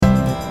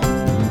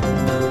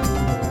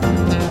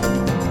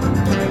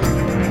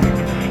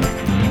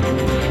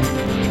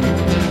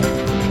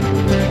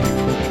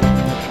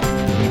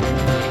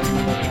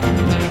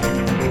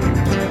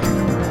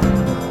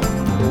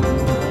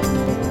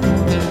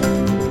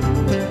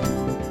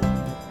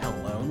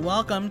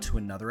Welcome to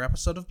another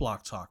episode of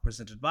Block Talk,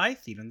 presented by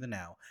Theater in the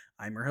Now.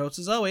 I'm your host,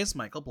 as always,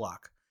 Michael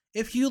Block.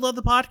 If you love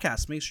the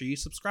podcast, make sure you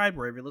subscribe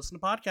wherever you listen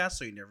to podcasts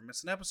so you never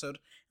miss an episode,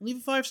 and leave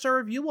a 5-star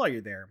review while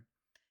you're there.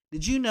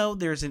 Did you know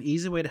there's an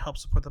easy way to help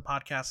support the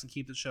podcast and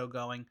keep the show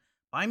going?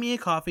 Buy Me a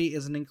Coffee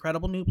is an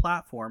incredible new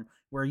platform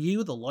where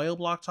you, the loyal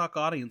Block Talk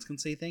audience, can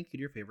say thank you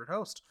to your favorite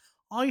host.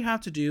 All you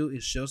have to do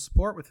is show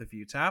support with a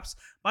few taps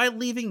by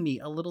leaving me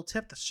a little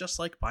tip that's just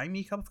like buying me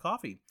a cup of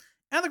coffee.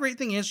 And the great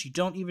thing is, you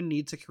don't even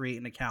need to create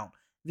an account.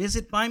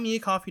 Visit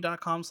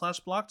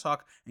buymeacoffee.com/blocktalk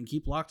and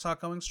keep Block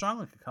Talk going strong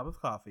like a cup of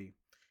coffee.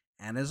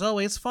 And as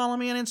always, follow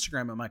me on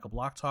Instagram at Michael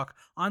Block Talk,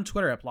 on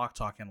Twitter at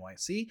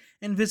BlockTalkNYC,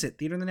 and visit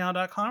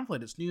theaterthenow.com for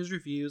latest news,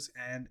 reviews,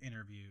 and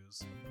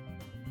interviews.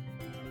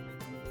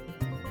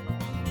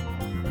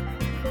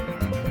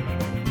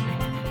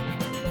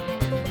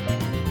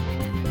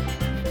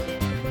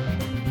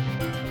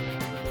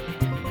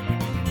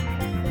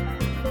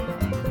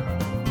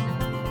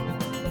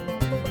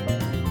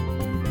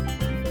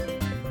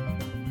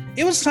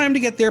 It was time to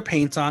get their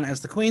paint on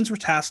as the Queens were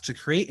tasked to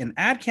create an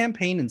ad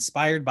campaign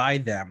inspired by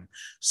them.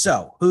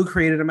 So, who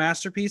created a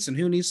masterpiece and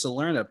who needs to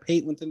learn to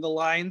paint within the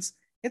lines?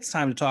 It's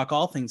time to talk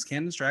all things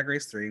Canada's Drag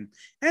Race 3.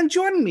 And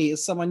joining me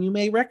is someone you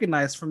may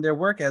recognize from their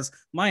work as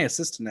my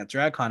assistant at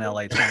DragCon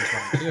LA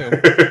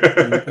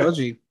 2022,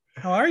 Koji.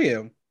 How are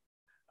you?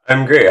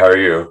 I'm great. How are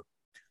you?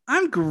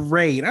 I'm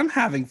great. I'm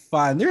having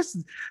fun.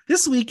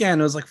 This weekend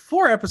it was like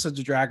 4 episodes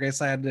of Drag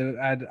Race.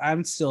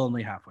 I'm still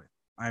only halfway.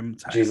 I'm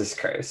tired. Jesus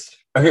Christ.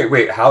 Okay,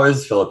 wait, how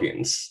is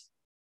Philippines?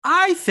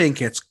 I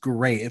think it's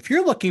great. If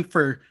you're looking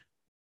for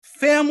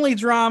family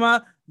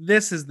drama,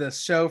 this is the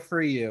show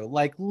for you.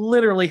 Like,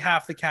 literally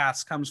half the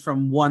cast comes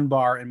from one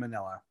bar in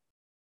Manila.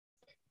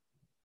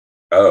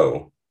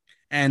 Oh.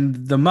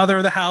 And the mother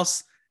of the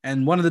house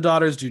and one of the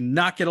daughters do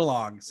not get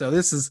along.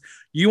 So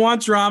you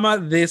want drama,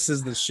 this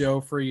is the show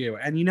for you.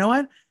 And you know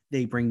what?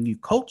 They bring you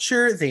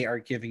culture. They are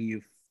giving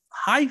you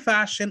high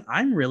fashion.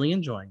 I'm really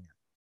enjoying it.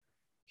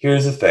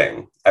 Here's the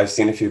thing. I've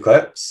seen a few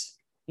clips.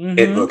 Mm-hmm.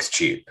 It looks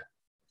cheap.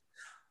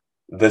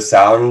 The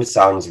sound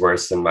sounds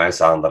worse than my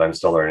sound that I'm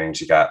still learning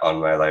to get on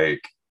my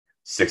like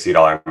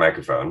 $60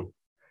 microphone.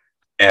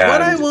 And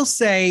what I will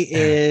say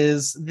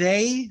is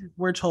they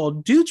were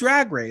told, do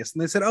Drag Race.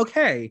 And they said,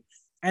 okay.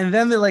 And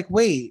then they're like,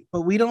 wait,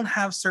 but we don't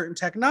have certain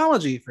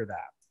technology for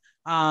that.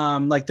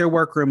 Like their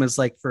workroom is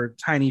like for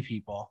tiny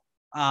people.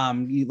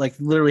 You like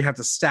literally have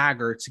to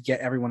stagger to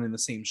get everyone in the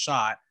same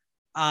shot.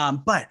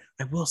 But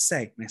I will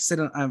say, when I sit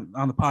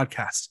on the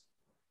podcast,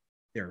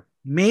 their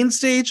main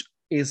stage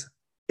is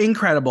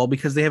incredible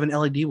because they have an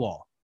LED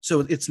wall. So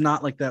it's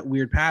not like that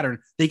weird pattern.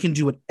 They can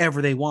do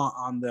whatever they want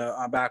on the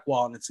back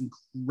wall, and it's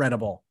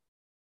incredible.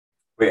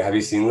 Wait, have you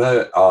seen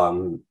the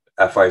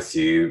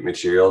FYC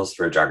materials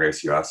for Drag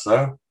Race US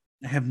though?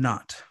 I have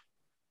not.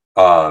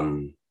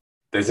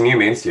 There's a new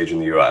main stage in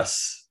the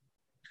US.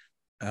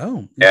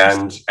 Oh.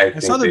 And I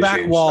saw the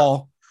back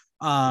wall.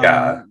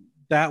 Yeah.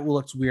 That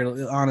looks weird.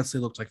 It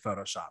honestly looks like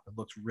Photoshop. It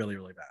looks really,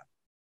 really bad.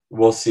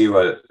 We'll see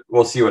what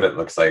it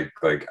looks like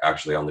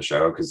actually on the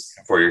show, because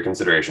For Your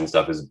Consideration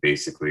stuff is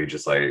basically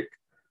just like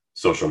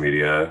social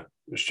media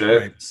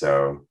shit. Right.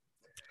 So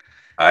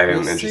I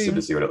am interested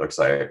to see what it looks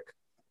like.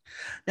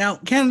 Now,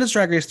 Canada's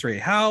Drag Race 3,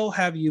 how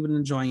have you been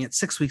enjoying it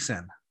 6 weeks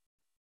in?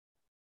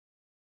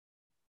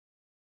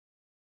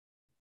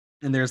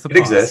 And there's the pause.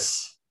 It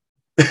exists.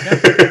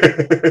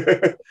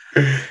 Yep.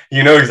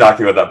 You know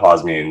exactly what that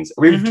pause means.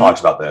 We've talked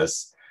about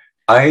this.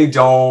 I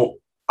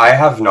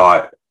have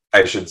not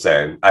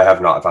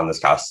found this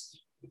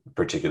cast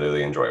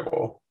particularly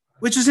enjoyable.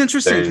 Which is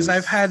interesting because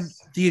I've had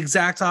the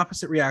exact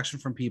opposite reaction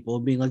from people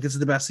being like, this is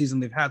the best season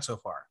they've had so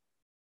far.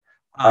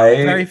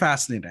 Very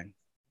fascinating.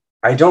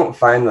 I don't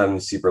find them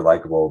super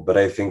likable, but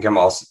I think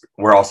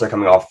we're also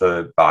coming off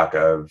the back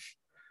of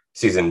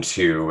season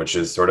 2, which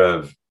is sort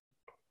of,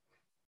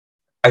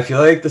 I feel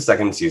like the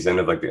second season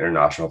of like the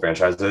international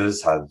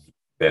franchises have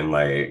been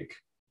like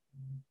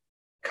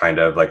kind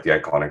of like the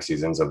iconic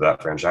seasons of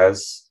that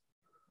franchise.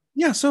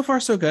 Yeah, so far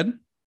so good.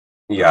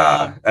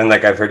 Yeah, and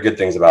like I've heard good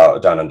things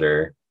about Down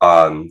Under.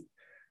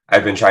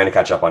 I've been trying to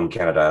catch up on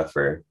Canada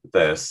for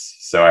this,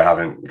 so I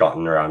haven't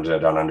gotten around to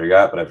Down Under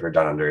yet, but I've heard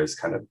Down Under is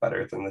kind of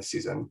better than this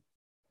season.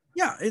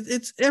 Yeah,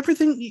 it's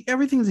everything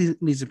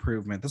needs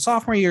improvement. The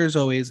sophomore year is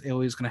always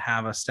going to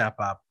have a step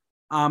up.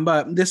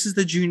 But this is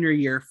the junior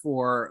year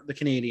for the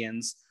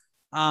Canadians.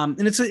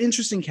 And it's an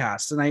interesting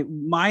cast.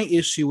 And my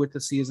issue with the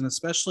season,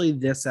 especially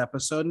this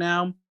episode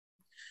now,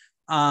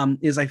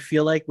 is I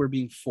feel like we're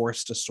being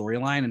forced a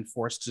storyline and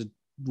forced to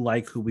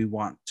like who we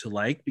want to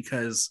like,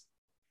 because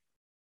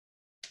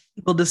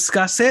we'll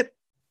discuss it.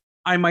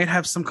 I might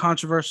have some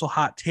controversial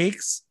hot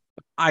takes.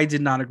 I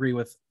did not agree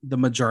with the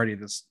majority of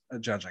this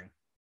judging.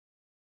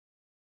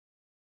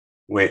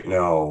 Wait,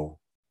 no.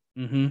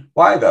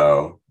 Why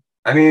though?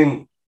 I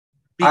mean,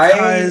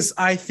 because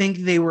I think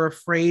they were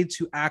afraid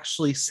to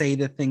actually say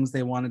the things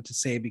they wanted to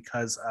say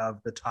because of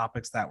the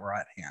topics that were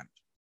at hand.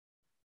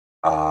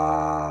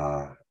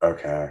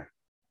 Okay.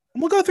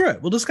 We'll go through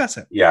it. We'll discuss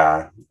it.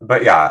 Yeah.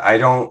 But yeah, I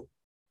don't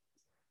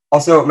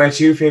Also, my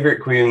two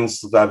favorite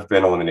queens have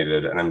been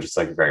eliminated, and I'm just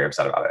like very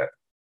upset about it.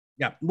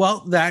 Yeah,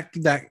 well, that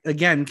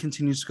again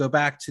continues to go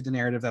back to the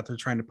narrative that they're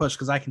trying to push,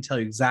 because I can tell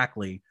you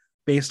exactly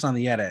based on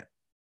the edit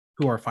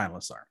who our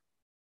finalists are,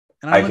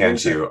 and I can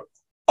too.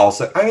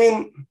 Also, I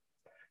mean,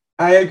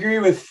 I agree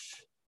with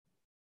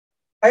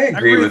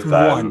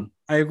them. One.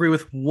 I agree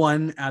with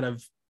one out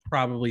of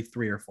probably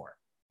 3 or 4.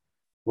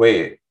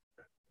 Wait,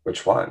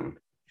 which one?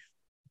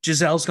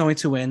 Giselle's going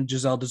to win.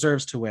 Giselle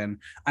deserves to win.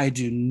 I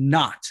do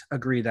not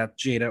agree that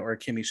Jada or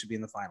Kimmy should be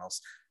in the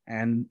finals.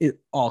 And it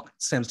all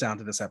stems down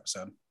to this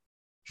episode.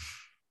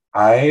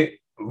 We'll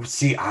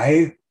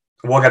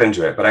get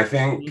into it, but I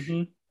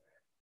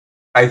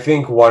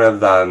think one of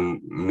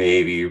them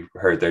maybe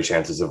hurt their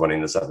chances of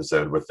winning this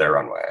episode with their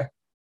runway.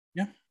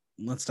 Yeah,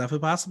 that's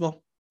definitely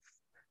possible.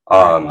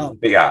 But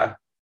yeah,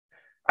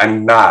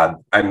 I'm mad.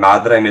 I'm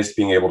mad that I missed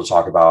being able to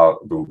talk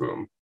about Boom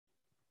Boom.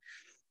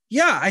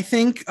 Yeah, I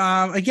think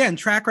again,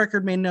 track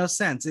record made no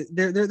sense.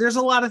 There's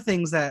a lot of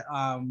things that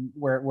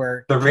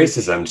where the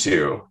racism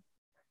too,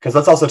 because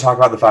let's also talk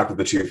about the fact that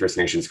the 2 First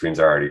Nations queens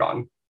are already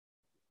gone.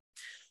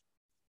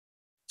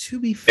 To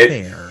be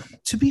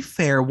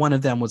fair, one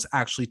of them was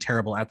actually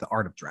terrible at the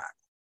art of drag.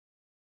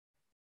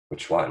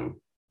 Which one?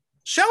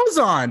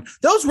 Shelazon.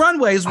 Those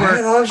runways were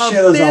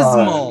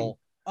abysmal.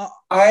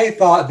 I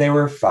thought they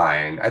were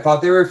fine. I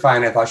thought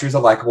she was a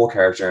likable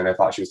character, and I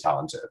thought she was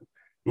talented.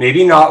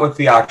 Maybe not with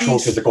the actual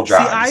physical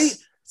drags.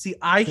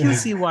 I can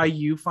see why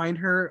you find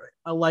her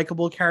a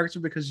likable character,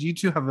 because you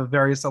two have a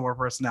very similar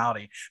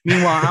personality.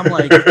 Meanwhile, I'm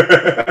like,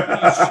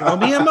 can you show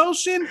me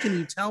emotion? Can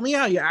you tell me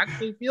how you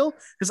actually feel?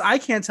 Because I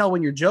can't tell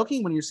when you're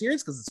joking, when you're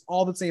serious, because it's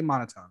all the same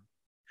monotone.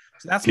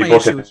 So that's my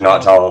issue.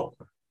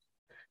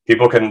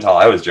 People couldn't tell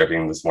I was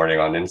joking this morning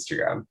on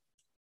Instagram.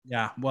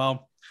 Yeah,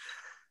 well,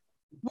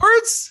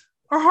 words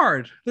are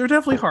hard. They're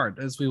definitely hard,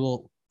 as we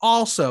will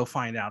also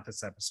find out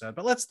this episode.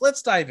 But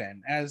let's dive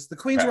in. As the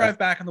queens arrive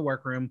back in the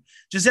workroom,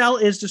 Giselle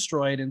is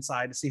destroyed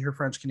inside to see her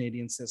French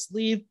Canadian sis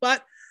leave,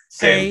 but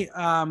she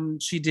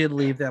did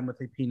leave them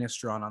with a penis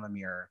drawn on the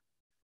mirror.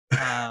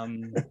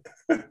 The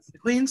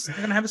queens are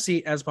gonna have a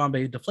seat as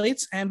Bombay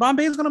deflates, and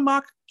Bombay is gonna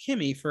mock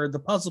Kimmy for the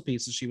puzzle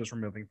pieces she was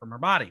removing from her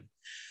body.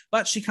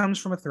 But she comes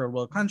from a third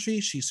world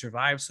country. She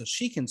survived, so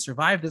she can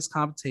survive this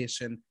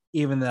competition,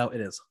 even though it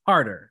is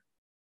harder.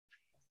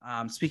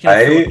 Speaking of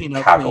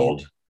Filipino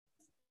cackled.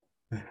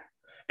 Queen,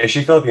 is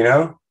she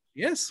Filipino?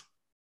 Yes.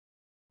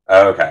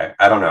 Okay.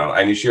 I don't know.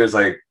 I knew she was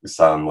like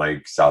some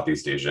like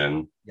Southeast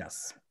Asian.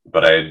 Yes.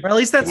 But or at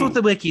least that's what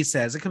the wiki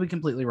says. It could be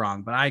completely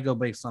wrong, but I go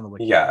based on the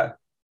wiki. Yeah.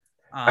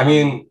 I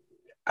mean,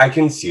 I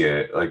can see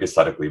it like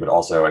aesthetically, but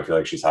also I feel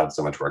like she's had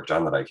so much work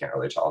done that I can't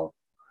really tell.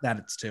 That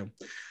it's too.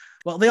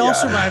 Well, they all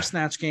survive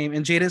Snatch Game,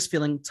 and Jada is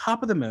feeling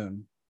top of the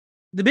moon.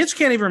 The bitch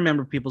can't even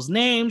remember people's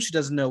names. She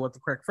doesn't know what the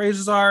correct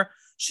phrases are.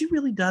 She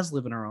really does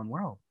live in her own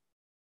world.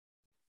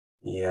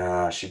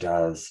 Yeah, she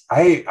does.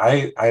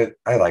 I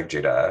like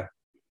Jada.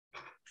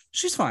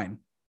 She's fine.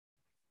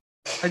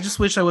 I just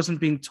wish I wasn't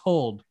being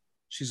told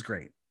she's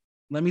great.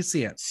 Let me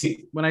see it.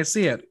 When I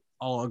see it,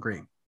 I'll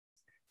agree.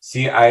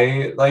 See,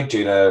 I like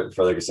Jada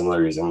for like a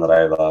similar reason that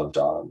I loved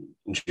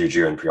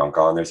Juju and Priyanka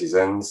on their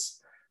seasons.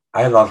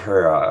 I love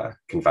her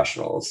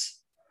confessionals.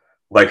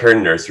 Like her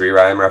nursery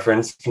rhyme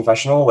reference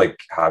confessional, like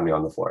had me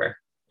on the floor.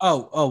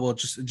 Oh, well,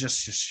 just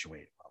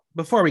wait.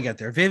 Before we get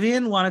there,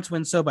 Vivian wanted to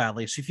win so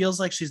badly. She feels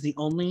like there's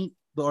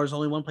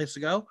only one place to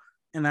go,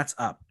 and that's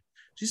up.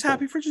 She's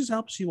happy for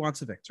Giselle, but she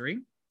wants a victory.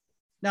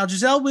 Now,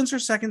 Giselle wins her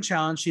second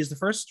challenge. She is the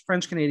first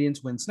French Canadian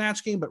to win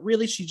Snatch Game, but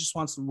really she just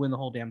wants to win the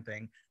whole damn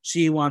thing.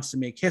 She wants to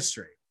make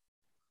history.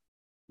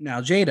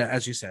 Now, Jada,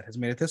 as you said, has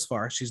made it this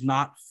far. She's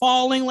not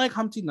falling like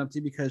Humpty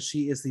Dumpty because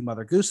she is the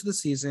Mother Goose of the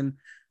season.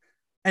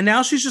 And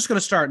now she's just going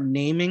to start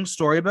naming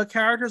storybook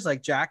characters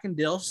like Jack and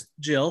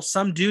Jill,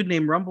 some dude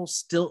named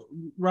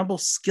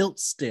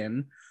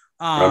Rumpelstiltskin.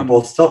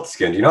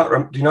 Rumpelstiltskin. Do you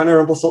not know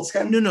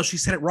Rumpelstiltskin? No, she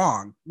said it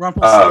wrong.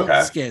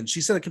 Rumpelstiltskin. Okay.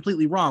 She said it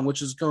completely wrong,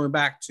 which is going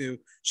back to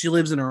she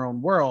lives in her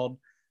own world.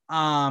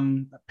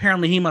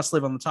 Apparently, he must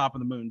live on the top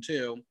of the moon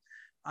too.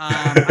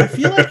 I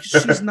feel like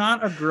she's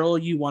not a girl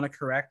you want to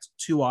correct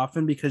too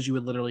often because you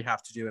would literally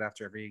have to do it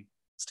after every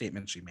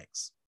statement she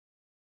makes.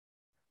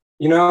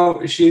 You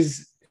know,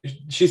 she's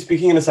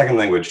speaking in a second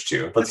language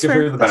too. Let's give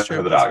her the benefit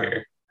of the doubt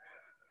here.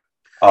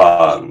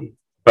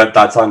 But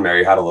that song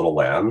 "Mary Had a Little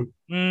Lamb,"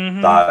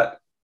 that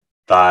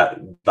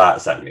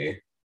sent me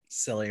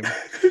silly.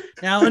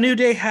 Now a new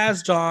day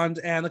has dawned,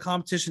 and the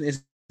competition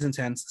is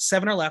intense.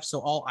 7 are left, so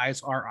all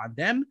eyes are on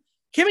them.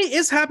 Kimmy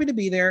is happy to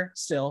be there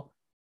still,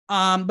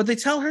 but they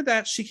tell her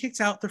that she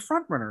kicked out the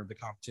front runner of the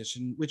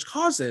competition, which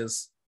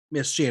causes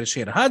Miss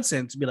Shada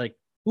Hudson to be like,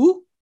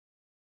 "Who?"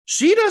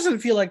 She doesn't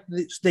feel like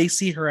they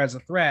see her as a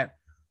threat.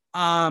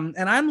 And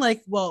I'm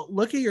like, well,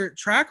 look at your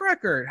track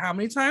record. How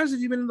many times have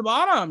you been in the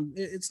bottom?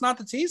 It's not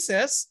the tea,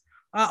 sis.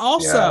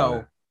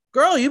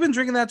 Girl, you've been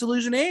drinking that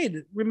Delusion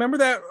Aid. Remember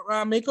that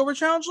makeover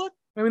challenge look?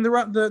 I mean,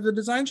 the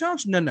design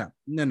challenge? No.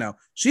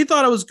 She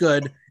thought it was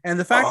good. And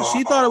the fact that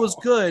she thought it was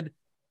good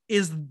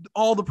is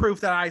all the proof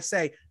that I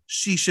say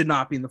she should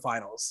not be in the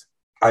finals.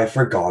 I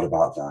forgot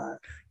about that.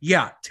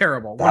 Yeah,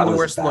 terrible. That One of the was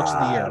worst looks of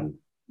the year. bad.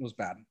 It was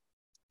bad.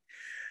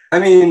 I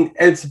mean,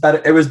 it's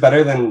better. It was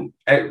better than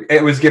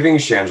it was giving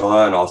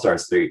Shangela an All-Star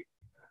 3.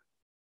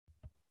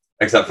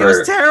 Except for It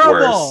was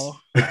terrible.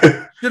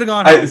 Should have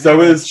gone home. So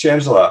was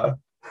Shangela.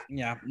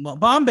 Yeah. Well,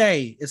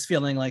 Bombay is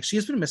feeling like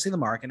she's been missing the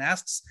mark and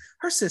asks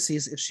her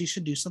sissies if she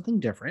should do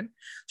something different.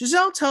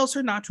 Giselle tells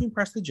her not to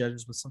impress the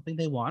judges with something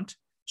they want.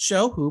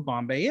 Show who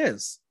Bombay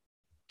is.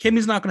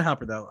 Kimmy's not going to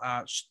help her, though,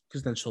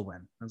 because then she'll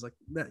win. I was like,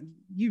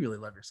 you really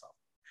love yourself.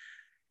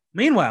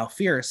 Meanwhile,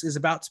 Fierce is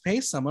about to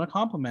pay someone a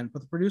compliment,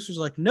 but the producers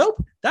are like,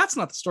 nope, that's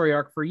not the story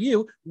arc for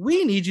you.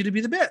 We need you to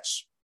be the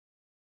bitch.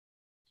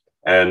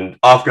 And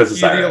off goes the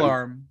siren. The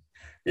alarm.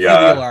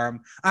 Yeah. The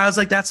alarm. I was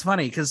like, that's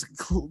funny, because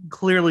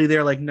clearly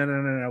they're like,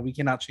 no, we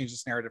cannot change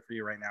this narrative for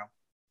you right now.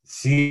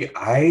 See,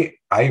 I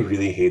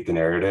really hate the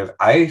narrative.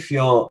 I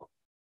feel,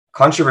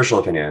 controversial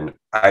opinion,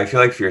 I feel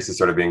like Fierce is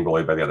sort of being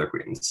bullied by the other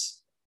queens.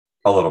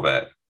 A little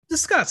bit.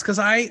 Discuss, because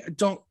I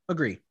don't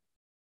agree.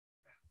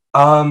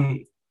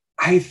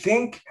 I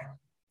think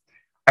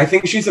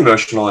she's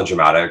emotional and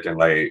dramatic, and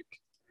like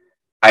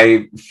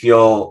I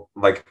feel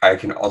like I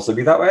can also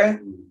be that way.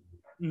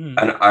 Mm-hmm.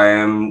 And I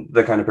am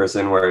the kind of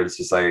person where it's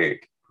just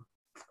like,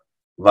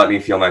 let me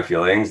feel my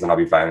feelings and I'll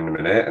be fine in a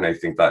minute. And I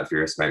think that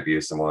Fierce might be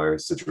a similar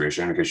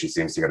situation because she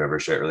seems to get over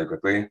shit really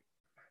quickly.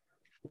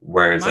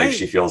 Whereas like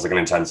she feels like an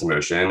intense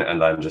emotion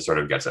and then just sort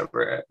of gets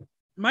over it.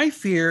 My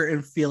fear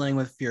and feeling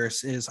with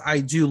Fierce is I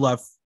do love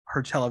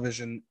her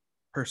television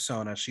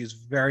persona. She's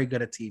very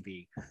good at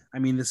TV. I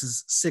mean, this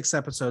is 6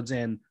 episodes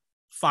in,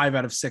 5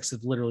 out of 6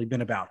 have literally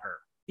been about her,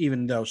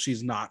 even though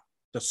she's not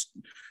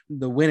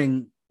the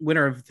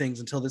winner of things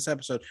until this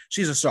episode.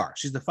 She's a star.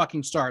 She's the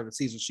fucking star of the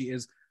season. She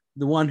is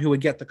the one who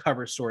would get the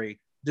cover story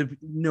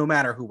no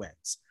matter who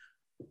wins.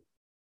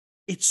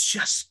 It's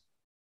just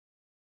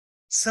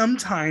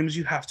sometimes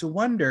you have to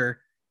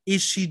wonder,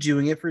 is she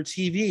doing it for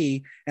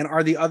TV? And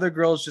are the other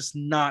girls just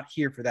not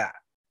here for that?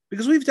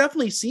 Because we've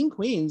definitely seen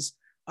queens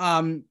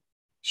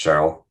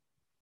Cheryl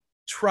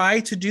try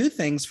to do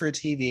things for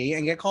TV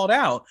and get called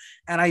out.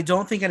 And I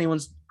don't think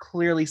anyone's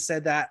clearly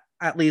said that,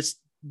 at least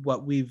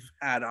what we've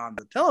had on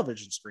the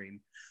television screen.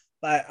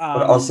 But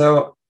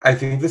also, I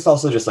think this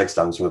also just like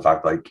stems from the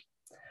fact like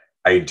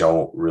I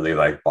don't really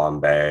like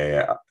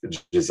Bombay.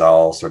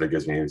 Giselle sort of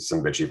gives me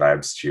some bitchy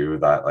vibes too,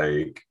 that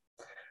like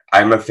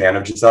I'm a fan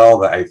of Giselle,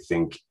 but I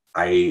think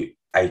I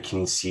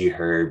can see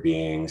her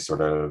being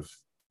sort of.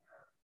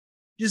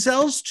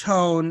 Giselle's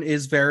tone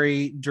is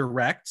very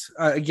direct.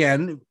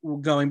 Again,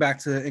 going back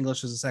to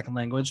English as a second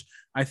language,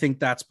 I think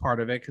that's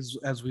part of it, because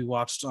as we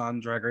watched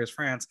on Drag Race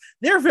France,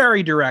 they're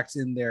very direct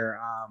in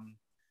their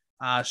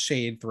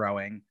shade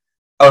throwing.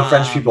 Oh,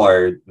 French people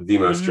are the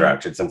most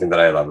direct. It's something that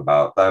I love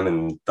about them,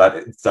 and that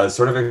it does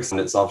sort of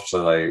extend itself to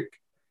like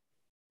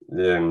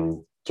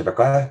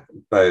Quebecois,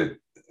 but.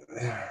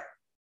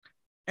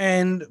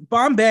 And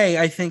Bombay,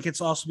 I think it's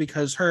also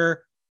because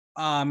her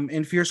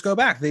and Fierce go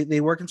back.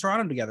 They work in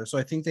Toronto together. So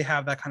I think they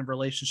have that kind of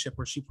relationship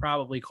where she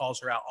probably calls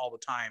her out all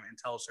the time and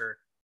tells her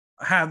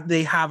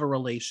they have a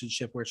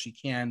relationship where she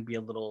can be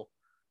a little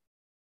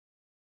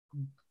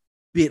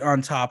bit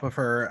on top of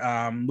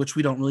her, which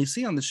we don't really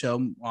see on the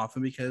show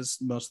often because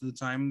most of the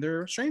time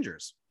they're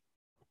strangers.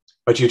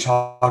 But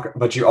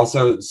you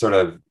also sort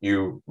of,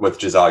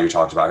 with Giselle, you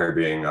talked about her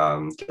being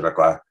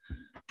Quebecois.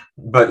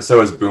 But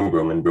so is Boom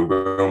Boom, and Boom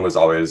Boom was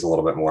always a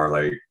little bit more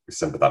like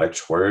sympathetic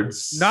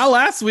towards. Not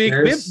last week.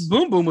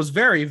 Boom Boom was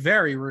very,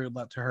 very rude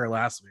to her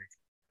last week.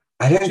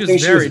 I didn't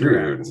think she was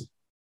rude.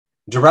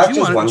 Direct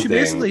is one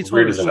thing,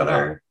 rude is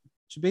another.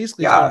 She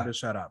basically told her to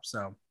shut up.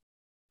 So,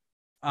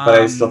 but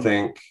I still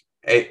think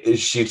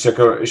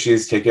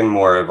she's taken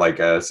more of like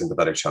a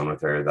sympathetic tone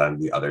with her than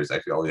the others. I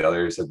feel the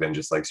others have been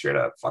just like straight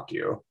up fuck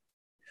you.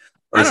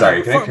 Or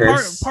sorry, can I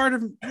curse?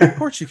 Of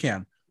course you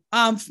can.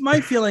 My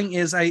feeling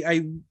is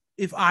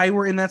if I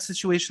were in that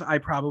situation, I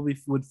probably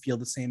would feel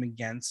the same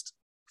against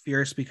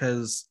Fierce,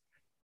 because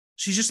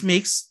she just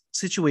makes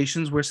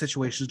situations where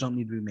situations don't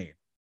need to be made.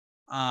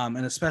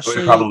 And especially it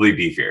would probably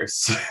be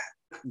Fierce.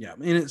 Yeah,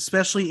 and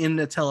especially in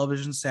a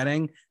television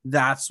setting,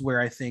 that's where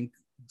I think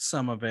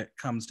some of it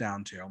comes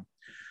down to.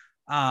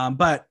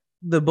 But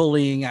the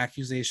bullying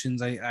accusations,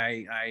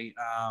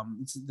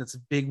 that's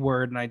a big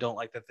word, and I don't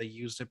like that they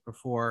used it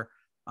before.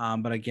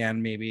 But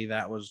again, maybe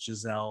that was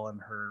Giselle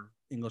and her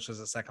English as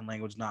a second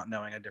language not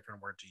knowing a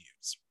different word to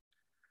use.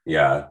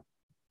 Yeah.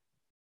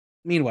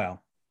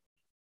 Meanwhile,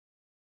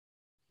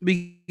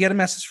 we get a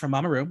message from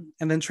Mama Ru,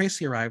 and then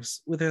Tracy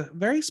arrives with a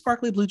very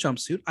sparkly blue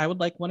jumpsuit. I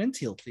would like one in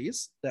teal,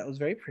 please. That was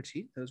very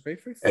pretty. That was very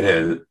pretty. It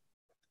is.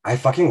 I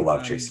fucking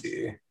love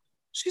Tracy.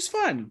 She's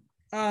fun.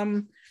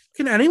 Can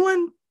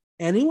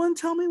anyone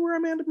tell me where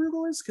Amanda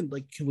Brugel is? Can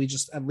we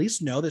just at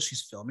least know that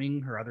she's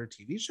filming her other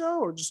TV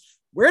show, or just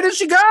where did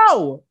she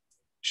go?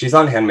 She's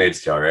on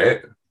Handmaid's Tale,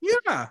 right?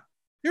 Yeah,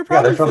 they're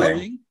probably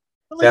filming.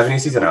 They have a new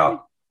season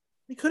out.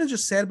 They could have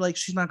just said like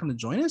she's not going to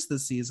join us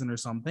this season or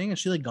something. Is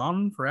she like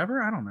gone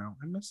forever? I don't know.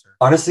 I miss her.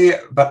 Honestly,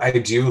 but I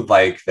do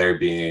like there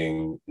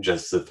being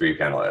just the 3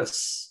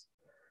 panelists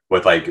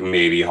with like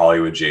maybe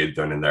Hollywood Jade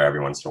thrown in there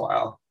every once in a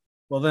while.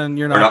 Well, then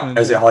you're not going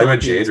to. Is it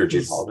Hollywood Jade or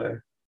Jade Holiday?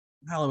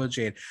 Hollywood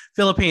Jade.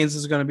 Philippines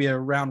is going to be a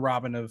round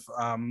robin of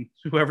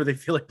whoever they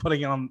feel like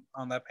putting on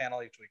that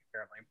panel each week,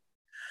 apparently.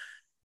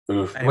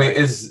 Oof. Anyway.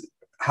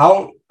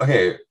 Wait,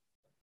 okay.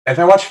 If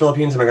I watch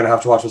Philippines, am I going to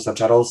have to watch with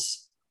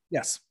subtitles?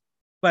 Yes,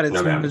 but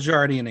it's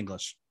majority in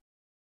English.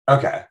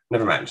 Okay,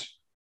 never mind.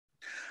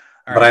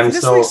 All but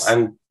right.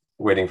 I'm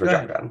waiting for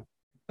Jungkook.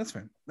 That's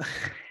fine.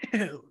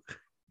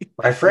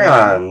 My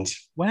friend.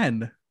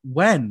 When?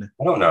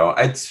 I don't know.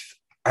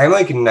 I'm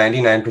like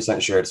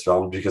 99% sure it's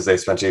filmed because they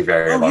spent a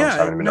very long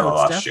time in Manila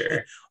last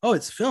year. Oh,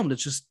 it's filmed.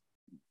 It's just,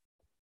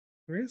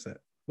 where is it?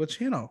 What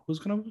channel? Who's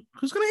gonna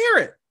hear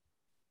it?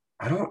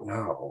 I don't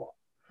know.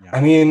 Yeah.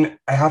 I mean,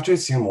 I have to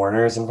assume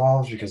Warner is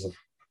involved because of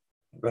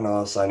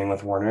Manila signing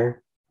with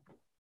Warner.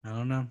 I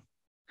don't know.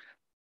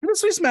 In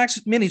this week's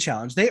Max mini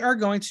challenge, they are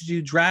going to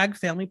do drag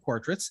family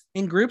portraits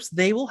in groups.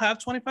 They will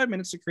have 25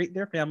 minutes to create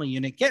their family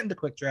unit, get into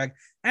Quick Drag,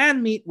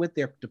 and meet with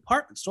their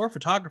department store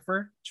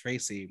photographer,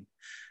 Tracy.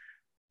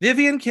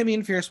 Vivian, Kimmy,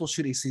 and Fierce will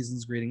shoot a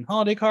season's greeting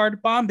holiday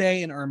card.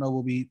 Bombay and Irma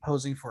will be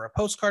posing for a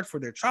postcard for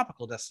their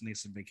tropical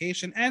destination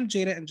vacation, and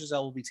Jada and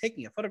Giselle will be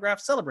taking a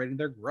photograph celebrating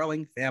their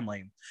growing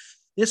family.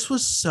 This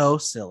was so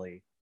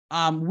silly.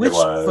 Which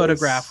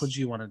photograph would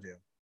you want to do?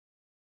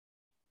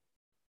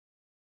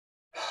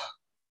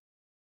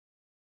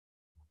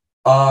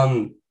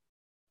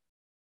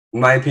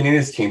 My opinion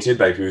is tainted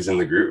by who's in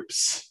the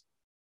groups.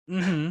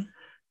 Mm-hmm.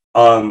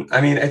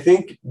 I mean, I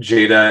think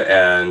Jada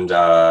and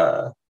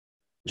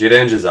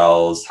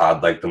Giselle's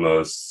had like the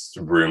most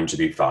room to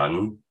be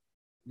fun.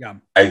 Yeah.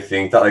 I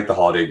think that like the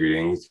holiday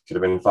greetings could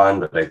have been fun,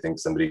 but I think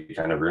somebody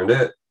kind of ruined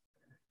it.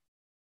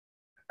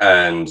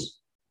 And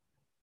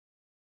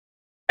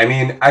I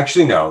mean,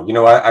 actually, no. You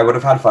know what? I would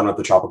have had fun with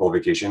the tropical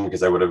vacation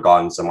because I would have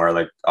gone somewhere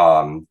like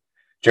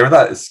do you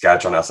remember that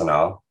sketch on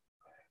SNL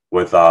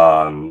with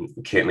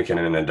Kate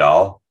McKinnon and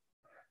Adele?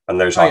 And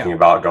they're talking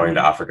about going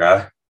to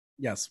Africa.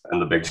 Yes. And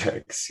the big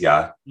dicks.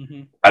 Yeah.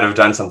 Mm-hmm. I'd have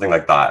done something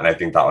like that, and I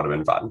think that would have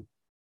been fun.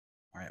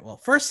 All right. Well,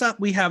 first up,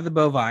 we have the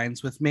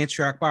Bovines with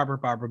matriarch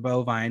Barbara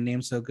Bovine,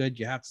 named so good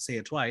you have to say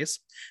it twice.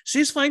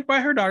 She's flanked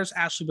by her daughters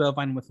Ashley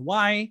Bovine with a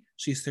Y.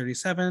 She's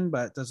 37,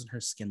 but doesn't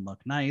her skin look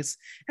nice?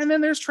 And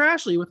then there's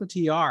Trashly with a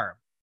TR.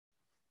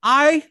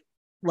 I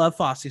love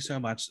Fosse so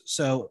much,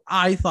 so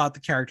I thought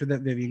the character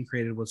that Vivian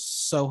created was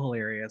so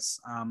hilarious.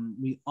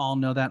 We all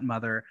know that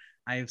mother.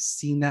 I've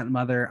seen that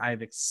mother.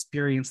 I've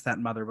experienced that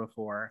mother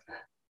before.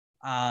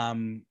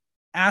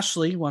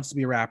 Ashley wants to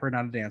be a rapper,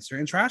 not a dancer,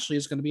 and Trashly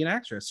is going to be an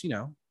actress,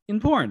 in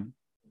porn.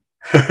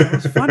 It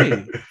was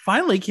funny.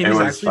 Finally, Kimmy's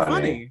actually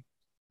funny.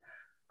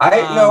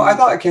 I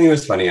thought Kimmy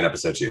was funny in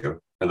episode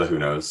 2, and the Who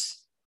Knows.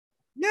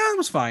 Yeah, it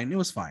was fine.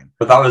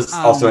 But that was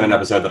also in an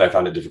episode that I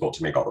found it difficult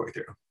to make all the way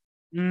through.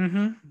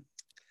 Mm-hmm.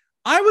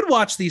 I would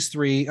watch these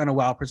 3 on a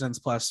WoW Presents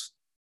Plus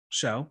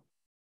show.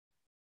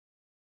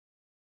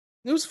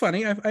 It was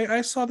funny.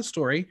 I saw the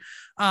story.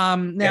 Now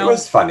it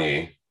was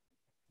funny.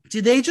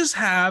 Did they just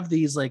have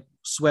these like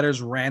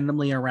sweaters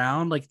randomly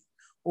around, like,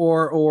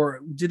 or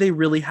do they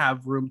really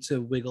have room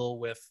to wiggle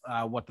with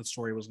what the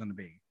story was going to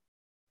be?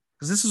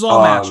 Because this is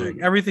all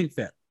matching. Everything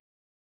fit.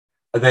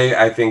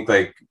 I think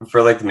like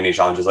for like the mini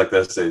challenges like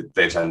this,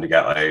 they tend to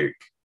get like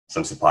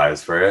some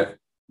supplies for it.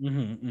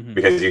 Mm-hmm, mm-hmm.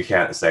 Because you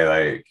can't say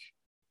like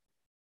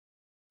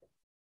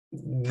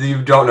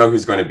you don't know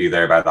who's going to be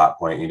there by that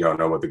point. You don't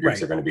know what the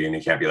groups are going to be, and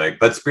you can't be like,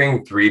 let's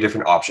bring 3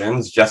 different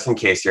options just in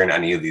case you're in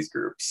any of these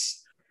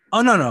groups.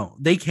 Oh no,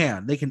 they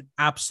can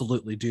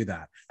absolutely do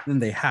that,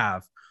 and they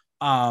have.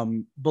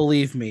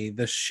 Believe me,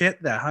 the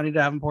shit that Honey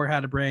Davenport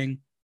had to bring,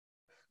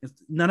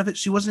 none of it.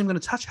 She wasn't even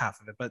going to touch half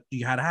of it, but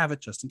you had to have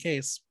it just in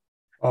case.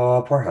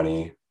 Oh, poor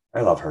Honey.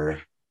 I love her.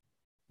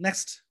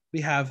 Next,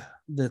 we have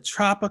the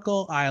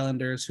Tropical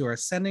Islanders who are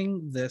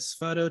sending this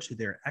photo to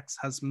their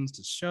ex-husbands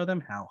to show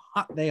them how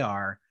hot they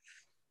are.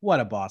 What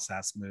a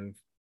boss-ass move.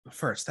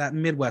 First, that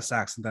Midwest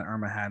accent that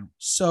Irma had,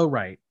 so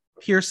right.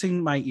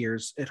 Piercing my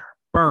ears. It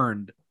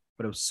burned,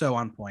 but it was so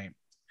on point.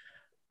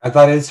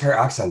 That is her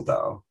accent,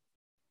 though.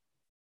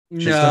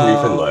 She's from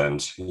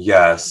Newfoundland.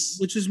 Yes.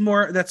 Which is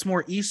that's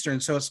more Eastern,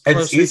 so it's closer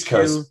it's East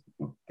Coast.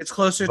 It's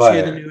closer to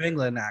the New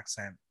England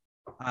accent.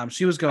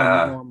 She was going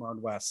more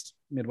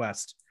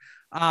Midwest.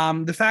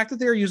 The fact that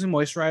they were using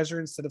moisturizer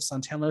instead of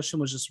suntan lotion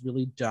was just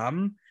really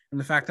dumb. And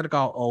the fact that it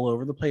got all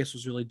over the place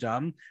was really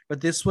dumb.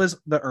 But this was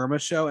the Irma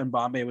show, and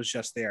Bombay was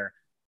just there.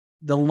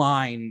 The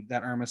line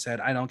that Irma said,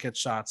 "I don't get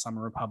shots, I'm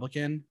a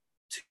Republican,"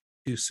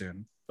 too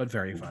soon, but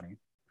very funny.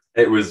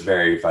 It was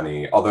very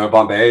funny. Although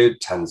Bombay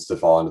tends to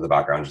fall into the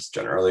background just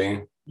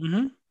generally.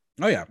 Mm-hmm.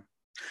 Oh, yeah.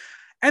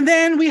 And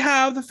then we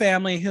have the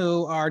family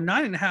who are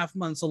 9.5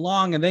 months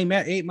along, and they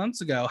met 8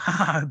 months ago.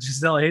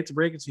 Giselle, I hate to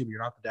break it to you, but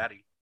you're not the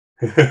daddy.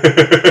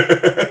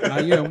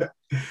 Not you.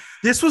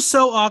 This was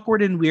so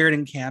awkward and weird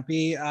and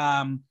campy,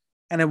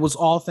 and it was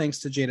all thanks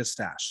to Jada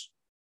Stash.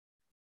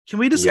 Can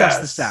we discuss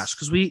the Yes. stash?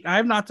 Because I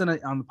have not done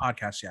it on the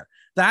podcast yet.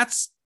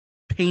 That's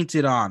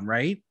painted on,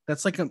 right?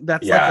 That's like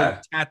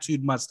a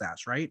tattooed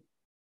mustache, right?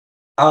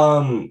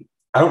 I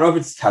don't know if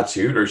it's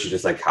tattooed or she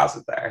just like has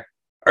it there,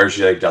 or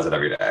she like does it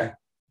every day.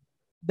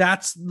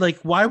 That's like,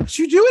 why would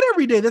you do it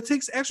every day? That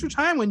takes extra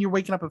time when you're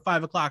waking up at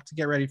 5 o'clock to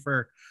get ready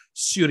for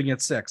shooting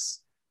at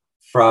 6.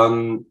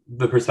 From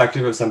the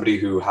perspective of somebody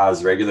who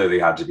has regularly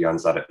had to be on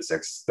set at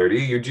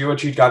 6:30, you do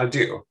what you got to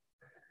do.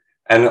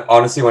 And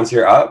honestly, once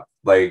you're up,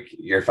 like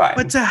you're fine.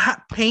 But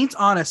to paint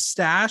on a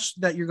stash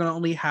that you're going to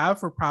only have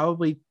for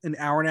probably an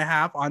hour and a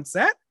half on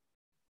set?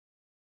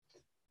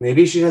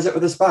 Maybe she does it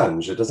with a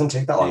sponge. It doesn't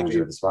take that long to do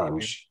with a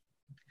sponge.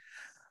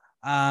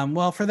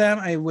 Well, for them,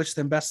 I wish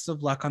them best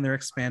of luck on their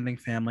expanding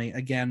family.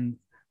 Again,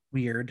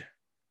 weird.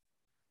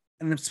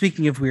 And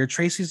speaking of weird,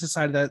 Tracy's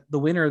decided that the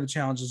winner of the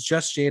challenge is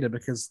just Jada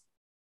because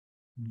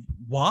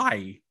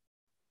why?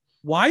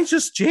 Why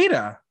just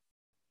Jada?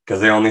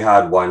 Because they only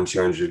had one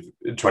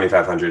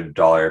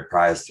 $2,500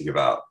 prize to give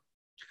out.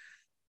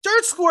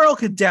 Dirt Squirrel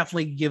could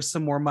definitely give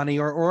some more money,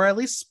 or at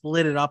least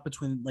split it up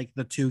between like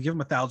the two. Give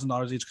them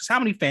 $1,000 each. Because how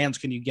many fans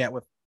can you get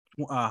with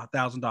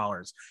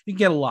 $1,000? You can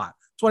get a lot.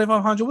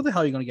 2,500. What the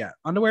hell are you going to get?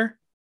 Underwear?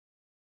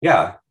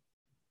 Yeah,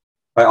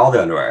 buy all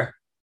the underwear.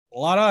 A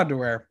lot of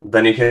underwear.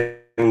 Then you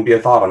can be a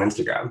thought on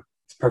Instagram.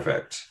 It's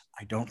perfect.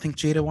 I don't think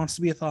Jada wants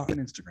to be a thought on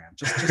Instagram.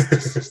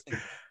 Just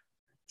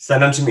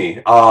Send them to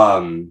me.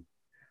 But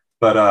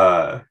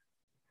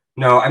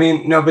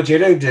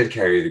Jada did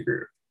carry the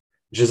group.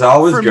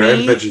 Giselle was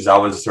good, but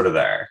Giselle was sort of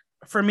there.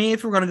 For me,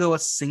 if we're going to go a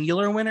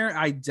singular winner,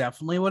 I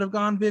definitely would have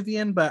gone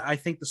Vivian, but I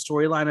think the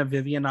storyline of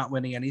Vivian not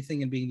winning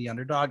anything and being the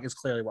underdog is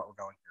clearly what we're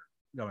going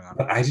on.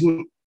 But I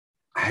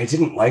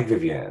didn't like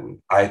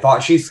Vivian. I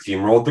thought she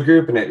steamrolled the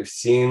group, and it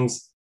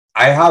seems,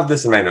 I have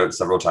this in my notes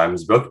several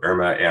times, both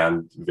Irma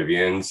and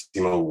Vivian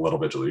seem a little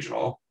bit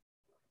delusional.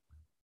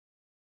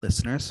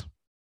 Listeners,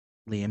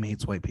 Liam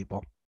hates white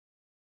people.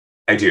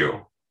 I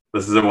do.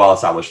 This is a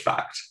well-established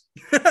fact.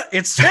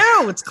 It's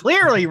true. It's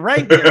clearly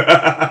right there.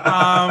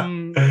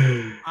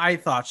 I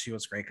thought she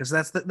was great because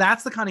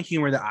that's the kind of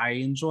humor that I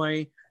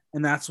enjoy,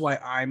 and that's why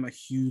I'm a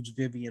huge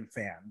Vivian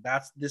fan.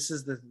 This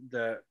is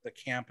the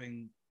camp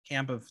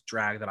of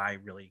drag that I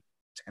really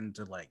tend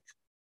to like.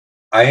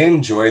 I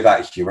enjoy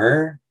that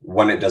humor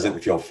when it doesn't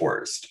feel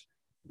forced.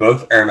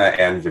 Both Irma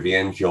and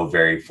Vivian feel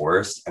very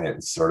forced, and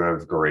it's sort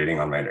of grating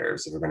on my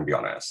nerves, if we're going to be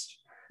honest.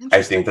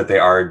 I think that they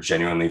are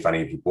genuinely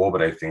funny people,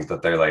 but I think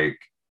that they're like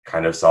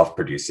kind of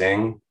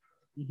self-producing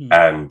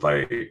and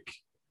like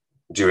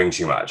doing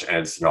too much, and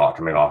it's not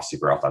coming off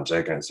super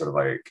authentic, and it's sort of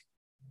like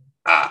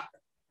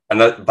and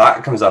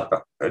that comes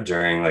up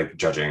during like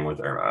judging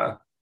with Irma.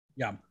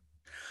 Yeah.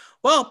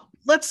 Well,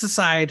 let's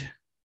decide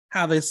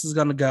how this is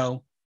going to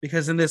go,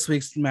 because in this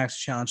week's Max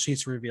Challenge,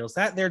 Sheets reveals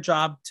that their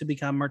job to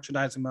become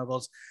merchandising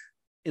moguls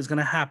is going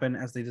to happen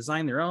as they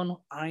design their own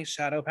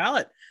eyeshadow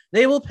palette.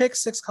 They will pick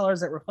 6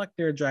 colors that reflect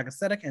their drag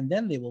aesthetic, and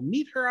then they will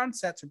meet her on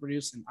set to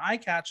produce an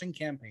eye-catching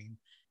campaign,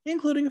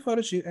 including a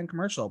photo shoot and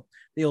commercial.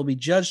 They will be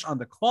judged on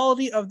the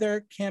quality of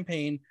their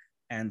campaign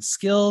and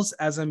skills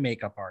as a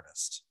makeup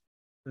artist.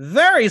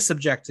 Very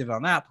subjective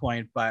on that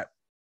point, but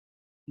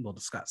we'll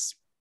discuss.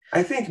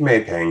 I think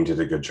May Pang did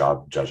a good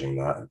job judging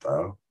that,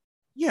 though.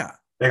 Yeah.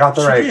 They got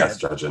the right guest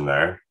judge in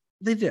there.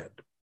 They did.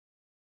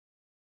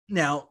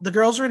 Now, the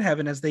girls are in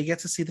heaven as they get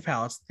to see the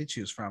palettes that they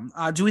choose from.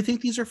 Do we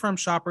think these are from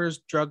Shoppers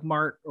Drug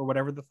Mart or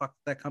whatever the fuck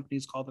that company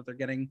is called that they're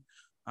getting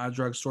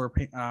drugstore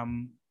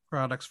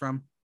products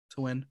from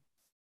to win?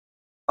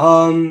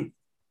 No,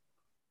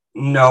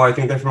 I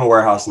think they're from a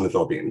warehouse in the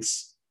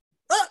Philippines.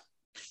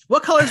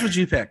 What colors would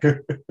you pick?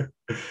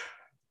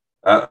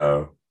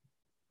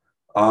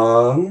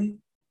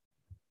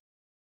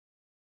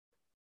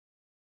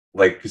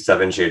 Like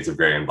 7 shades of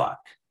gray and black.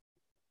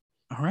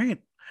 All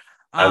right.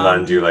 And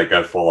then do like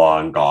a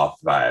full-on goth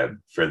vibe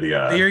for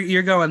the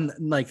you're going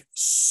like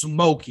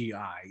smoky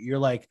eye. You're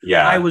like,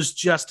 yeah, I was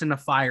just in a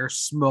fire,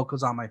 smoke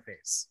was on my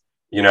face.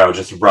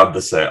 Just rub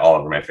the soot all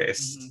over my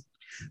face.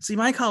 See,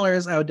 my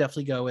colors, I would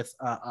definitely go with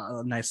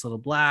a nice little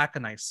black, a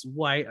nice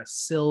white, a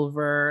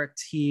silver,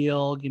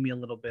 teal. Give me a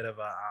little bit of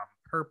a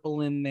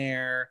purple in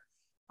there.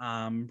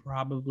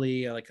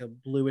 Probably like a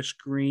bluish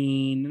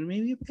green and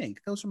maybe a pink.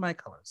 Those are my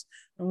colors.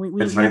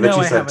 And it's funny that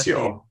you said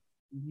teal.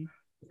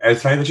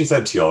 It's funny that you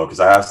said teal because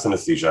I have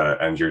synesthesia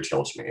and you're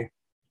teal to me.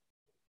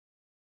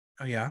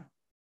 Oh yeah,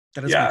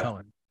 that is my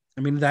color.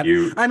 I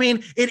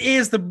mean it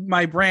is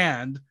my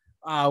brand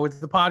with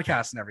the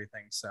podcast and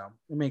everything, so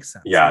it makes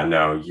sense. Yeah,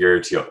 no, you're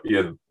teal.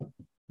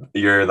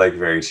 You're like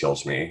very teal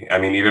to me. I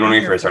mean, even when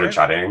we first started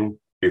chatting,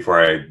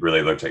 before I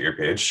really looked at your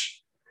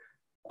page,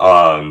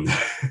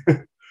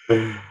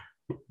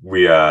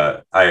 we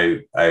I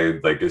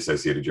like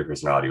associated your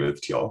personality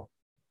with teal.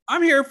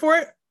 I'm here for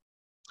it.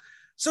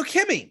 So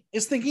Kimmy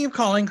is thinking of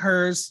calling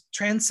hers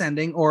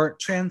Transcending or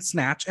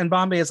Transnatch, and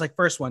Bombay is like,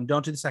 first one,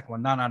 don't do the second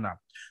one. No.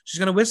 She's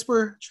going to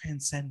whisper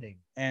Transcending,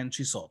 and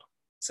she's sold.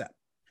 Set.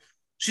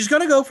 She's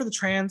going to go for the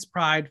trans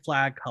pride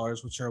flag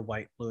colors, which are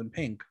white, blue, and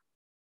pink.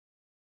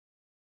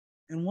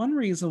 And one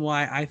reason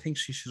why I think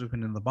she should have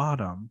been in the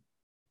bottom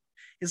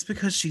is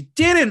because she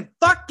didn't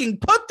fucking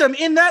put them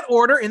in that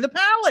order in the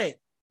palette.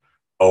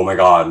 Oh my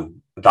God.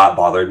 That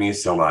bothered me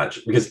so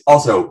much. Because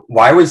also,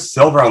 why was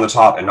silver on the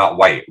top and not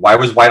white? Why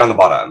was white on the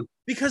bottom?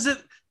 Because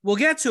we'll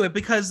get to it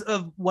because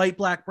of white,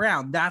 black,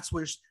 brown. That's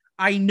where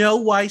I know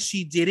why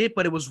she did it,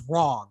 but it was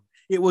wrong.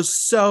 It was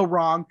so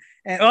wrong.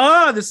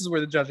 And this is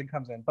where the judging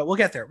comes in. But we'll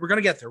get there. We're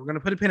gonna get there. We're gonna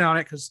put a pin on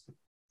it because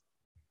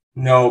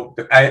no,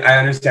 I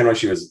understand why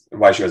she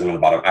wasn't in the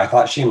bottom. I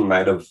thought she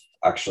might have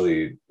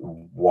actually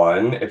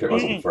won if it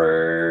wasn't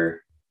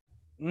for.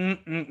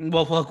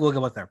 Well, we'll go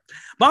with there.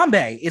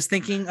 Bombay is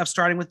thinking of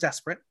starting with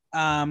Desperate.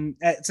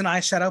 It's an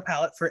eyeshadow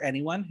palette for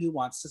anyone who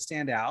wants to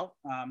stand out.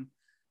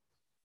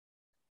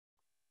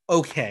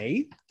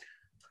 Okay.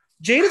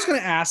 Jade is going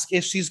to ask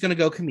if she's going to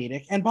go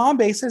comedic, and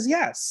Bombay says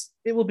yes.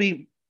 It will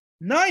be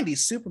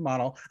 90s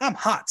supermodel. I'm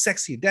hot,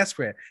 sexy,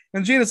 desperate.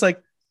 And Jade is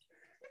like,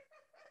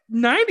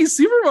 90s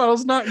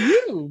supermodel's not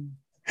you.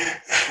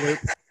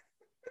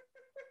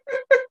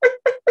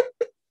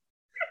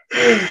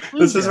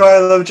 This is why I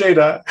love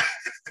Jada.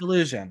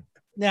 Delusion.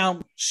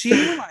 Now, she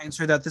reminds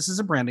her that this is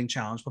a branding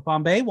challenge, but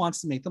Bombay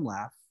wants to make them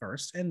laugh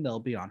first, and they'll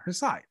be on her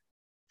side.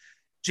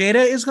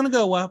 Jada is going to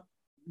go up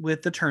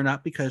with the turn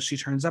up because she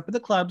turns up at the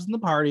clubs and the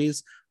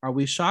parties. Are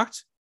we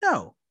shocked?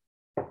 No.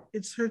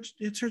 It's her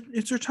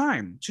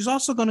time. She's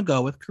also going to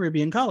go with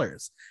Caribbean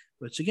colors,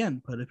 which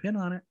again, put a pin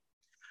on it.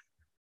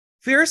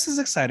 Fierce is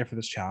excited for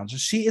this challenge.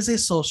 She is a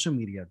social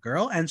media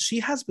girl, and she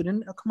has been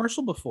in a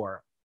commercial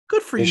before.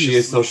 Good for you. Is she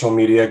a social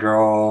media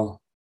girl?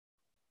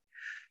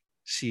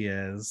 She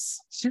is.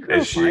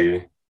 Is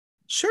she?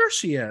 Sure,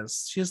 she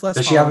is. She has less.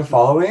 Does she have a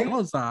following?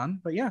 Amazon,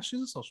 but yeah,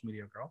 she's a social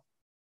media girl.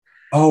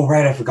 Oh,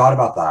 right. I forgot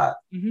about that.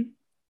 Mm-hmm.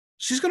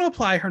 She's going to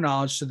apply her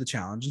knowledge to the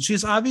challenge, and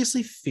she's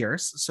obviously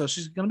fierce, so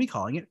she's going to be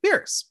calling it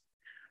Fierce.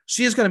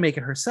 She is going to make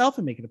it herself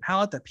and make it a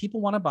palette that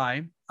people want to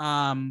buy.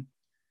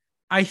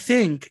 I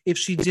think if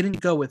she didn't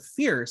go with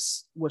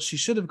Fierce, what she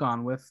should have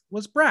gone with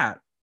was Brat,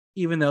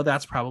 even though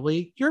that's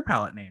probably your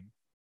palette name.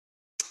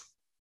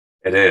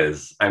 It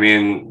is. I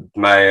mean,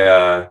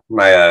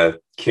 my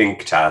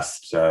kink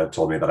test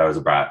told me that I was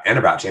a brat and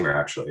a brat tamer,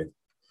 actually.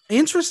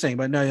 Interesting,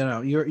 but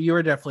no, you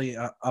were definitely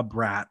a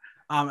brat.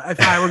 If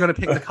I were going to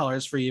pick the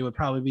colors for you, it would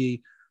probably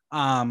be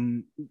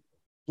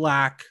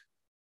black,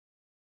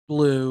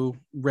 blue,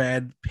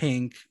 red,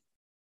 pink.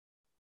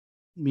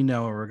 We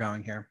know where we're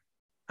going here.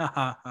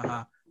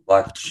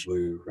 Black,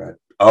 blue, red.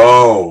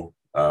 Oh.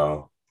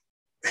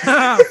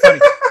 Funny.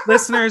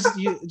 Listeners,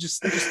 you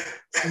just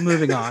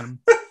moving on.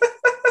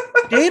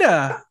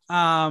 Jada,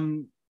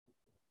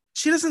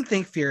 she doesn't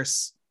think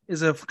Fierce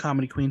is a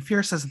comedy queen.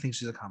 Fierce doesn't think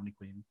she's a comedy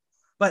queen.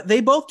 But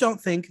they both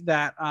don't think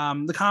that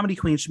the comedy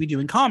queen should be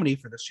doing comedy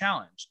for this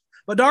challenge.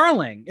 But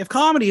darling, if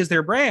comedy is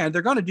their brand,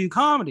 they're going to do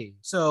comedy.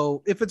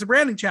 So if it's a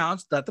branding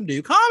challenge, let them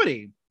do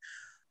comedy.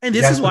 And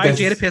this is why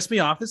Jada pissed me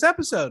off this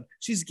episode.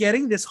 She's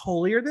getting this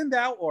holier than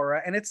thou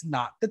aura, and it's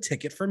not the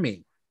ticket for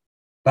me.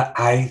 But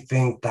I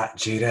think that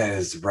Jada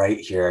is right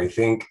here. I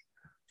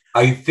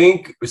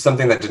think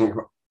something that didn't.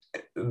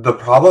 The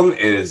problem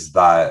is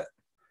that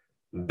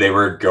they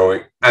were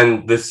going,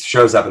 and this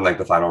shows up in like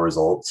the final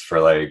results for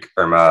like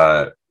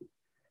Irma,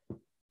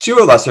 to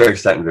a lesser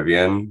extent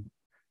Vivian,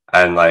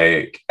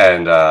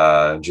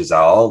 and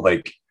Giselle.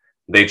 Like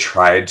they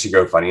tried to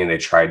go funny and they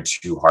tried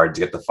too hard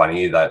to get the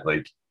funny that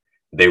like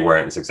they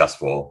weren't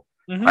successful.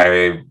 Mm-hmm.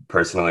 I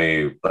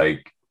personally,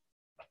 like,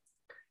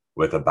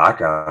 with a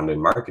background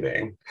in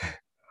marketing,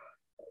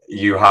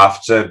 you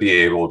have to be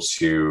able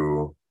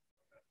to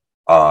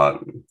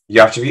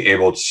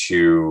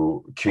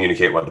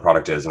communicate what the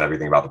product is and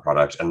everything about the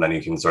product, and then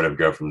you can sort of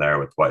go from there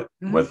with what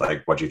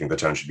you think the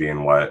tone should be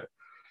and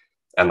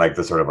like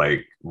the sort of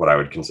like what I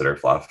would consider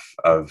fluff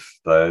of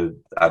the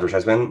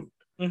advertisement.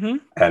 Mm-hmm.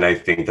 And I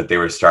think that they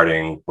were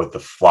starting with the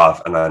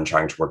fluff and then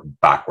trying to work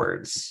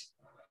backwards,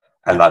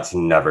 and that's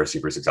never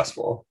super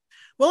successful.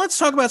 Well, let's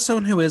talk about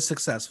someone who is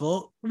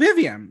successful.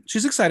 Vivian,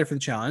 she's excited for the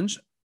challenge.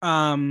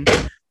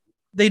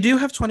 They do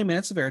have 20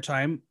 minutes of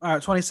airtime,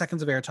 20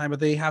 seconds of airtime, but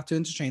they have to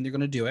entertain. They're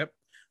going to do it.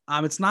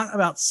 It's not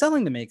about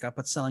selling the makeup,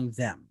 but selling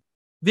them.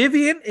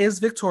 Vivian is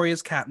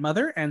Victoria's cat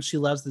mother, and she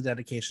loves the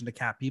dedication to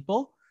cat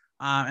people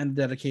and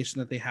the dedication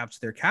that they have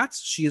to their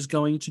cats. She is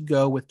going to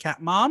go with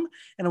Cat Mom,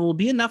 and it will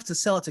be enough to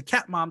sell it to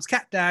cat moms,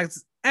 cat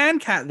dads, and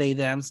cat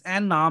they-thems,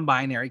 and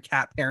non-binary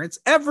cat parents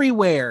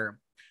everywhere.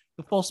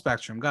 The full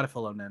spectrum. Got to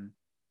fill them in.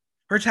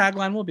 Her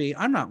tagline will be,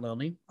 I'm not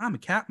lonely, I'm a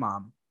cat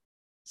mom.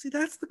 See,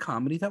 that's the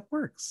comedy that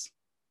works.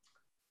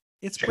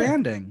 It's sure.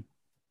 Branding.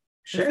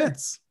 Sure. It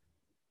fits.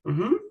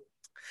 Mm-hmm.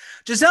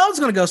 Giselle is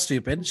going to go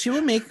stupid. She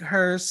will make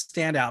her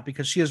stand out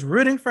because she is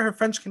rooting for her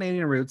French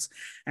Canadian roots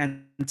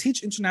and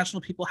teach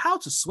international people how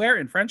to swear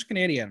in French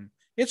Canadian.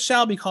 It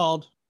shall be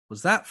called,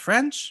 was that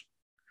French?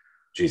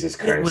 Jesus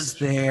Christ. It was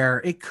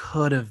there. It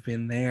could have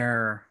been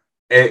there.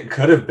 It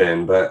could have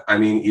been, but I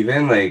mean,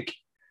 even like,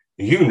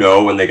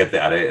 when they get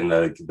the edit and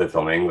the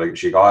filming, like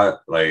she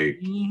got,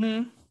 like,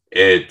 mm-hmm.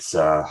 It's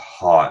a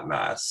hot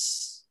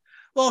mess.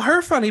 Well,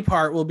 her funny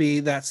part will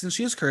be that since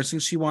she is cursing,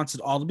 she wants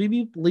it all to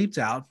be bleeped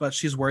out, but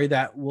she's worried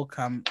that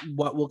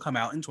what will come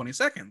out in 20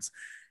 seconds.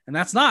 And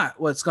that's not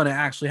what's going to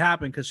actually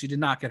happen because she did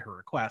not get her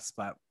request,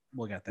 but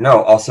we'll get there.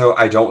 No, also,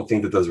 I don't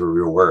think that those were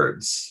real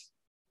words.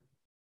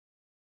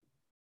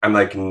 I'm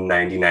like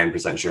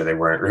 99% sure they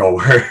weren't real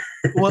words.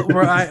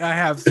 Well, I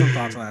have some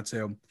thoughts on that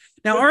too.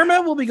 Now,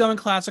 Irma will be going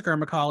classic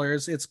Irma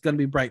colors. It's going to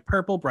be bright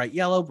purple, bright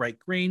yellow, bright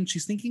green.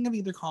 She's thinking of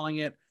either calling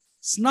it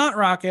Snot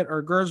Rocket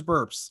or Gers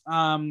Burps.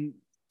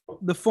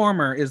 The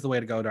former is the way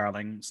to go,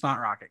 darling. Snot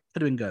Rocket.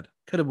 Could have been good.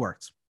 Could have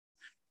worked.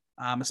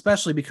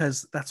 Especially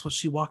because that's what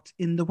she walked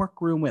in the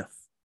workroom with.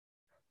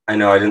 I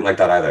know, I didn't like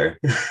that either.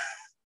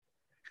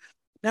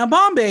 Now,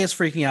 Bombay is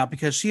freaking out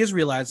because she is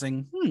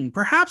realizing,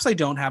 perhaps I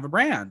don't have a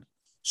brand.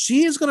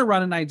 She is going to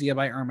run an idea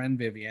by Irma and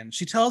Vivian.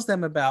 She tells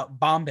them about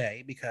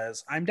Bombay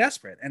because I'm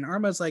desperate. And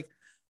Irma's like,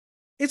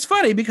 it's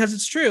funny because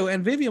it's true.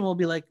 And Vivian will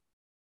be like,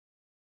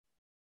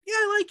 yeah,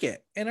 I like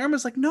it. And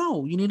Irma's like,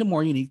 no, you need a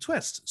more unique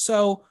twist.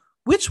 So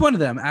which one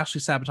of them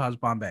actually sabotaged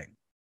Bombay?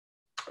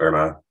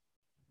 Irma.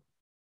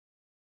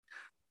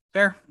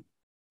 Fair.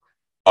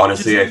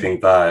 Honestly, I think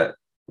that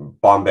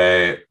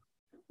Bombay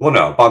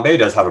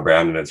does have a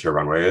brand and it's her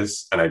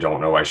runways. And I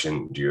don't know why she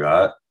didn't do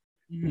that.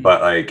 Mm-hmm.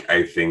 But like,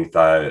 I think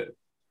that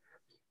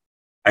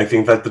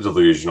the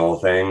delusional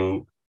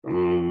thing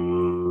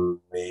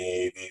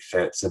maybe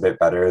fits a bit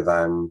better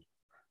than,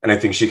 and I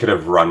think she could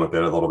have run with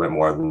it a little bit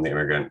more than the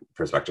immigrant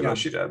perspective that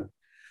she did.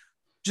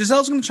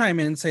 Giselle's going to chime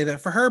in and say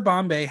that for her,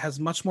 Bombay has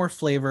much more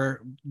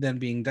flavor than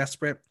being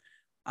desperate.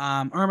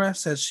 Irma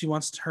says she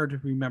wants her to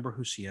remember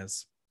who she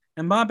is.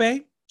 And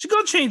Bombay, she's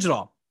going to change it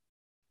all.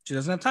 She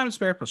doesn't have time to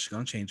spare, but she's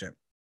going to change it.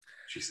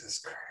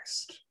 Jesus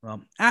Christ.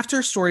 Well, after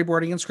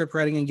storyboarding and script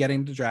writing and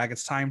getting to drag,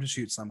 it's time to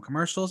shoot some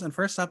commercials. And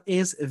first up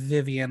is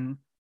Vivian.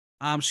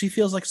 She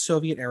feels like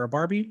Soviet era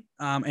Barbie.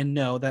 And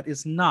no, that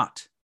is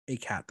not a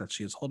cat that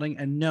she is holding.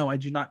 And no, I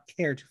do not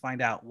care to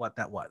find out what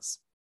that was.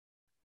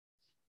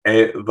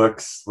 It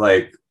looks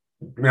like,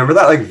 remember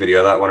that like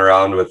video that went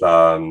around with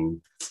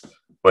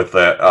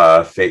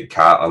the fake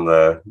cat on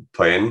the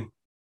plane?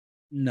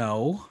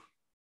 No.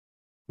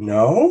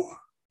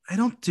 I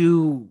don't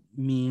do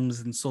memes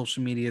and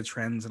social media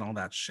trends and all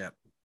that shit.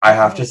 I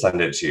have to send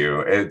it to you.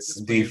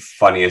 It's the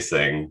funniest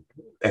thing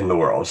in the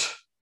world.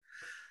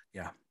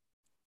 Yeah.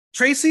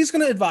 Tracy's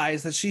going to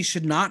advise that she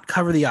should not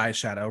cover the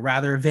eyeshadow,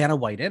 rather Vanna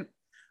White it.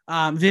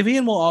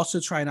 Vivian will also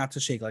try not to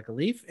shake like a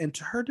leaf. And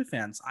to her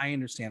defense, I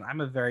understand.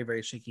 I'm a very,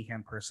 very shaky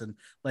hand person.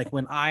 Like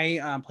when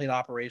I played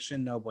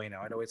Operation, no bueno,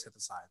 I'd always hit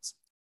the sides.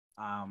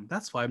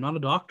 That's why I'm not a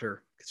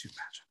doctor. Could you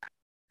imagine?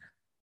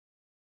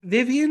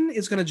 Vivian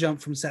is going to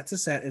jump from set to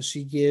set as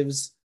she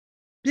gives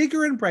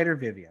bigger and brighter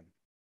Vivian.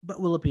 But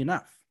will it be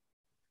enough?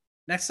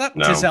 Next up,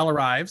 no. Giselle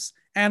arrives,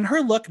 and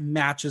her look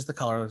matches the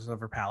colors of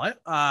her palette.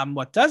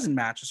 What doesn't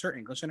match is her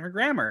English and her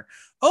grammar.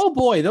 Oh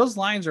boy, those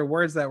lines are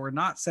words that were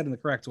not said in the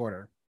correct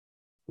order.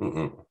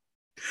 Mm-mm.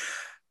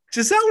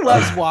 Giselle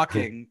loves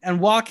walking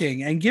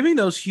and giving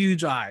those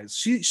huge eyes.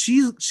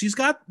 She's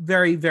got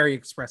very, very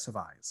expressive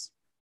eyes.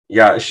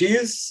 Yeah,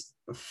 she's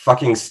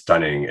fucking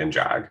stunning in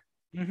Jag.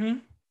 Mm-hmm.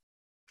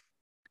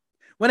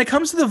 When it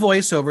comes to the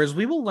voiceovers,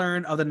 we will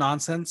learn of the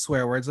nonsense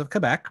swear words of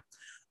Quebec.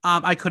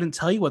 I couldn't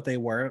tell you what they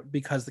were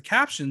because the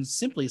captions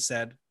simply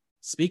said,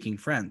 speaking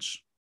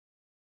French.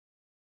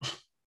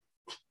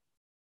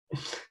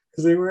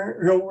 Because they weren't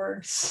real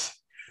words.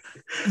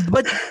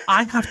 But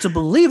I have to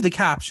believe the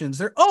captions.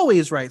 They're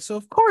always right. So,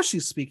 of course,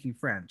 she's speaking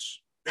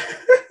French.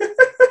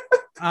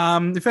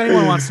 If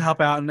anyone wants to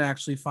help out and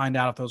actually find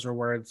out if those are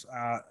words,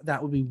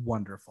 that would be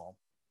wonderful.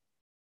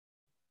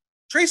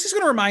 Tracy's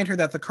going to remind her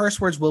that the curse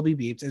words will be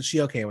beeped. Is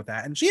she okay with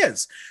that? And she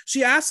is.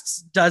 She asks,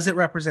 does it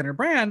represent her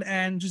brand?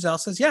 And Giselle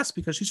says yes,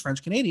 because she's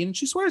French-Canadian and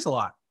she swears a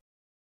lot.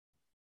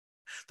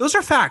 Those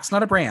are facts,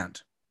 not a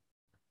brand.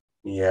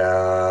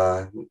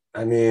 Yeah.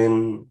 I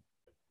mean,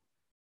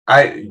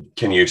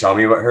 can you tell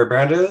me what her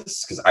brand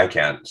is? Because I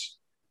can't.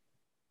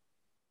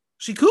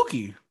 She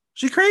kooky.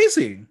 She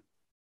crazy.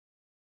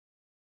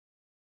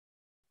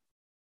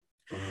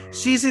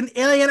 She's an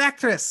alien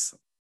actress.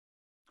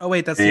 Oh,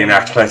 wait, that's the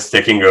actress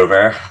taking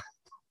over.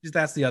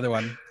 That's the other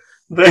one.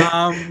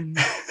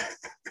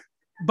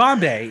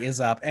 Bombay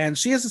is up, and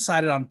she has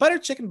decided on Butter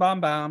Chicken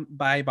Bomb Bomb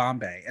by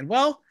Bombay. And,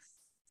 well,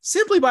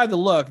 simply by the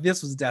look,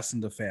 this was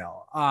destined to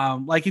fail.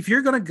 Like, if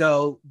you're going to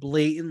go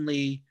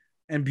blatantly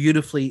and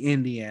beautifully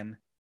Indian,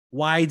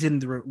 why didn't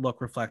the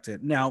look reflect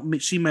it? Now,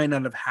 she might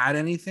not have had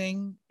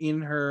anything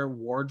in her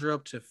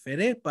wardrobe to fit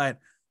it, but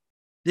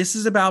this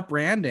is about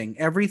branding.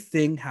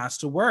 Everything has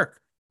to work.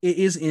 It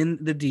is in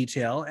the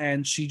detail,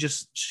 and she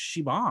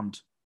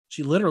bombed.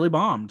 She literally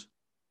bombed.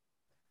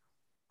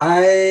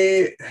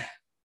 I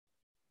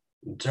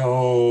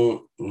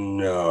don't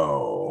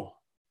know.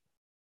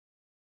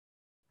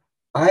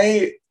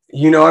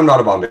 I'm not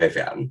a Bombay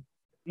fan,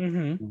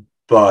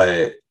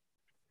 but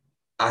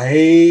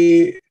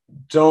I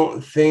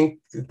don't think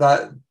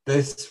that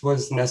this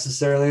was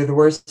necessarily the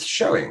worst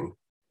showing.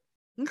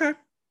 Okay.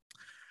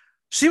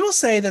 She will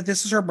say that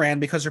this is her brand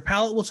because her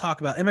palate will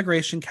talk about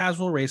immigration,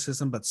 casual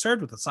racism, but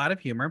served with a side of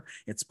humor.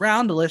 It's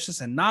brown,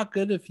 delicious, and not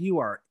good if you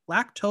are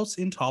lactose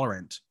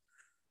intolerant.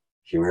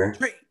 Humor.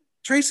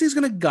 Tracy's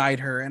going to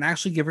guide her and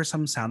actually give her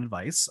some sound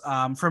advice,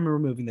 from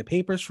removing the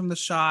papers from the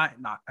shot,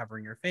 not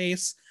covering her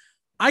face.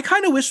 I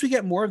kind of wish we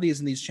get more of these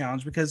in these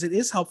challenges because it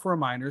is helpful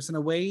reminders in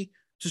a way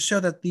to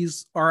show that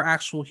these are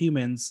actual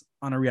humans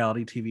on a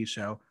reality TV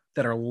show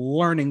that are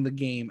learning the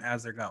game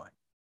as they're going.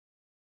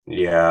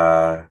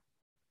 Yeah.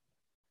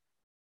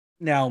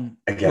 Now,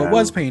 Again. what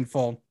was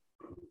painful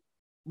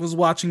was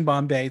watching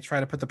Bombay try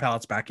to put the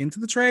pallets back into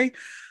the tray.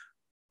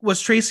 Was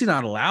Tracy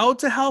not allowed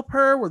to help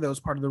her? Were those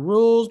part of the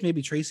rules?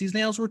 Maybe Tracy's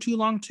nails were too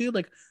long too.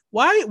 Like,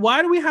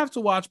 why do we have to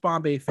watch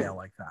Bombay fail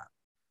like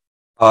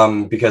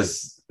that?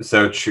 Because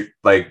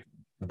like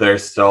there are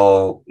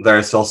still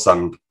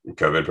some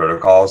COVID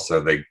protocols,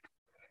 so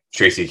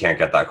Tracy can't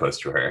get that close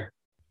to her.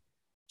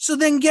 So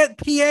then get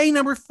PA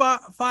number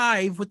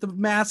 5 with the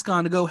mask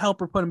on to go help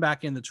her put him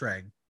back in the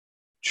tray.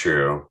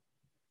 True.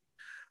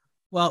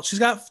 Well, she's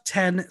got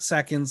 10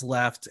 seconds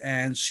left,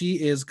 and she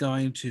is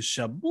going to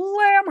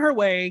shablam her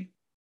way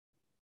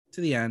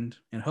to the end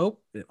and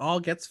hope it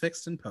all gets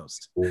fixed in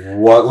post.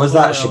 What was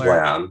that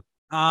shablam?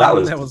 That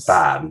was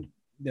bad.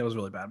 That was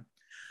really bad.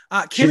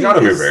 She's not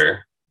a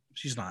mover.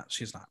 She's not.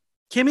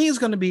 Kimmy is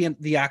going to be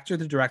the actor,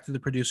 the director, the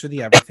producer,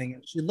 the everything.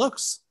 And she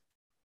looks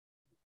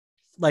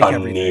like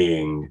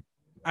everything.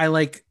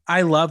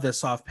 I love this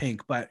soft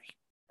pink, but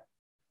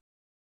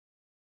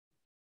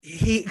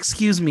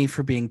excuse me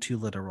for being too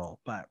literal,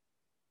 but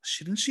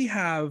shouldn't she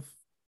have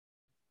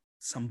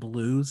some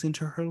blues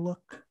into her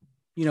look?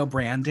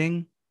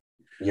 Branding.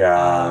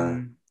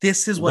 Yeah.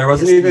 This is what there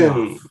wasn't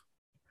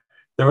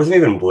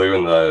even blue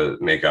in the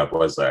makeup,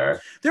 was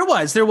there? There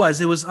was. It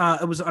was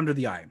under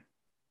the eye.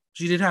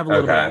 She did have a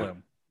little bit of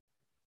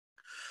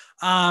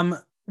blue.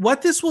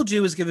 What this will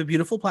do is give a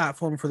beautiful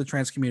platform for the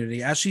trans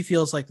community, as she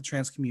feels like the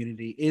trans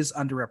community is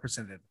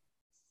underrepresented.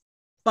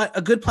 But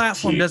a good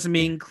platform doesn't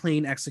mean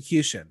clean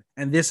execution.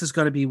 And this is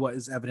going to be what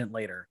is evident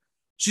later.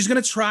 She's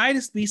going to try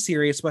to be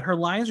serious, but her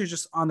lines are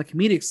just on the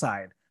comedic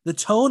side. The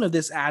tone of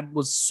this ad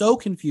was so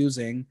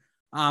confusing.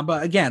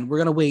 But again, we're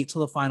going to wait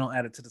till the final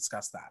edit to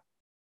discuss that.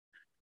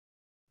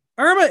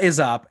 Irma is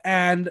up,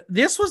 and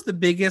this was the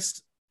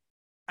biggest,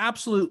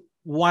 absolute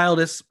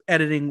wildest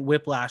editing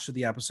whiplash of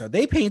the episode.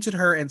 They painted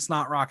her and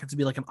Snot Rocket to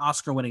be like an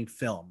Oscar-winning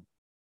film.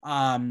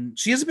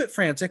 She is a bit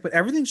frantic, but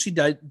everything she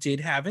did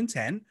have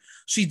intent.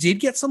 She did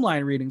get some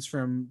line readings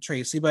from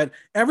Tracy, but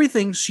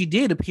everything she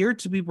did appeared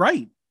to be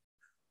right.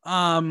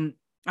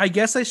 I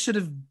guess I should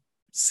have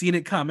seen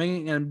it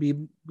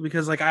coming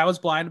because I was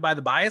blinded by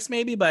the bias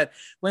maybe, but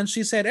when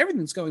she said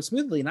everything's going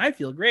smoothly and I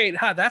feel great,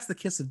 that's the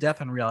kiss of death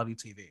on reality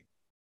TV.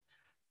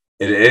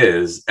 It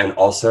is. And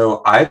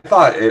also I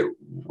thought it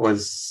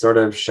was sort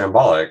of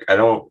shambolic.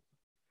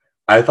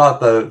 I thought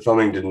the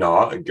filming did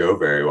not go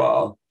very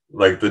well.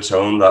 Like the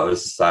tone that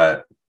was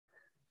set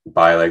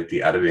by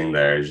the editing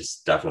there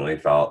just definitely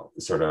felt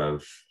sort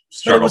of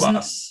struggle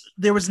bus.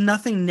 There was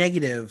nothing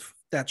negative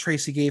that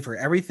Tracy gave her.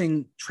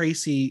 Everything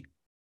Tracy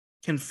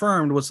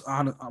confirmed was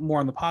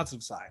more on the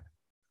positive side,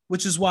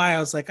 which is why I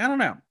was like, I don't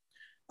know.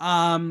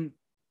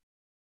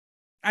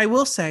 I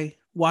will say,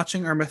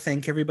 watching Irma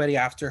thank everybody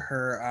after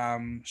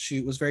her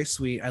shoot was very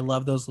sweet. I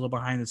love those little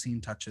behind the scene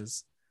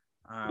touches.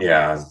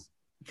 Yeah.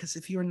 Because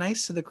if you were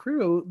nice to the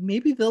crew,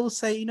 maybe they'll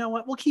say, you know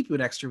what, we'll keep you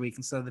an extra week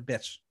instead of the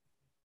bitch.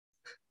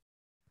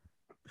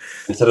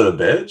 Instead of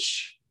the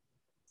bitch?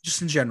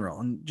 Just in general,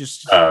 and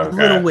just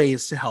little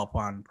ways to help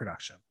on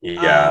production.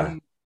 Yeah.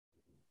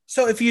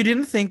 So if you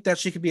didn't think that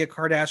she could be a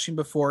Kardashian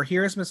before,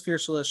 here's Miss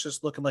Fierce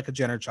Delicious looking like a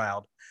Jenner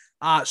child.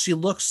 She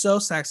looks so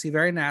sexy,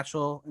 very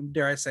natural, and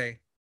dare I say,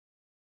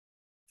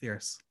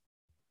 fierce.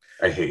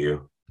 I hate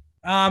you.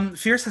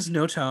 Fierce has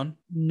no tone,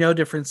 no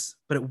difference,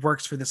 but it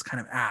works for this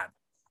kind of ad.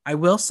 I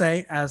will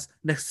say, as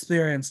an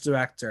experienced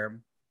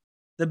director,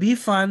 the be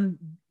fun,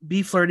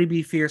 be flirty,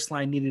 be fierce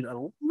line needed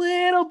a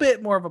little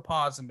bit more of a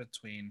pause in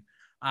between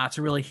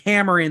to really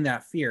hammer in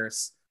that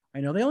fierce. I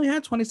know they only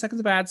had 20 seconds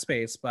of ad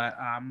space, but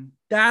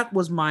that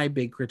was my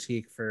big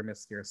critique for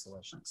Miss Fierce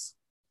Delicious.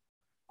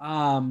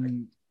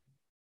 Talking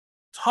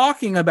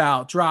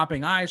about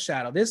dropping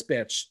eyeshadow, this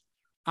bitch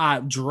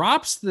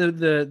drops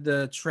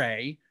the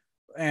tray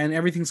and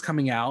everything's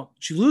coming out.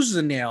 She loses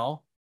a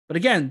nail, but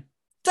again,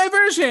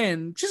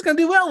 diversion. She's gonna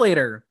do well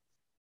later.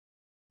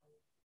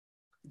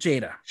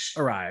 Jada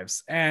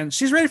arrives and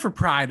she's ready for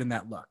pride in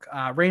that look.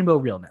 Rainbow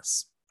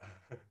realness.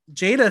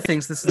 Jada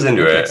thinks this is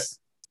into it.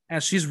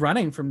 As she's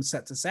running from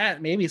set to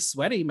set. Maybe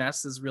sweaty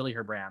mess is really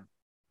her brand.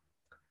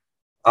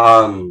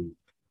 I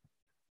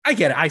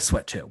get it. I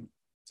sweat too.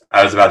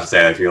 I was about to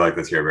say I feel like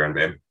that's your brand,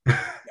 babe.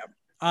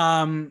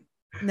 Yep.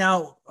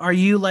 Now, are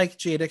you like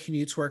Jada? Can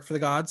you twerk for the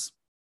gods?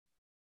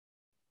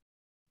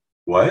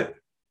 What?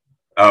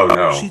 Oh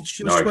no,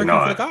 she was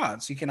twerking for the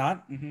gods. You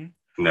cannot. Mm-hmm.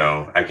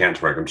 No, I can't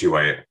twerk. I'm too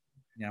white.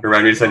 Yeah.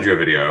 Remind me to send you a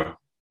video.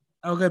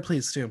 Oh, good,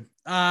 please too.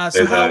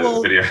 So how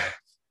will video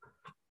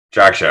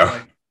drag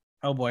show?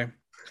 Oh boy.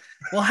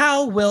 Well,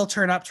 how will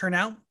turn up, turn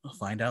out? We'll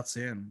find out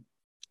soon.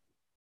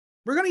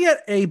 We're going to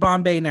get a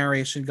Bombay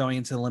narration going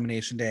into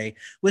Elimination Day,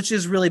 which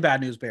is really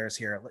bad news bears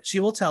here. She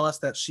will tell us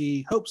that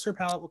she hopes her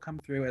palette will come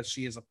through as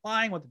she is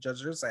applying what the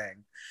judges are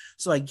saying.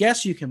 So I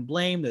guess you can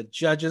blame the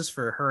judges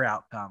for her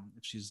outcome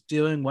if she's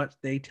doing what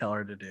they tell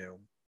her to do.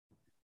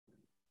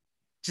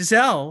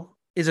 Giselle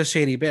is a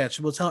shady bitch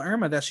and will tell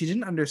Irma that she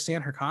didn't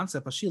understand her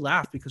concept, but she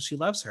laughed because she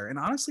loves her. And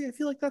honestly, I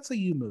feel like that's a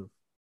you move.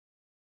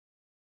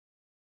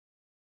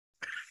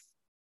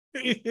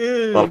 A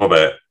little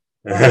bit.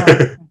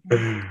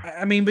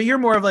 I mean, but you're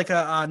more of like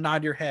a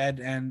nod your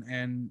head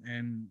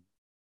and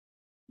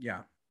yeah,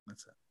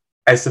 that's it.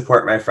 I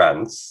support my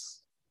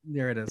friends.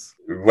 There it is.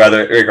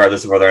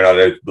 Regardless of whether or not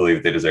I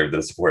believe they deserve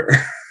the support.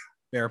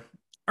 There.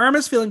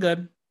 Irma's feeling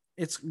good.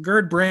 It's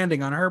GERD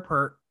branding on her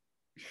part.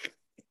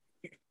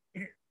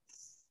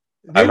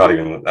 I'm not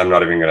even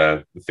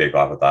gonna fake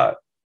off at that.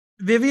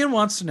 Vivian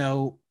wants to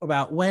know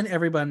about when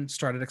everyone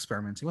started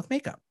experimenting with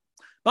makeup.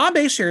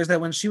 Bombay shares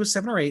that when she was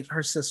 7 or 8,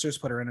 her sisters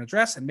put her in a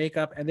dress and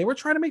makeup, and they were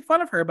trying to make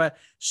fun of her, but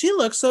she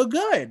looked so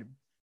good.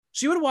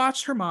 She would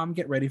watch her mom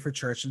get ready for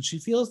church, and she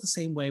feels the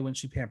same way when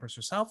she pampers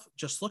herself.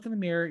 Just look in the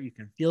mirror. You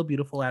can feel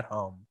beautiful at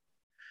home.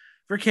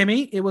 For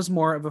Kimmy, it was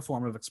more of a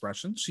form of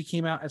expression. She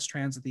came out as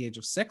trans at the age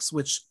of 6,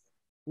 which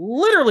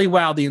literally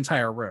wowed the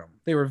entire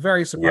room. They were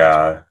very surprised.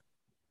 Yeah.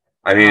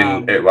 I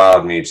mean, it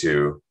wowed me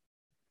too.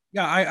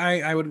 Yeah,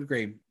 I would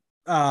agree.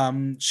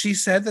 She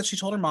said that she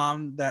told her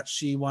mom that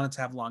she wanted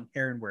to have long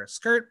hair and wear a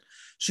skirt.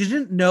 She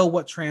didn't know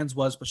what trans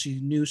was, but she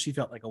knew she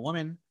felt like a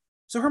woman.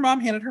 So her mom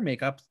handed her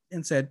makeup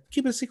and said,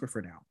 keep it a secret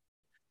for now.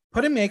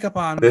 Putting makeup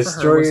on for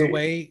her was a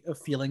way of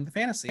feeling the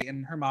fantasy,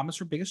 and her mom was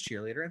her biggest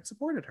cheerleader and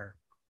supported her.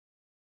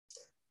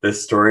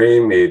 This story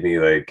made me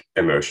like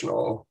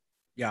emotional.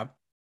 Yeah.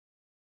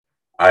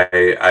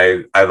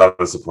 I love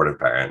a supportive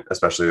parent,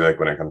 especially like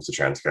when it comes to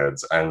trans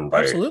kids. And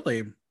like,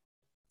 absolutely.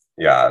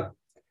 Yeah.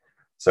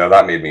 So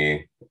that made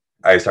me,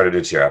 I started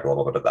to tear up a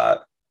little bit at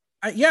that.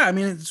 Yeah, I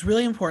mean, it's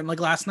really important. Like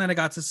last night I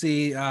got to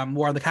see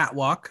more of the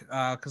catwalk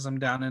because I'm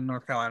down in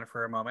North Carolina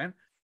for a moment.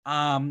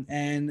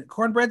 And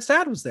Cornbread's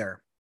dad was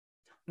there.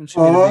 And she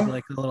made a big,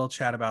 like, a little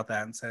chat about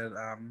that and said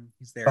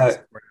he's there.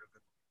 But,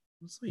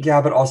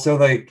 yeah, but also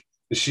like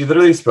she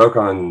literally spoke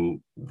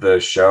on the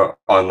show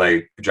on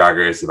like Drag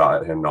Race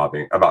about him not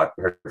being, about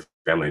her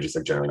family just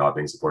like generally not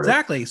being supportive.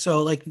 Exactly.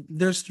 So like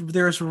there's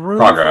room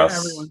for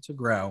everyone to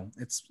grow.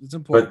 It's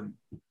important.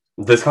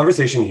 But this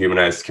conversation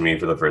humanized Kimmy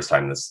for the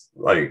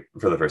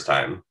first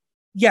time.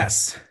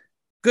 Yes.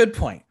 Good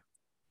point.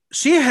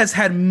 She has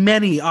had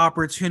many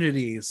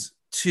opportunities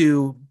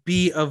to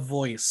be a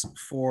voice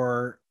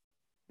for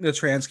the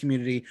trans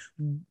community.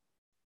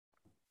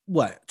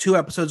 What, 2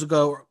 episodes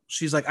ago,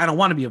 she's like, I don't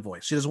want to be a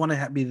voice. She doesn't want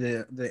to be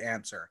the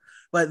answer.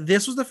 But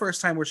this was the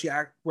first time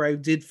where I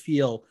did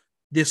feel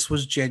this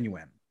was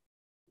genuine.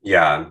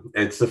 Yeah,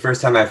 it's the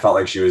first time I felt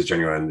like she was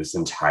genuine this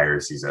entire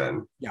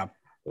season. Yeah.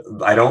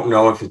 I don't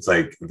know if it's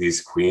like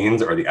these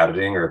queens or the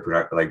editing or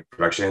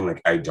production.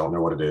 Like, I don't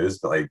know what it is,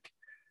 but like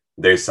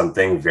there's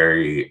something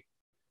very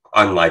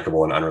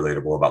unlikable and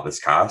unrelatable about this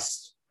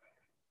cast.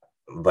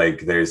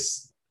 Like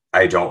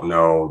I don't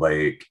know,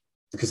 like,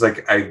 because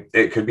like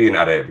it could be an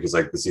edit because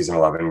like season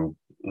 11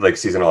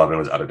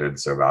 was edited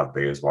so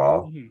badly as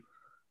well. Mm-hmm.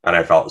 And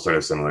I felt sort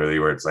of similarly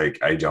where it's like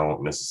I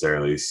don't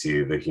necessarily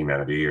see the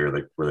humanity or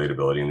like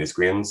relatability in these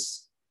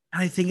queens.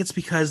 And I think it's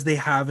because they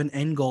have an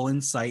end goal in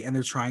sight and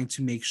they're trying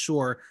to make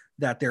sure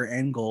that their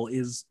end goal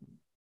is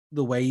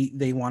the way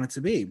they want it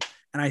to be.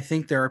 And I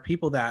think there are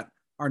people that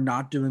are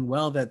not doing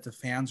well that the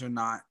fans are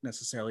not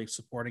necessarily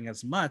supporting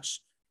as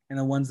much. And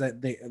the ones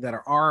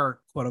that are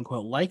quote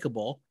unquote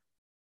likable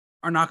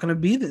are not going to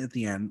be at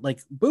the end.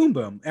 Like Boom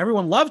Boom.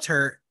 Everyone loved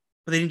her,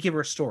 but they didn't give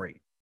her a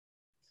story.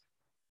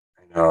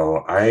 I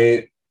know.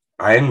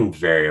 I'm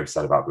very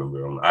upset about Boom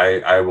Boom.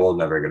 I will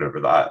never get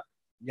over that.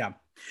 Yeah.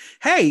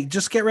 Hey,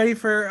 just get ready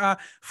for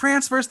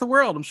France versus the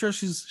world. I'm sure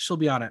she'll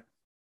be on it.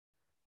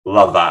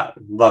 Love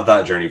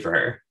that journey for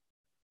her.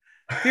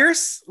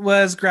 Fierce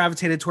was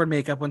gravitated toward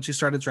makeup when she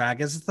started drag,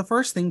 as it's the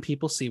first thing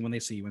people see when they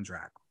see you in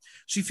drag.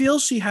 She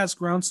feels she has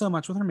grown so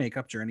much with her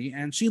makeup journey,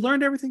 and she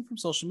learned everything from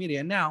social media,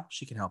 and now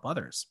she can help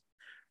others.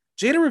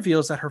 Jada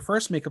reveals that her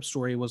first makeup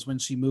story was when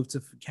she moved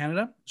to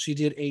Canada. She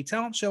did a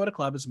talent show at a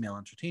club as a male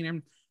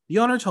entertainer. The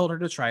owner told her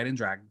to try it in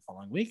drag the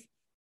following week.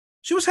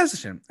 She was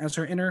hesitant as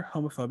her inner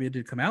homophobia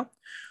did come out.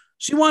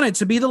 She wanted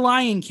to be the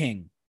Lion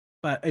King,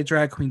 but a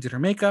drag queen did her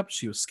makeup.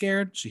 She was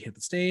scared. She hit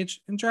the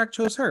stage, and drag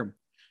chose her.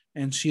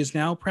 And she is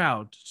now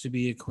proud to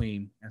be a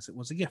queen, as it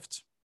was a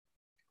gift.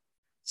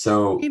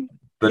 So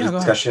the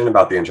discussion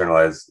about the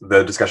internalized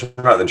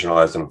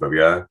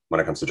homophobia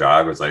when it comes to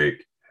drag was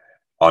like,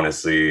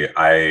 honestly,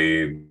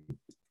 I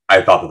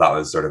thought that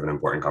was sort of an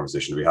important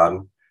conversation to be had.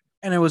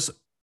 And it was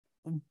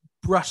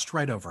brushed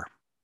right over.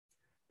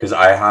 Because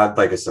I had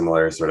like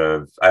similar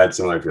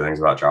feelings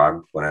about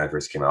drag when I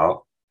first came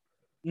out.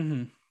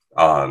 Mm-hmm.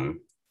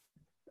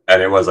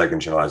 And it was like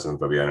internalized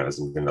homophobia, and it was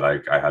something that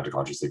I had to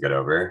consciously get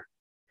over.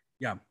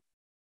 Yeah.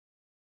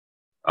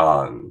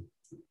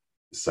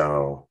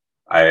 So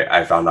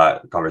I found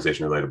that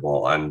conversation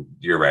relatable, and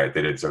you're right,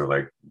 they did sort of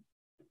like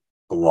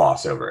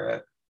gloss over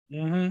it.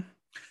 Mm-hmm.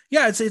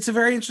 Yeah, it's a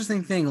very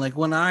interesting thing. Like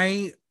when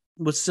I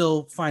was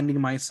still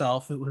finding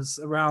myself, it was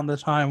around the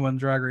time when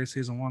Drag Race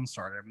season 1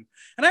 started,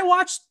 and I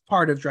watched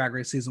part of Drag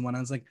Race season 1. I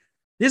was like,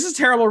 this is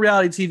terrible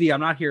reality TV. I'm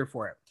not here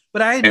for it.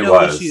 But I had It no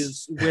was.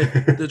 issues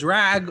with the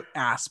drag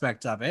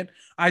aspect of it.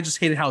 I just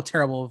hated how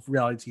terrible of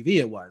reality TV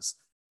it was.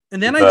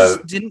 And then I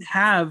just didn't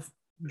have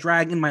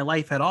drag in my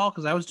life at all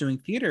because I was doing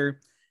theater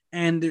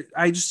and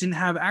I just didn't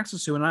have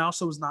access to it. And I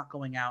also was not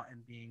going out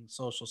and being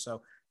social.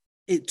 So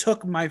it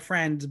took my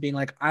friend being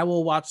like, I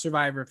will watch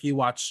Survivor if you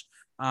watch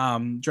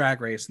Drag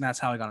Race. And that's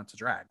how I got into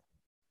drag.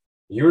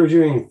 You were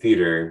doing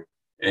theater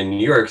in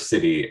New York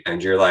City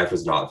and your life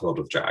was not filled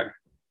with drag.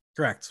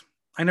 Correct.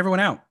 I never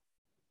went out.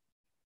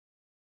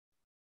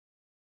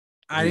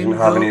 I didn't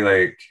have any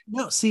like.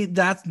 No, see,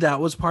 that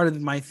was part of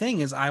my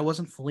thing is I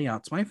wasn't fully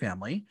out to my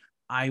family.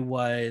 I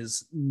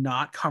was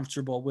not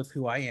comfortable with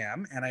who I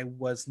am, and I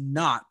was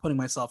not putting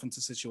myself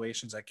into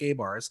situations at gay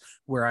bars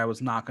where I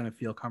was not going to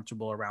feel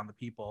comfortable around the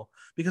people.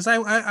 Because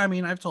I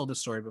mean, I've told this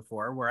story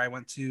before where I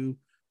went to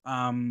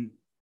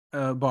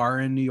a bar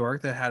in New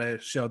York that had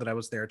a show that I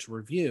was there to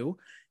review,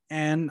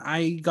 and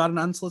I got an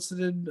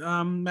unsolicited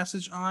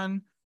message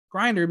on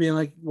Grindr being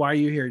like, "Why are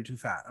you here? You're too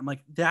fat." I'm like,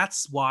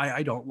 that's why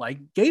I don't like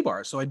gay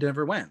bars, so I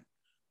never went.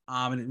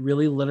 And it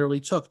really literally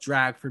took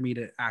drag for me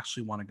to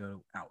actually want to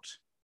go out.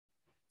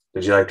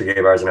 Did you like the gay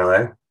bars in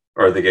LA?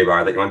 Or the gay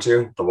bar that you went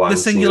to? The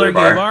singular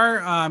gay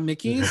bar,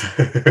 Mickey's.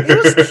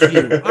 It was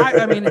cute.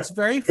 I mean, it's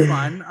very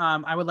fun.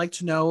 I would like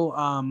to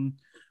know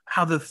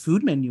how the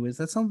food menu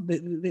is.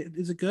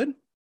 Is it good?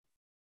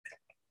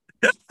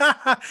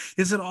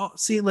 Is it all?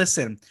 See,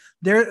 listen,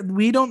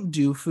 we don't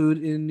do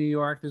food in New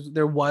York.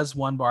 There was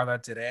one bar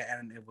that did it,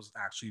 and it was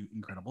actually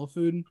incredible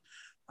food.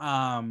 So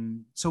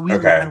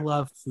I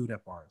love food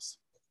at bars.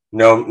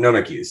 No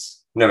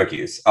Mickey's. If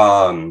you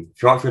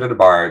want food at a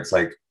bar, it's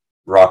like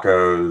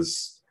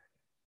Rocco's,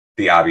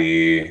 the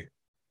Abbey,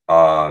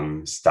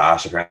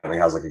 Stash apparently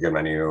has like a good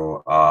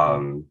menu.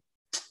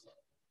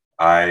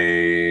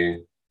 I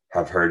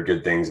have heard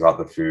good things about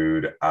the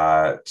food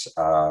at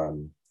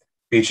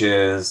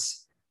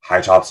Beaches.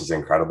 High Tops is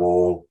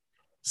incredible.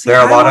 See, there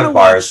are a lot of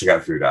bars to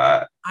get food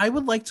at. I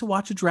would like to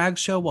watch a drag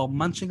show while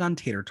munching on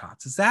tater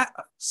tots. Is that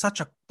such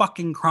a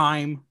fucking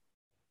crime?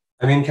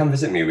 I mean, come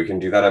visit me. We can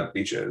do that at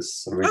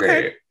Beaches. It'll be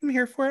great. I'm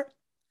here for it.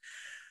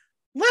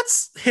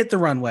 Let's hit the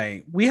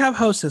runway. We have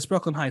hostess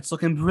Brooklyn Heights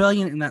looking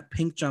brilliant in that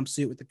pink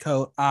jumpsuit with the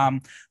coat.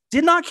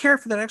 Did not care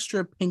for that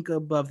extra pink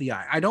above the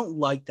eye. I don't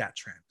like that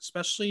trend,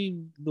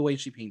 especially the way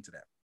she painted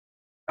it.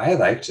 I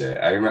liked it.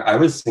 I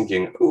was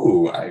thinking,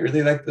 ooh, I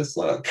really like this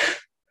look.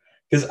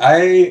 Because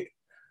I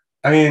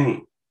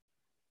mean,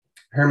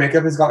 her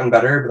makeup has gotten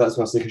better, but that's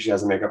mostly because she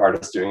has a makeup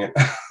artist doing it.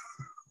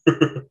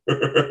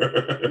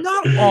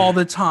 Not all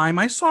the time.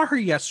 I saw her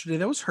yesterday.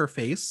 That was her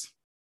face.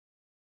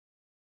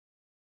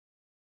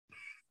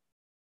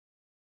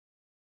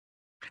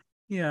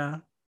 Yeah.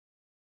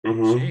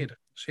 Mm-hmm.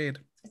 Shade.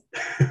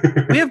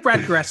 We have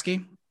Brad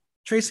Goreski,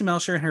 Tracy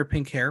Melcher and her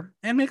pink hair,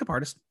 and makeup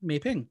artist May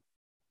Ping.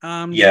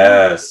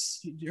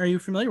 Yes. Are you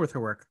familiar with her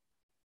work?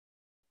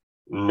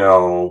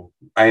 No.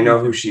 I know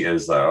who she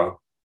is, though.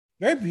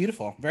 Very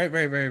beautiful. Very,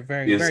 very, very,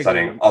 very. She is very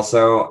stunning. Good.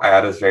 Also, she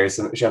had a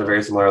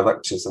very similar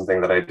look to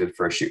something that I did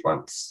for a shoot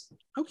once.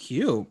 Oh,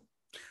 cute.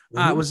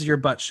 Was your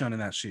butt shown in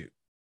that shoot?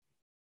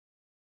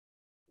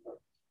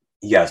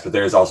 Yes, but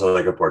there's also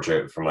like a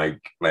portrait from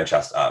like my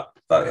chest up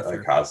that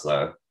like has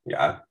the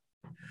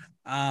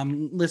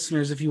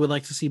Listeners, if you would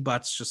like to see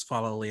butts, just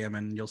follow Liam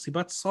and you'll see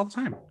butts all the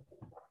time.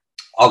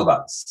 All the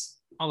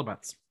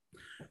butts.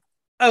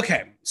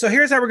 Okay, so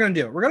here's how we're going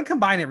to do it. We're going to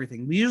combine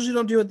everything. We usually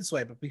don't do it this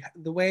way, but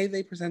the way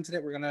they presented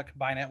it, we're going to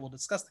combine it. We'll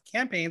discuss the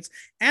campaigns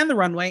and the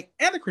runway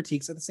and the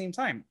critiques at the same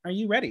time. Are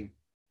you ready?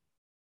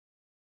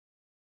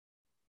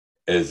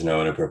 Is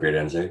no an appropriate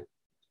answer?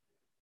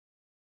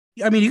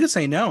 I mean, you could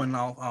say no, and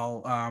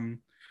I'll I'm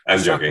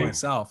joking.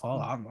 Myself.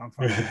 I'm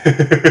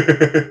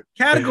fine.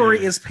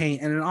 Category is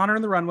paint, and in honor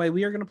of the runway,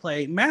 we are going to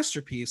play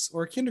Masterpiece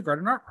or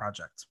Kindergarten Art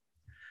Project.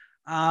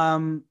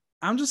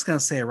 I'm just going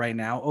to say it right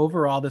now.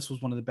 Overall, this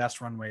was one of the best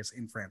runways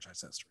in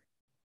franchise history.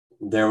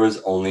 There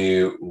was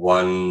only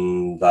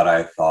one that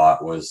I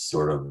thought was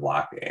sort of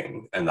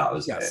lacking, and that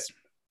was it.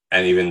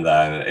 And even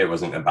then, it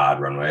wasn't a bad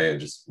runway. It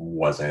just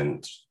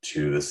wasn't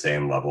to the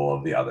same level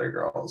of the other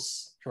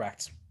girls.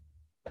 Correct.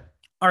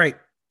 All right.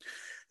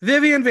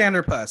 Vivian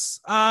Vanderpuss.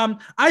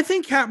 I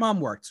think Cat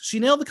Mom worked. She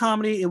nailed the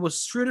comedy. It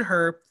was true to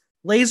her.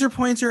 Laser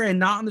pointer and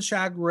not on the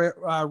shag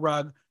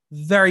rug.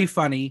 Very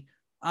funny.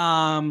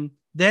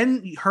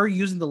 Then her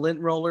using the lint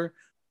roller.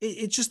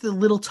 It's just the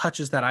little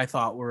touches that I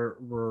thought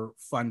were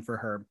fun for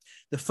her.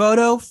 The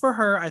photo for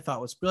her, I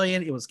thought was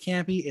brilliant. It was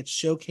campy. It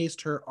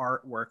showcased her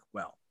artwork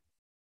well.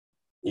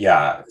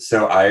 Yeah,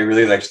 so I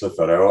really liked the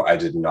photo. I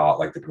did not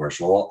like the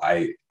commercial.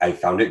 I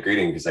found it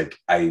grating because like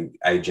I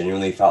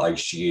genuinely felt like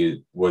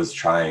she was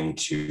trying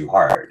too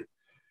hard.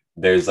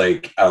 There's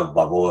like a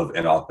level of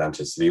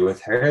inauthenticity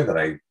with her that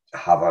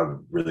have a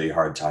really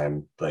hard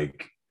time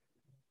like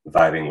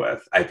vibing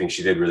with. I think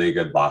she did really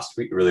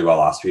well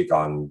last week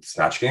on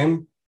Snatch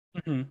Game,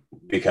 Mm-hmm.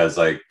 because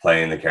like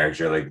playing the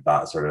character like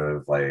that sort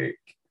of like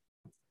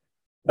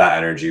that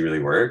energy really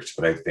worked.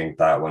 But I think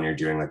that when you're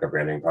doing like a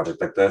branding project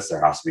like this,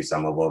 there has to be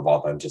some level of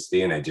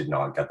authenticity, and I did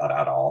not get that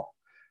at all.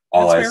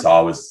 That's fair.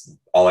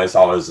 All I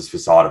saw was this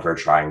facade of her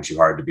trying too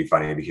hard to be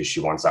funny because she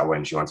wants that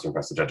win. She wants to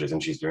impress the judges,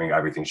 and she's doing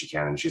everything she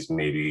can, and she's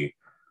maybe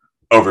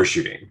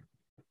overshooting.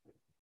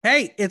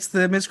 Hey, it's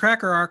the Miss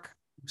Cracker arc.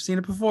 I've seen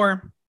it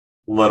before.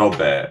 Little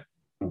bit,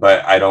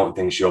 but I don't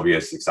think she'll be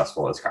as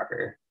successful as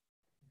Cracker.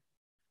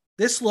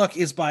 This look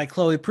is by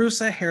Chloe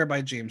Prusa, hair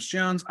by James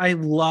Jones. I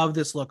love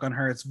this look on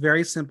her. It's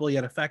very simple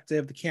yet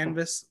effective. The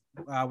canvas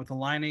with the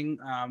lining,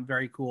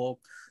 very cool.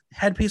 The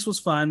headpiece was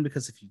fun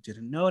because if you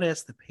didn't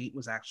notice, the paint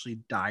was actually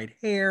dyed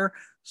hair.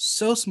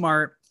 So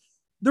smart.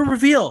 The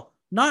reveal,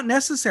 not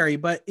necessary,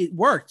 but it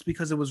worked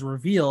because it was a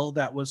reveal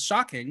that was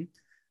shocking.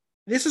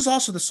 This is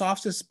also the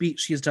softest beat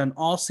she has done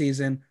all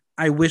season.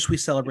 I wish we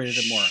celebrated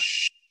it more.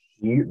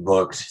 She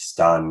looked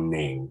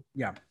stunning.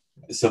 Yeah.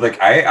 So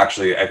like I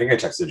think I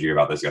texted you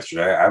about this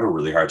yesterday. I have a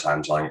really hard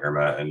time telling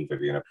Irma and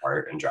Vivienne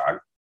apart in drag.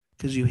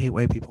 Because you hate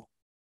white people.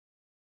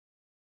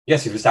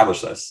 Yes, you've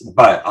established this.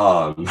 But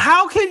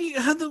how can you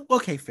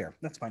okay, fair.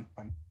 That's fine.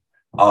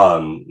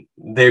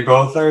 They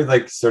both are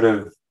like sort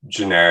of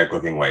generic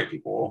looking white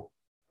people.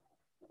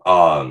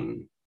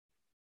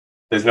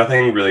 There's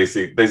nothing really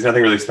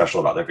special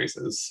about their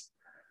faces.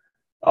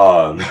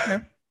 Okay.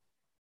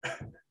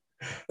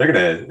 They're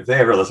gonna, if they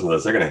ever listen to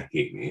this, they're gonna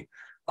hate me.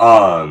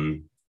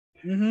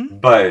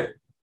 But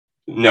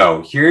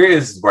no, here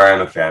is where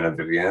I'm a fan of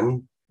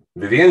Vivienne.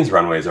 Vivienne's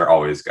runways are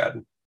always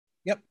good.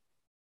 Yep.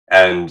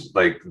 And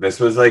like this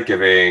was like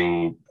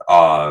giving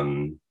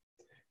Priyanka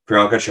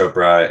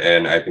Chopra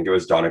and I think it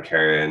was Donna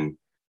Karan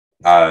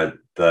at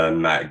the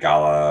Met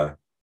Gala.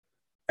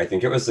 I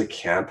think it was the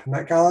Camp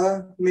Met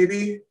Gala,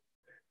 maybe,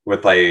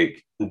 with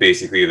like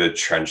basically the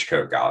trench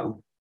coat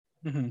gown.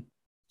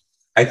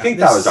 I think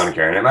that was Donna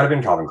Karan. It might have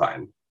been Calvin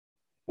Klein.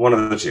 One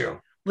of the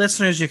two.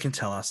 Listeners, you can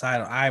tell us.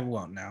 I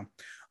won't know.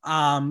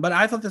 But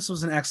I thought this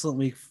was an excellent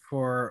week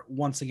for,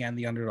 once again,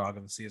 the underdog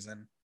of the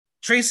season.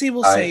 Tracy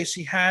will say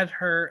she had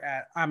her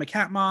at I'm a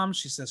Cat Mom.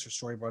 She says her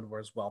storyboard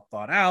was well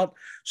thought out.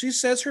 She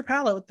says her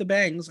palette with the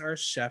bangs are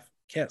Chef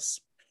Kiss.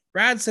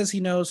 Brad says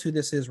he knows who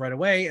this is right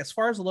away. As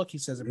far as the look, he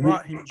says it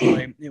brought him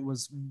joy. It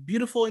was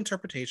beautiful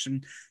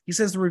interpretation. He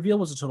says the reveal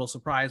was a total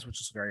surprise, which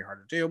is very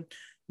hard to do.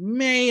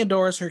 May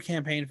adores her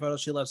campaign photo.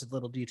 She loves the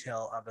little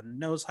detail of the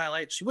nose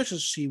highlight. She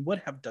wishes she would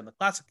have done the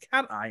classic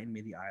cat eye and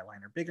made the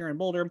eyeliner bigger and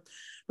bolder.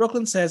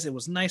 Brooklyn says it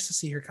was nice to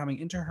see her coming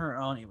into her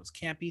own. It was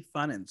campy,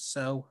 fun, and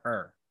so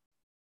her.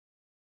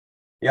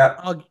 Yeah.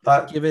 I'll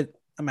give it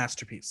a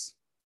masterpiece.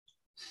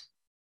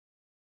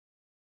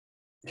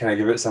 Can I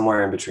give it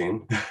somewhere in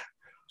between?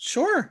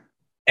 Sure.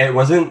 It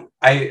wasn't,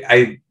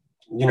 the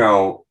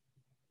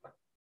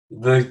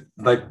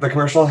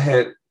commercial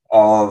hit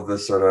all of the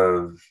sort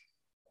of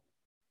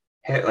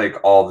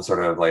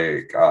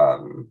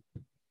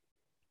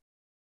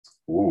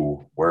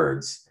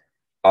words.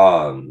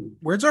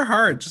 Words are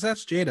hard. Just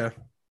ask Jada.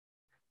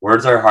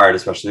 Words are hard,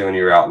 especially when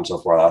you were out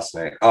until 4 last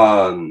night.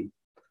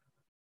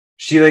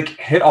 She like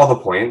hit all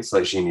the points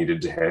that she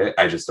needed to hit.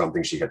 I just don't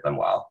think she hit them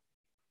well.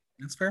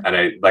 That's fair.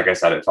 And like I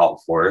said, it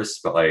felt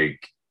forced, but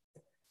like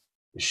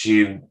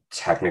she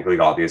technically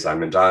got the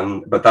assignment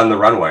done. But then the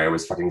runway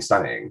was fucking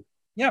stunning.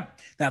 Yeah,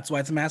 that's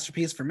why it's a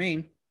masterpiece for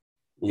me.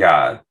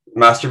 Yeah,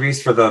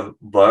 masterpiece for the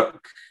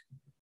look,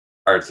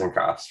 arts and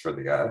crafts for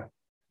the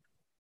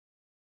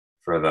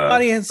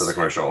audience, for the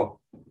commercial.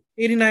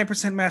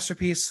 89%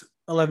 masterpiece,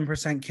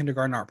 11%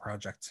 kindergarten art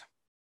project.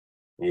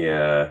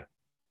 Yeah.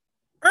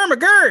 Irma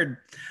Gerd,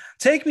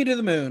 take me to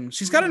the moon.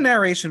 She's got a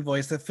narration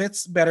voice that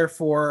fits better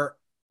for,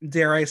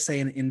 dare I say,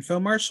 an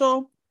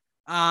infomercial.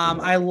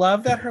 I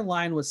love that her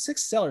line was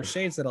 6 stellar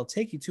shades that'll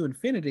take you to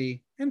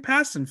infinity and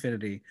past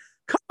infinity.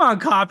 Come on,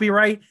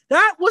 copyright.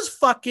 That was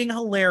fucking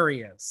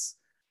hilarious.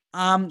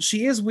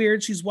 She is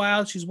weird. She's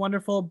wild. She's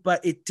wonderful,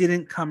 but it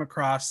didn't come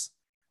across.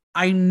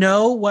 I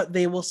know what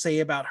they will say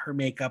about her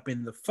makeup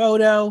in the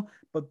photo,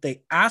 but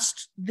they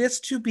asked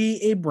this to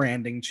be a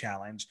branding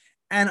challenge.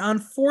 And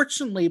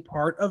unfortunately,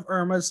 part of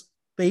Irma's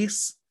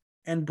face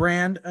and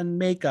brand and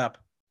makeup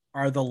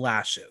are the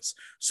lashes.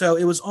 So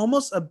it was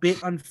almost a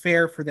bit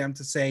unfair for them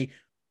to say,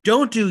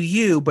 don't do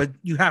you, but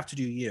you have to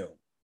do you.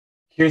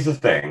 Here's the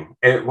thing.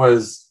 It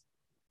was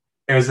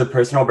a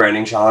personal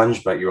branding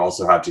challenge, but you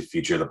also had to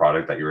feature the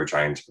product that you were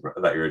trying to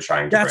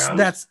brand.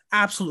 That's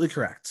absolutely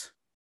correct.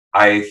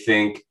 I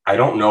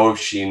don't know if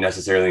she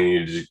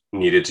necessarily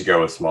needed to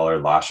go with smaller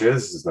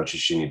lashes as much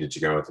as she needed to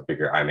go with a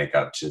bigger eye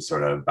makeup to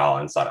sort of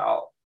balance that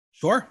out.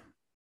 Sure.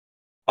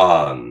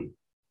 But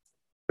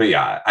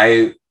yeah,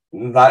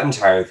 that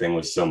entire thing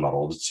was so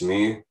muddled to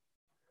me.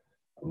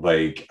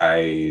 Like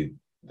it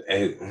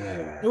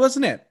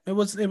wasn't it. It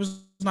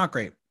was not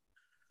great.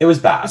 It was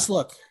bad. This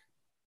look.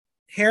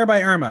 Hair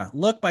by Irma,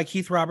 look by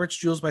Keith Roberts,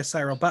 jewels by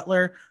Cyril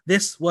Butler.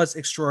 This was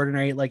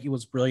extraordinary. Like, it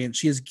was brilliant.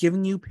 She is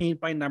giving you paint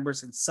by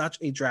numbers in such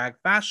a drag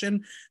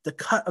fashion. The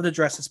cut of the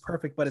dress is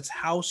perfect, but it's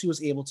how she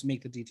was able to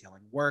make the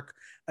detailing work.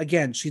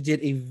 Again, she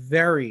did a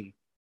very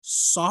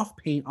soft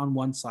paint on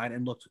one side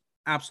and looked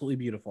absolutely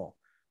beautiful.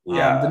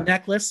 Yeah. The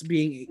necklace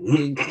being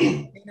in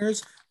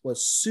containers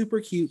was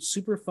super cute,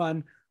 super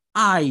fun.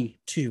 I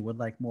too would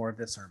like more of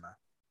this Irma.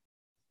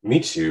 Me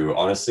too,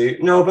 honestly.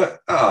 No, but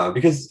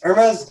because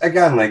Irma's,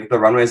 again, like, the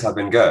runways have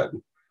been good.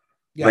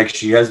 Yeah. Like,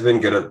 she has been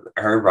good at,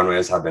 her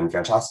runways have been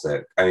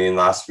fantastic. I mean,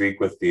 last week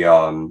with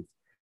the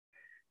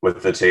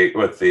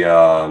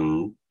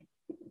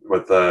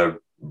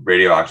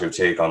radioactive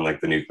take on, like,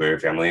 the nuclear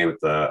family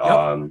with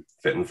the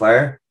Fit and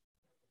Flare.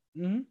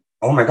 Mm-hmm.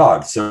 Oh my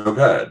god, so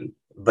good.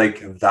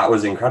 Like, that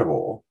was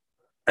incredible.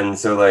 And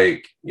so,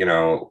 like, you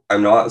know,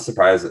 I'm not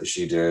surprised that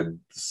she did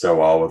so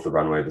well with the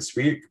runway this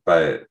week,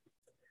 but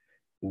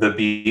the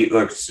beat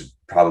looks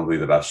probably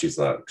the best she's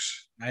looked.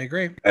 I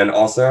agree. And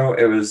also,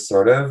 it was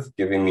sort of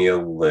giving me a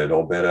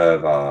little bit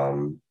of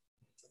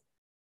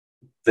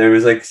there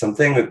was like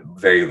something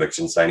very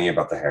Lichtenstein-y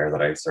about the hair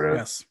that I sort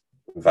of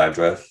vibed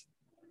with.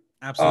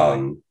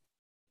 Absolutely.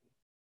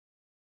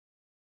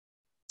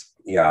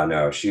 Yeah,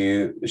 no,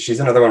 she's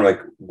another one,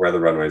 like, where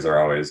the runways are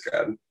always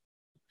good.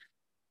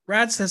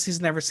 Brad says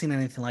he's never seen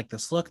anything like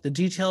this look. The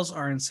details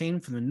are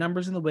insane from the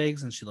numbers in the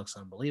wigs, and she looks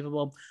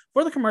unbelievable.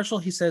 For the commercial,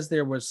 he says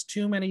there was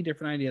too many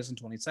different ideas in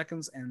 20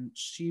 seconds, and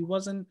she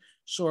wasn't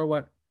sure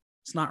what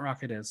Snot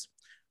Rocket is.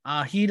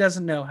 He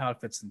doesn't know how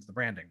it fits into the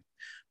branding.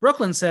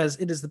 Brooklyn says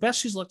it is the best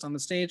she's looked on the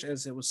stage,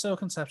 as it was so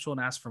conceptual,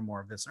 and asked for more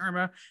of this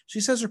Irma.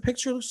 She says her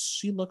picture,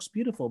 she looks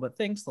beautiful, but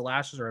thinks the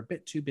lashes are a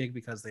bit too big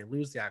because they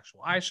lose the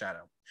actual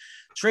eyeshadow.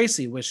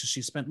 Tracy wishes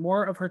she spent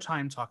more of her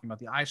time talking about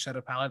the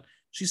eyeshadow palette.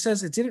 She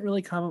says it didn't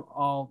really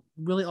all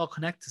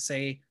connect to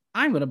say,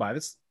 I'm going to buy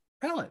this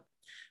palette.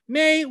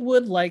 May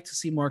would like to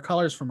see more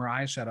colors from her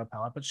eyeshadow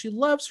palette, but she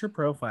loves her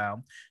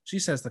profile. She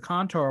says the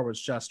contour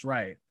was just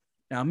right.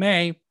 Now,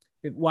 May,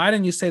 why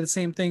didn't you say the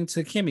same thing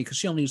to Kimmy? Because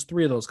she only used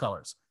 3 of those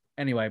colors.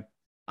 Anyway,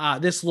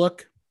 this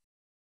look,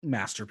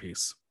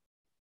 masterpiece.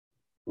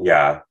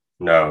 Yeah,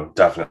 no,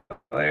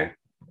 definitely.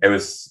 It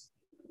was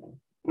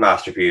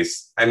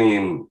masterpiece. I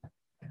mean,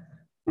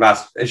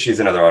 she's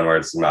another one where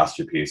it's a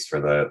masterpiece for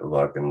the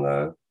look and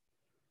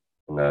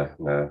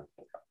the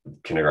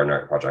kindergarten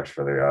art project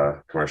for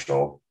the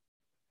commercial.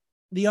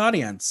 The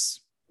audience.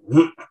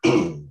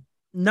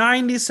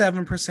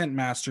 97%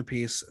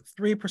 masterpiece,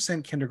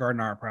 3% kindergarten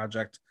art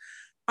project.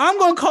 I'm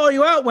going to call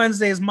you out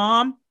Wednesdays,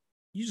 Mom.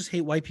 You just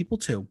hate white people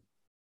too.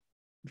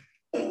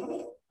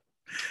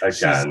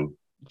 Again.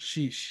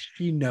 She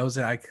knows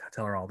it. I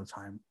tell her all the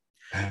time.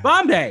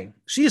 Bombay,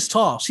 she's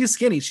tall, she's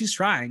skinny, she's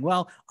trying.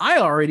 Well, I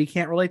already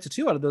can't relate to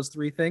 2 out of those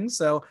 3 things,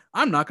 so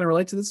I'm not going to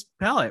relate to this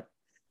palette.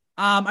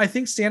 I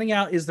think standing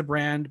out is the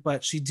brand,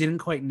 but she didn't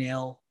quite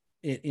nail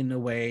it in a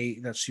way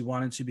that she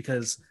wanted to,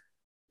 because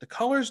the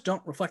colors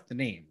don't reflect the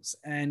names.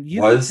 And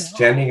you was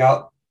standing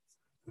out.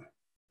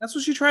 That's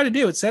what she tried to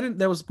do. It said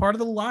that was part of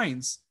the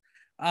lines.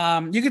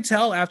 You could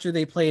tell after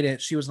they played it,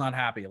 she was not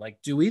happy.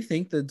 Like, do we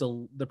think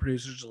the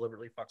producers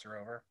deliberately fucked her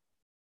over?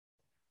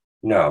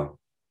 No.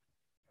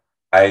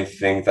 I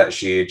think that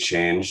she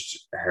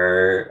changed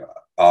her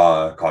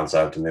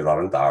concept in the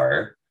 11th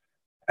hour,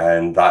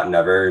 and that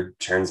never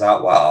turns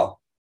out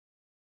well.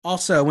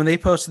 Also, when they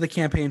posted the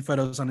campaign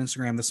photos on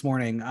Instagram this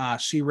morning,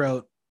 she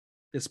wrote,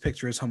 "This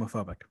picture is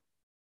homophobic."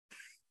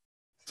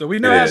 So we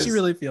know how she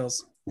really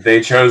feels.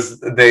 They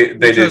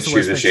did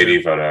choose a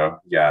shady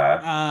photo.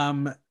 Yeah.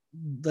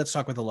 Let's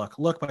talk about the look.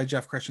 Look by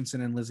Jeff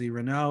Christensen and Lizzie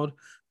Renaud.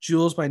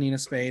 Jewels by Nina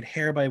Spade.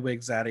 Hair by Wig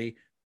Zaddy.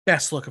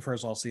 Best look of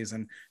hers all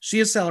season. She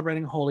is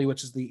celebrating Holi,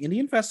 which is the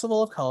Indian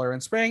festival of color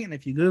and spring, and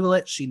if you Google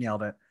it, she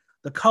nailed it.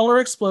 The color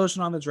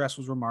explosion on the dress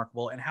was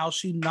remarkable, and how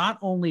she not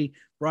only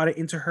brought it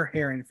into her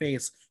hair and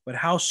face, but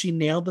how she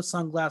nailed the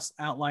sunglass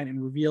outline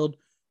and revealed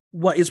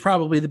what is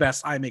probably the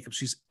best eye makeup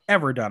she's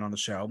ever done on the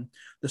show.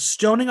 The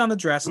stoning on the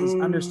dress is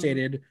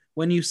understated.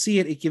 When you see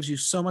it, it gives you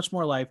so much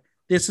more life.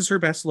 This is her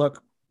best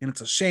look, and it's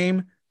a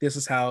shame this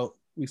is how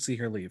we see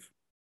her leave.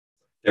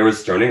 There was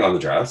stoning on the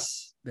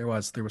dress? There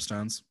were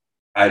stones.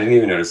 I didn't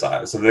even notice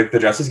that. So the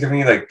dress is giving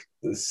me like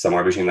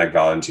somewhere between like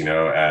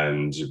Valentino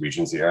and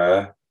Regency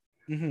era.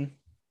 Mm-hmm.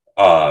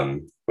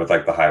 With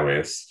like the high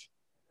waist.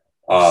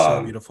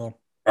 So beautiful.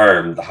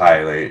 Or the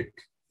high, like,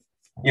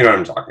 you know what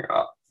I'm talking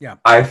about. Yeah.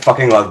 I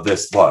fucking love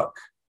this look.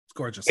 It's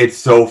gorgeous. It's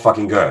so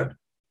fucking good.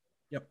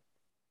 Yep.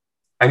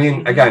 I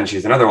mean, again,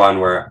 she's another one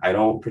where I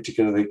don't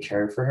particularly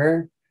care for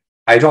her.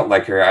 I don't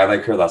like her. I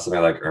like her less than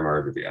I like Irma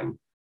or Vivienne.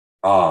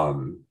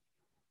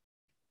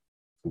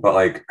 But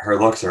like,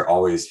 her looks are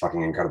always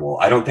fucking incredible.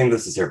 I don't think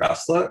this is her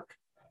best look.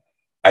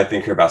 I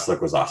think her best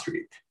look was last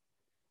week.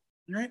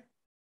 Right.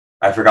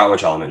 I forgot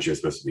which element she was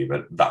supposed to be,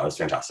 but that was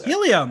fantastic.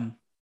 Helium.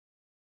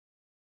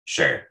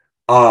 Sure.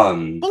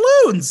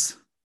 Balloons.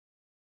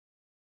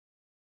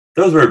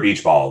 Those were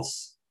beach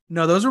balls.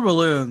 No, those were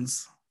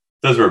balloons.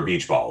 Those were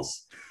beach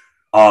balls.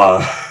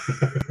 But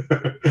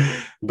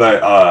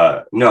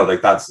But no,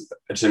 like that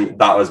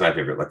was my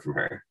favorite look from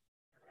her.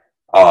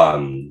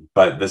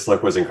 But this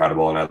look was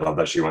incredible, and I love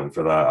that she went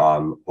for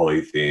the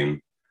holy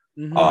theme.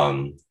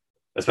 Mm-hmm.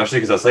 Especially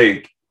because that's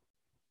like,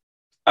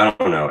 I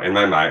don't know, in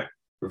my mind,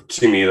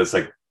 to me, that's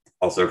like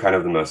also kind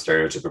of the most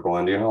stereotypical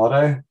Indian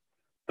holiday.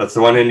 That's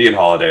the one Indian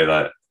holiday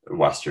that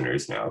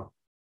Westerners know.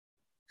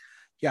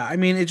 Yeah, I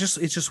mean, it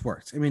just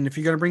worked. I mean, if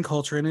you're gonna bring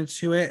culture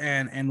into it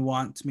and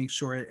want to make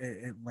sure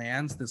it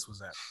lands, this was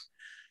it.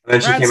 And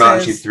then she Brad came out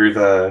and she says, threw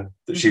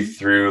she mhm,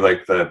 threw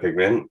like the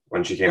pigment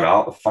when she came yep.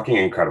 out. Fucking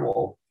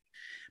incredible.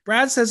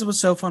 Brad says it was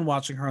so fun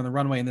watching her on the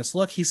runway in this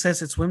look. He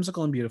says it's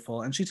whimsical and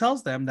beautiful, and she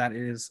tells them that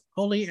it is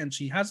holy and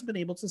she hasn't been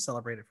able to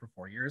celebrate it for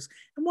 4 years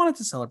and wanted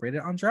to celebrate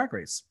it on Drag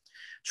Race.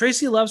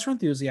 Tracy loves her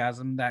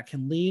enthusiasm that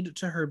can lead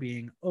to her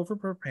being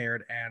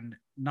overprepared and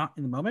not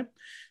in the moment.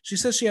 She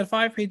says she had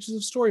 5 pages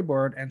of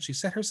storyboard and she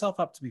set herself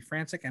up to be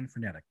frantic and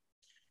frenetic.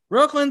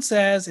 Brooklyn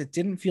says it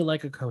didn't feel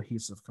like a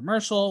cohesive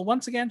commercial.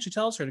 Once again, she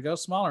tells her to go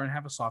smaller and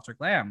have a softer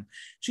glam.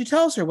 She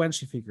tells her when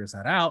she figures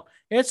that out,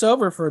 it's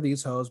over for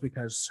these hoes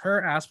because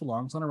her ass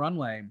belongs on a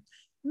runway.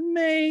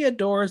 May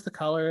adores the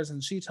colors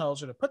and she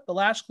tells her to put the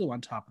lash glue on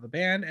top of the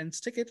band and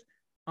stick it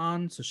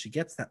on so she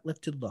gets that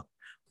lifted look.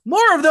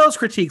 More of those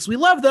critiques. We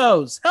love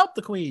those. Help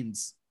the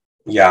queens.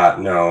 Yeah,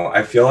 no,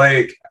 I feel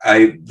like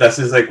this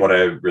is like what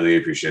I really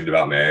appreciated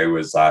about May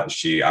was that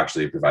she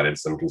actually provided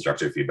some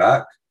constructive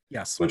feedback.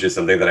 Yes. Which is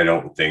something that I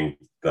don't think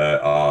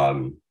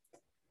the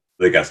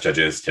guest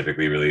judges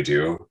typically really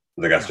do.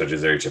 The guest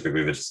judges are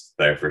typically just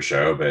there for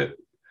show, but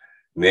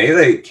May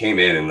like came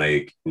in and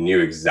like knew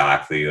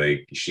exactly,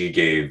 like she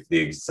gave the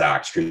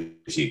exact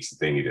critiques that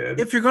they needed.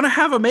 If you're gonna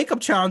have a makeup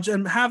challenge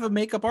and have a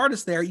makeup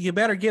artist there, you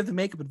better give the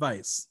makeup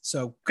advice.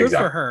 So good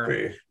exactly. for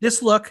her.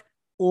 This look,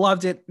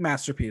 loved it,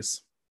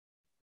 masterpiece.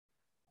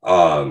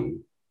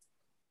 No,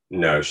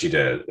 she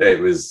did. It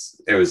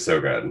was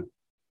so good.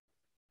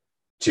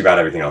 Too bad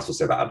everything else was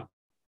so bad.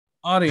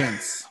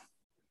 Audience.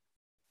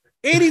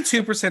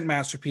 82%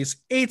 masterpiece,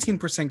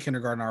 18%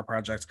 kindergarten art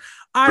project.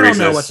 I don't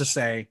know what to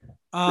say.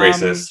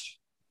 Racist.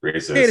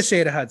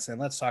 Jada Hudson.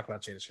 Let's talk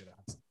about Jada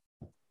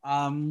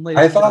Hudson.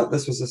 I thought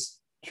this was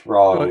a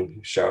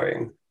strong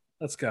showing.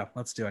 Let's go.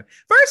 Let's do it.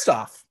 First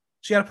off,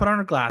 she had to put on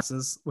her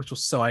glasses, which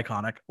was so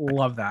iconic.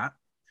 Love that.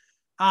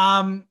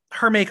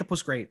 Her makeup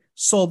was great.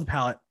 Sold the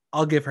palette.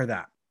 I'll give her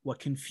that. What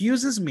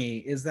confuses me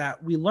is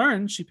that we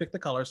learned she picked the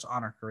colors to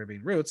honor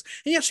Caribbean roots,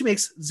 and yet she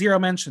makes zero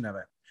mention of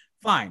it.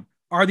 Fine.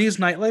 Are these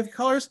nightlife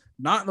colors?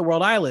 Not in the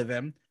world I live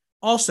in.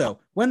 Also,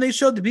 when they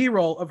showed the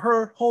B-roll of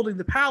her holding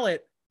the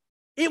palette,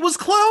 it was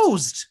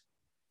closed.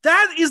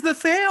 That is the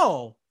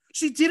fail.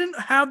 She didn't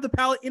have the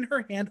palette in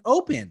her hand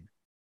open.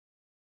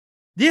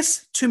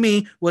 This, to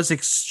me, was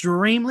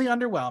extremely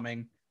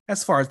underwhelming.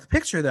 As far as the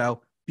picture,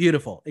 though,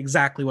 beautiful.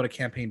 Exactly what a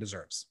campaign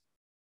deserves.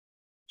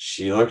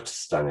 She looked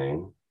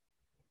stunning.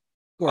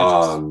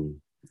 Gorgeous.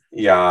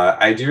 Yeah,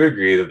 I do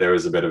agree that there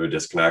was a bit of a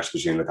disconnect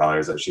between the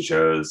colors that she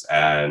chose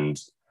and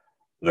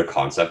the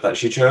concept that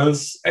she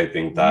chose. I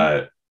think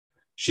that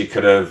she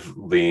could have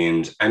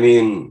leaned, I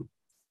mean,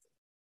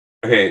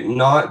 okay,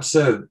 not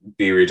to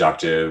be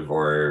reductive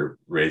or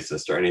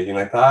racist or anything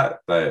like that,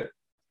 but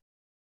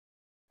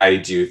I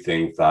do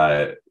think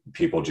that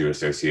people do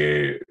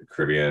associate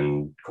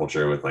Caribbean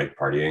culture with like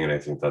partying, and I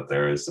think that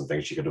there is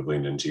something she could have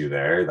leaned into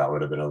there that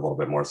would have been a little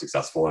bit more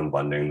successful in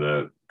blending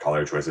the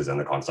color choices and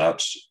the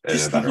concept in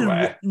a better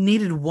way.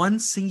 Needed one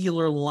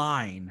singular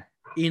line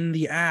in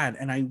the ad,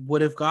 and I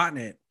would have gotten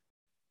it.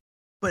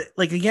 But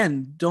like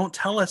again, don't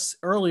tell us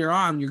earlier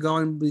on you're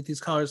going with these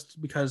colors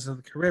because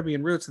of the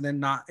Caribbean roots, and then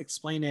not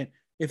explain it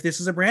if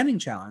this is a branding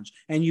challenge.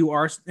 And you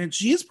are, and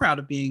she is proud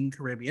of being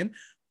Caribbean.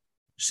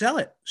 Sell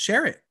it,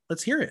 share it.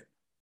 Let's hear it.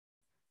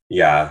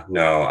 Yeah,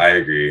 no, I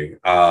agree.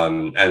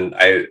 And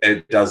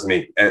it does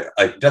make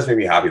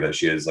me happy that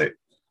she is like,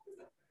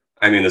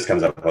 I mean, this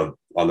comes up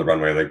on the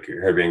runway, like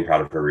her being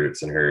proud of her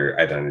roots and her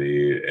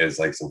identity is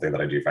like something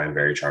that I do find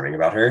very charming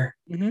about her.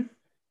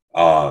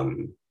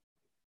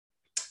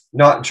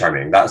 Not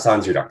charming, that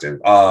sounds reductive.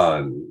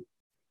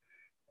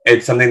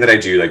 It's something that I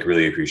do like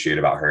really appreciate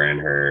about her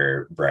and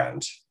her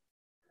brand.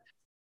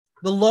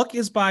 The look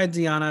is by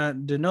Diana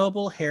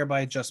DeNoble, hair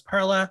by Just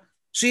Perla.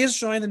 She has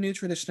joined the new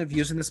tradition of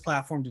using this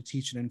platform to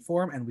teach and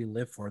inform, and we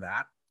live for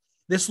that.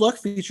 This look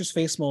features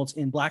face molds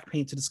in black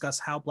paint to discuss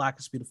how black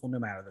is beautiful no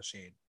matter the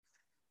shade.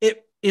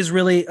 It is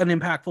really an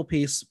impactful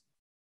piece.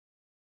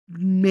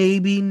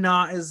 Maybe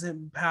not as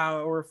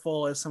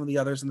powerful as some of the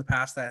others in the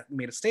past that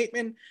made a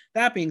statement.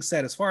 That being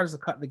said, as far as the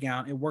cut of the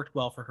gown, it worked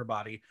well for her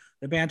body.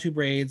 The Bantu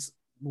braids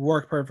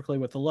worked perfectly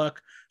with the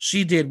look.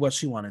 She did what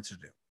she wanted to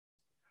do.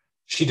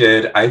 She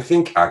did. I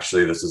think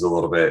actually this is a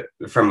little bit,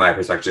 from my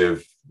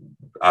perspective,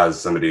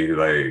 as somebody who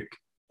like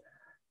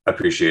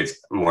appreciates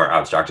more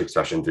abstract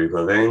expression through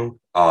clothing,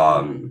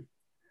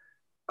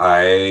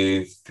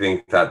 I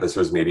think that this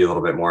was maybe a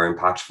little bit more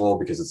impactful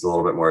because it's a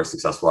little bit more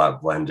successful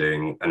at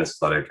blending an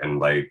aesthetic and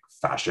like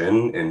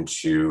fashion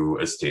into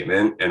a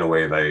statement in a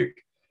way like,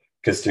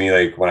 because to me,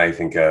 like when I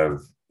think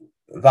of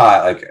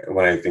that, like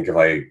when I think of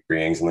like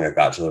bringing something like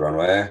that to the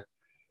runway,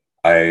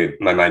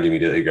 my mind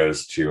immediately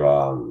goes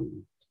to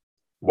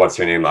what's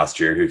her name last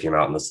year who came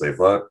out in the slave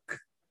look.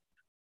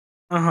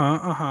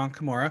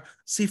 Kimora.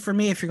 See, for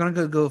me, if you're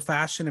gonna go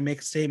fashion and make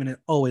a statement, it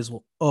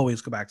will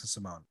always go back to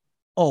Simone.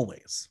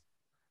 Always.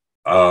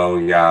 Oh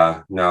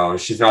yeah, no,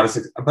 she's not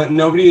but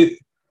nobody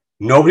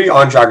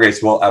on Drag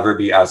Race will ever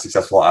be as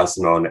successful as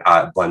Simone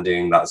at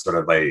blending that sort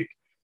of like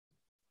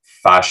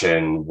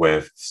fashion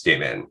with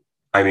statement.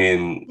 I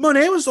mean,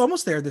 Monet was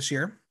almost there this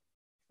year.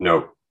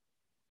 Nope.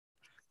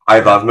 I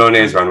love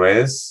Monet's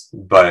runways,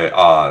 but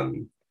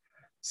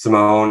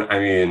Simone, I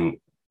mean,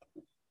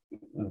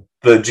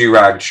 the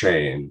do-rag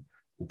train,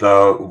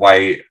 the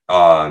white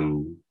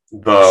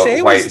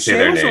say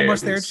their names.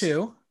 Almost there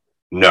too.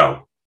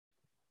 No.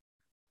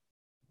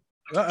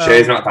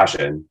 Shea is not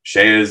fashion.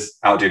 Shea is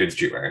outdated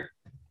streetwear.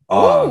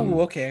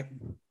 Oh, okay.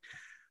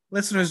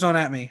 Listeners, don't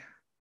at me.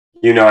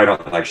 You know I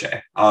don't like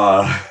Shea.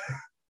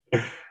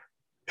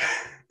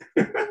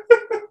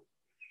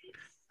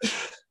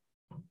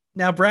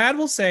 Now, Brad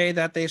will say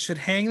that they should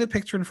hang the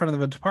picture in front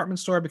of a department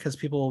store because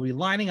people will be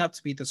lining up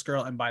to meet this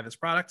girl and buy this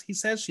product. He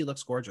says she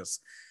looks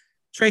gorgeous.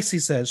 Tracy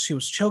says she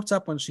was choked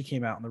up when she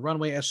came out on the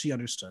runway as she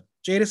understood.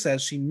 Jada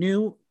says she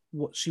knew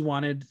what she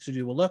wanted to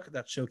do a look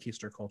that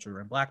showcased her culture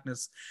and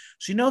blackness.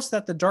 She knows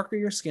that the darker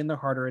your skin, the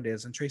harder it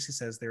is. And Tracy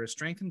says there is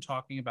strength in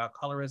talking about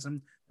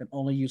colorism that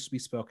only used to be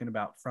spoken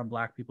about from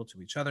Black people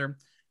to each other.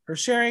 Her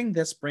sharing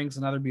this brings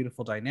another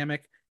beautiful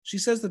dynamic. She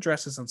says the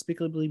dress is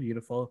unspeakably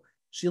beautiful.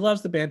 She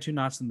loves the Bantu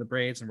knots and the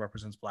braids and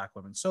represents Black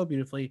women so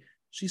beautifully.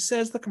 She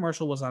says the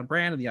commercial was on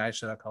brand and the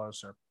eyeshadow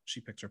colors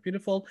she picked are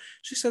beautiful.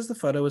 She says the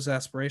photo is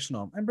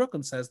aspirational. And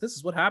Brooklyn says this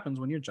is what happens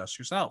when you're just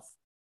yourself.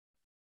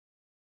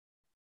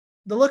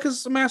 The look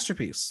is a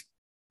masterpiece.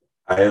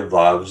 I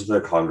loved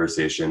the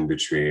conversation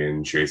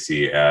between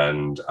Tracy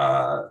and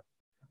I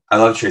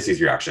love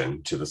Tracy's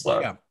reaction to this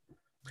look. Yeah.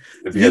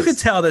 You could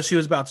tell that she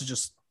was about to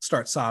just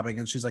start sobbing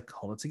and she's like,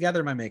 hold it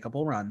together, my makeup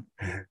will run.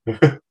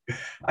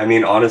 I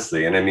mean,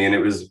 honestly, and I mean, it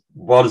was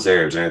well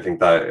deserved. And I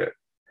think that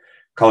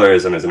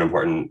colorism is it's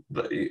important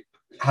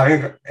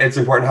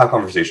to have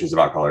conversations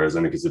about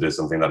colorism because it is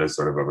something that is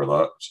sort of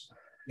overlooked.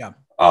 Yeah.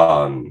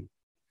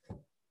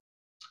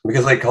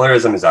 Because like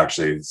colorism is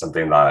actually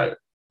something that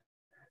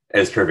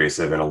is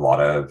pervasive in a lot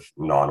of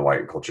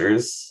non-white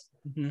cultures,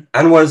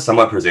 and was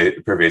somewhat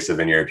pervasive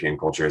in European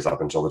cultures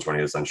up until the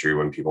 20th century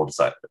when people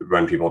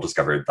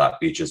discovered that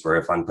beaches were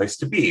a fun place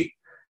to be.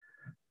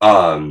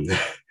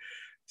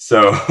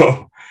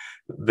 So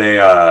they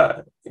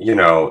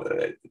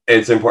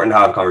it's important to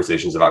have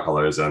conversations about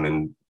colorism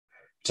and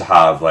to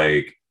have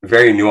like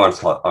very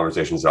nuanced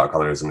conversations about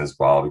colorism as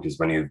well, because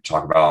when you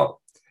talk about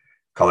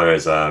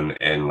colorism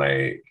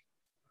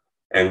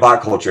in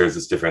Black cultures,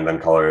 it's different than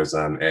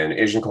colorism in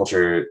Asian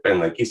culture, and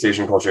like East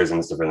Asian cultures, and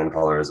it's different than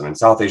colorism in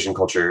South Asian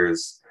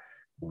cultures.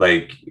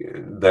 Like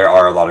there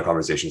are a lot of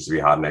conversations to be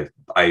had, and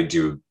I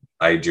do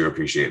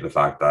appreciate the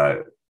fact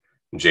that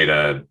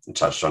Jada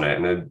touched on it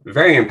in a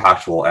very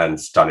impactful and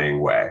stunning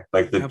way.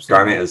 Like the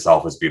garment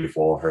itself was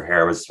beautiful. Her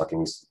hair was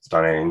fucking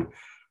stunning.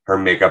 Her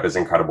makeup is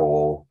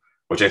incredible,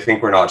 which I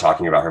think we're not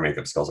talking about her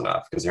makeup skills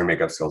enough because her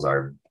makeup skills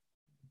are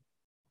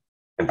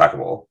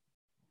impeccable.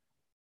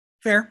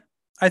 Fair.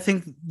 I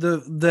think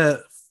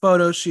the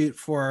photo shoot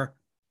for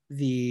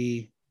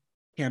the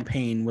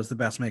campaign was the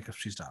best makeup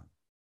she's done.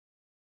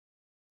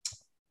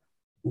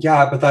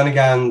 Yeah, but then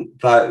again,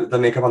 the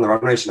makeup on the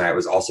runway tonight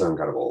was also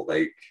incredible.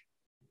 Like,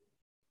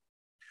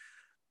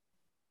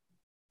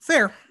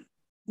 fair.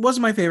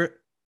 Wasn't my favorite.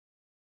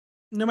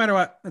 No matter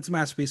what, it's a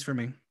masterpiece for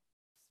me.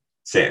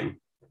 Same.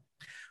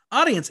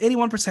 Audience,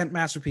 81%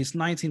 masterpiece,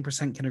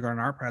 19% kindergarten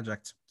art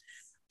project.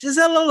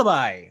 Giselle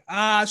Lullaby.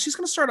 She's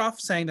going to start off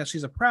saying that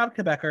she's a proud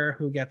Quebecer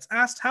who gets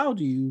asked,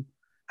 I'm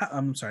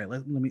sorry,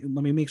 let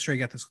me make sure I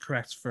get this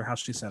correct for how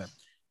she said it.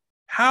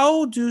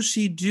 How do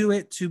she do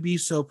it to be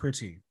so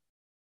pretty?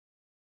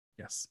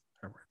 Yes,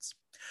 her words.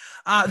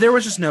 There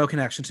was just no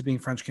connection to being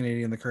French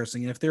Canadian, the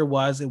cursing. And if there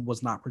was, it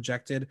was not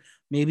projected.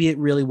 Maybe it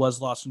really was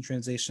lost in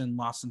translation,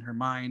 lost in her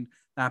mind.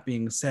 That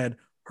being said,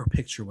 her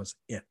picture was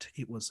it.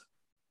 It was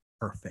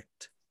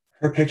perfect.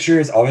 Her picture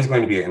is always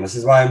going to be it. And this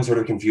is why I'm sort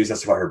of confused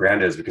as to what her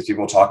brand is, because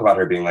people talk about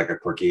her being like a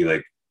quirky,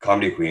 like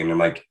comedy queen. I'm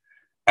like,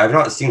 I've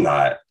not seen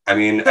that. I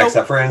mean,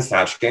 except for in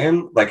Snatch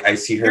Game, like I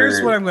see her.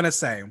 Here's what I'm going to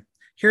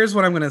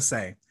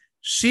say.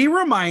 She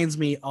reminds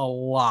me a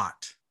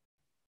lot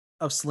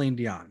of Celine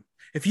Dion.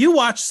 If you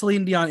watch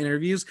Celine Dion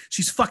interviews,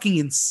 she's fucking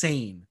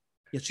insane.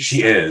 Yet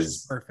she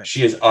is perfect.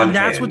 She is unhinged. And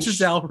that's what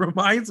Giselle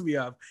reminds me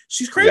of.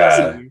 She's crazy.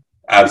 Yeah,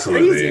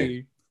 absolutely. She's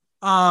crazy.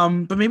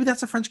 But maybe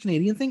that's a French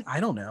Canadian thing. I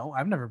don't know.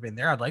 I've never been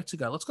there. I'd like to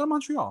go. Let's go to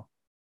Montreal.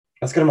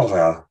 Let's go to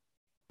Montreal.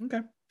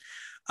 Okay.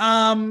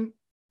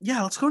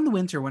 Yeah, let's go in the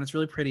winter when it's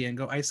really pretty and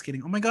go ice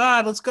skating. Oh my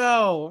God, let's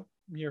go.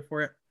 I'm here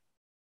for it.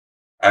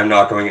 I'm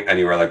not going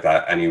anywhere like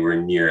that,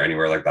 anywhere near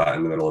anywhere like that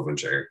in the middle of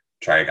winter.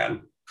 Try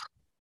again.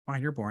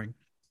 Fine, you're boring.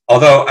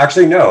 Although,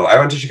 actually, no. I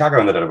went to Chicago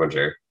in the dead of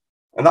winter.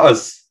 And that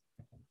was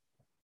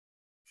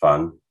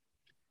fun.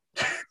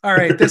 All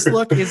right, this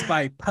look is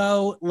by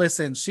Poe.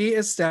 Listen, she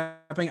is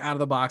stepping out of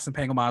the box and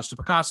paying homage to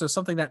Picasso,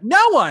 something that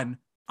no one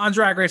on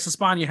Drag Race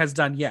España has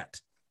done yet.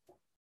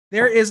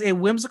 There is a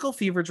whimsical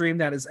fever dream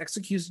that is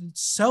executed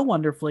so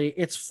wonderfully.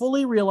 It's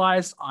fully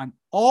realized on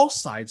all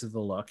sides of the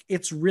look.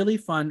 It's really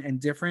fun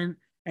and different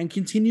and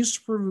continues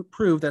to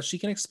prove that she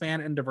can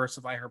expand and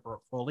diversify her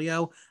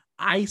portfolio.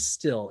 I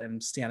still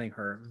am standing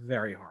her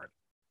very hard.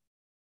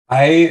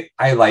 I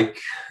like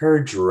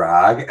her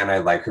drag and I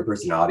like her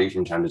personality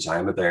from time to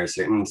time, but there are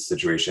certain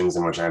situations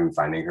in which I'm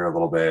finding her a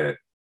little bit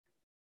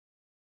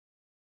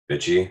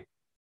bitchy.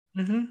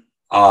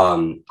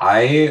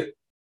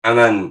 And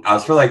then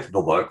as for like the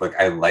look, like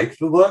I like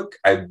the look.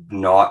 I'm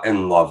not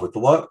in love with the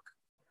look.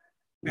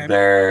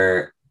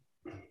 Okay.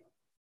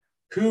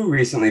 Who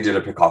recently did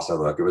a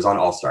Picasso look? It was on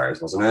All Stars,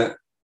 wasn't it?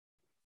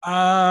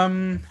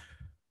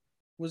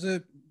 Was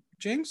it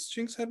Jinx?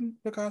 Jinx had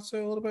Picasso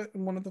a little bit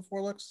in one of the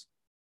 4 looks.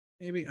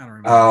 Maybe, I don't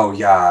remember. Oh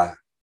yeah.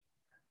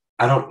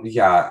 Oh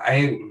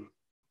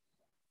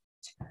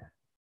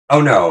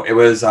no, it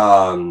was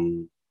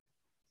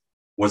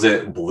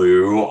it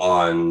Blue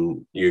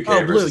on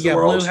UK versus the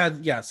World? Blue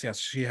had yes,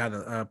 she had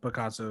a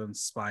Picasso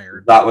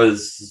inspired. That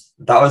was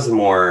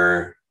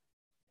more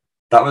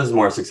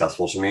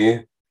successful to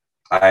me.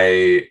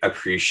 I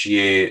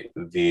appreciate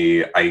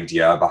the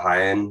idea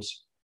behind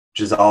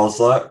Giselle's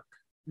look.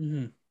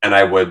 Mm-hmm. And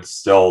I would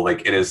still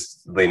like it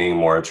is leaning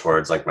more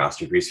towards like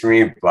masterpiece for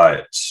me,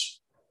 but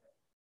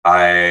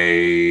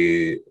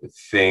I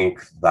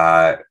think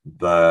that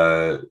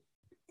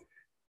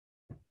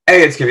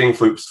it's giving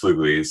Floops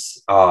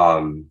Fluglies.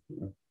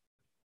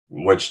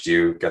 Which do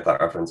you get that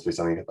reference? Please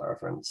tell me you get that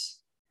reference.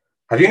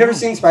 Have you never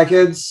seen Spy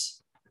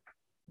Kids?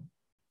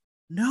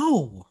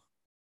 No.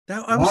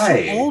 I'm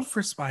too old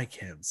for Spy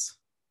Kids.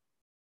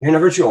 You're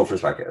never too old for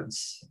Spy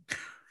Kids.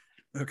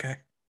 Okay.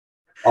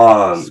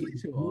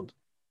 Too old.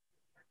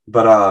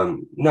 But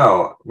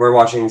no, we're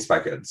watching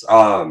Spy Kids.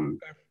 No,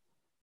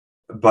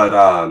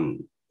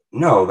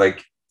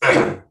 like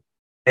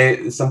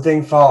it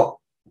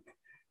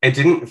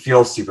didn't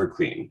feel super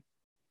clean.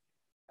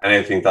 And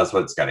I think that's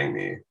what's getting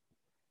me.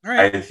 All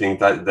right. I think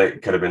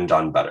that could have been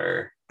done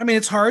better. I mean,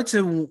 it's hard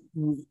to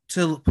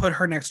put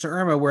her next to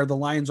Irma where the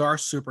lines are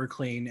super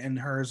clean and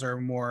hers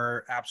are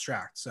more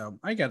abstract. So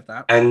I get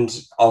that. And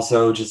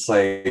also just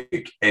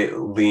like it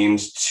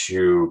leaned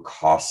too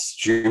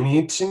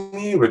costumey to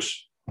me,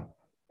 which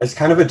is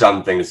kind of a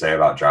dumb thing to say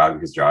about drag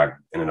because drag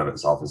in and of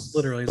itself is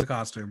literally a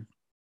costume.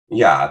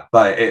 Yeah,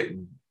 but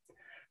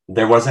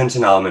there wasn't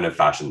an element of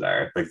fashion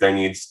there. Like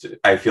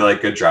I feel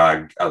like good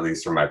drag, at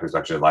least from my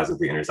perspective, lies at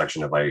the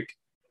intersection of like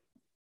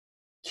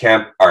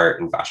camp,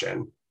 art, and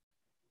fashion.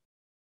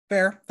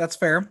 Fair. That's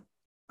fair.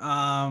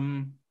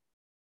 And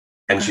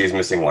she's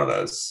missing one of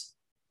those.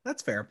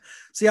 That's fair.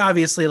 See,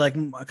 obviously, like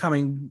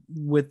coming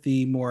with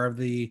the more of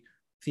the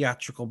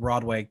theatrical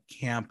Broadway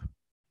camp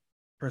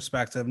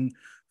perspective,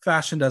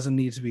 fashion doesn't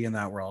need to be in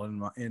that world.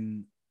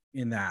 In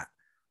that,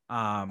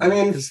 I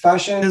mean,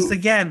 fashion. Because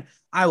again,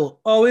 I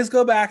will always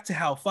go back to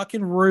how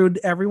fucking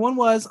rude everyone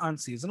was on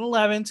season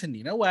 11 to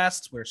Nina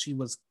West, where she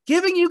was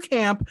giving you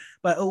camp,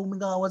 but oh my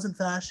god, it wasn't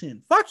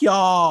fashion. Fuck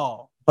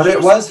y'all. But it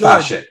was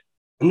fashion.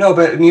 No,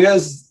 but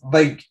Nina's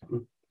like,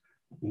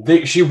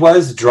 she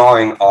was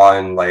drawing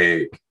on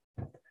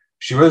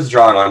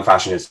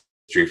fashion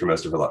history for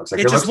most of her looks.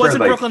 Like, it just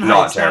wasn't Brooklyn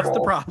Heights. That's the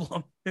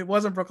problem. It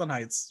wasn't Brooklyn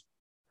Heights.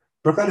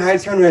 Brooklyn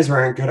Heights runways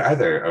weren't good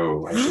either.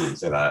 Oh, I shouldn't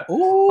say that.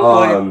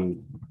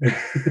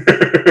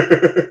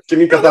 Can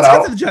you cut that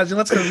out?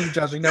 Let's go to the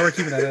judging. No, we're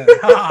keeping that in.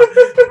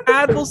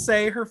 Ad will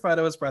say her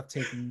photo is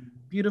breathtaking,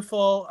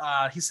 beautiful.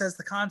 He says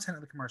the content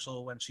of the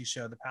commercial when she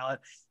showed the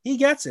palette, he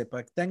gets it,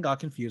 but then got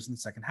confused in the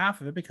second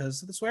half of it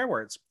because of the swear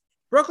words.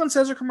 Brooklyn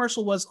says her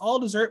commercial was all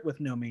dessert with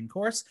no main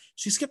course.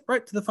 She skipped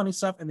right to the funny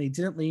stuff, and they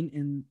didn't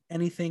learn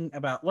anything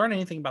about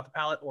the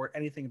palette or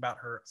anything about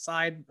her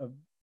side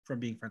from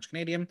being French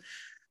Canadian.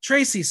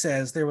 Tracy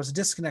says there was a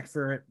disconnect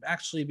for it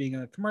actually being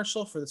a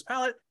commercial for this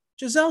palette.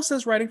 Giselle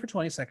says writing for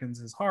 20 seconds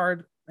is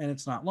hard and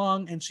it's not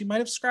long, and she might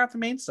have scrapped the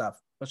main stuff,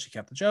 but she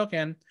kept the joke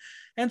in.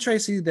 And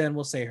Tracy then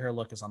will say her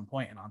look is on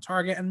point and on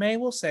target, and May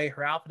will say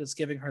her outfit is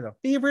giving her the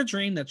fever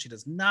dream that she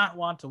does not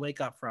want to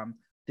wake up from.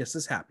 This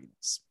is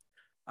happiness.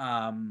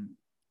 I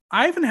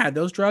haven't had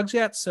those drugs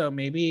yet, so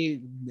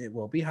maybe it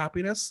will be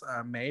happiness.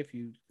 May, if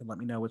you can let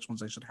me know which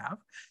ones I should have.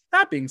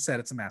 That being said,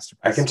 it's a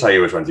masterpiece. I can tell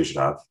you which ones you should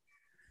have.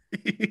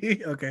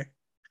 Okay.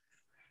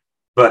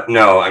 But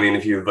no, I mean,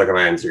 if you look at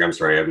my Instagram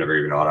story, I've never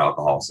even had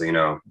alcohol, so you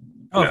know.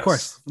 Oh, of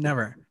course.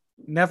 Never.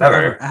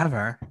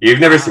 Ever. You've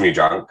never seen me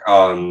drunk.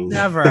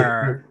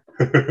 Never.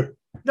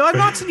 No, I've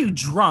not seen you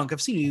drunk.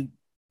 I've seen you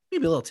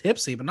maybe a little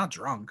tipsy, but not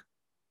drunk.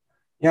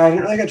 Yeah, I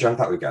didn't really get drunk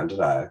that weekend, did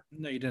I?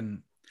 No, you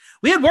didn't.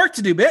 We had work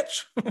to do,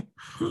 bitch.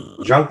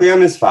 Drunk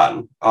Liam is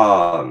fun.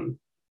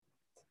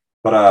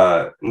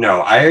 But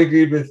no, I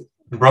agreed with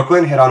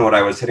Brooklyn hit on what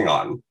I was hitting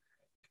on.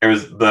 It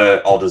was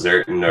the all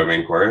dessert and no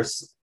main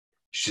course.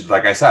 She,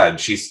 like I said,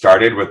 she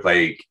started with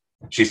the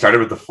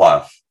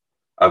fluff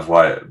of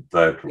what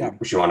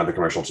she wanted the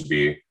commercial to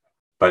be.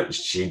 but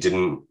she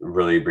didn't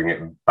really bring it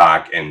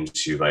back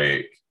into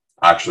like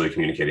actually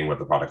communicating what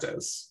the product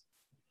is.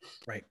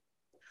 Right.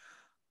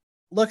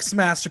 Looks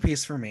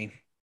masterpiece for me.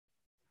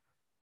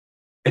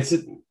 It's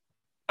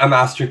a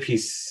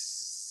masterpiece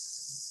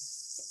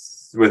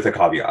with a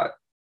caveat.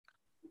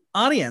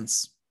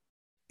 Audience,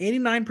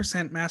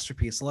 89%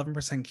 masterpiece,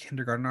 11%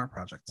 kindergarten art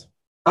project.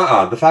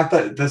 The fact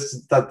that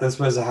this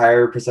was a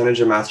higher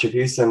percentage of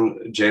masterpiece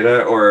than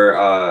Jada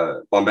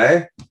or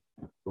Bombay,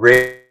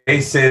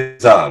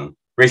 racist.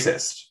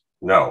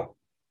 No,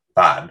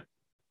 bad.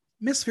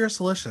 Miss Fierce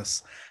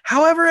Delicious.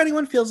 However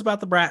anyone feels about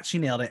the brat, she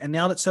nailed it, and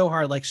nailed it so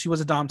hard. Like, she was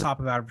a dom top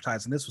of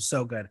advertising. This was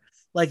so good.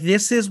 Like,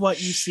 this is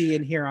what you see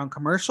and hear on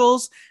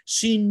commercials.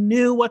 She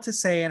knew what to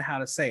say and how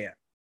to say it.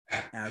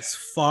 As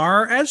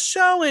far as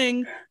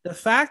showing the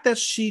fact that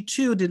she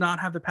too did not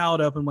have the palette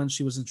open when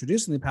she was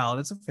introducing the palette,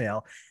 it's a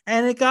fail.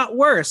 And it got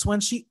worse when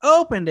she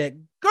opened it.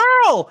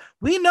 Girl,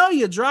 we know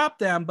you dropped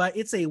them, but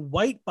it's a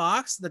white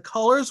box. The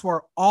colors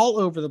were all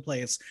over the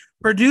place.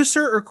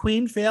 Producer or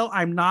queen fail,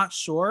 I'm not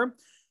sure.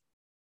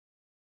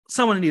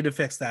 Someone needed to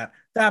fix that.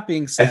 That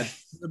being said,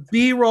 the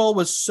B-roll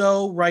was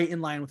so right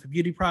in line with the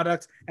beauty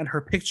product, and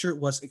her picture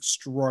was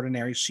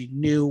extraordinary. She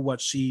knew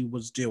what she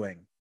was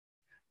doing.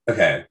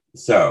 Okay,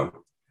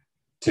 so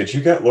did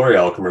you get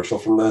L'Oreal commercial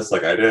from this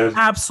like I did?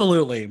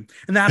 Absolutely.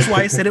 And that's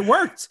why I said it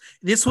worked.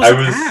 This was an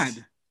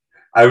ad.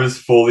 I was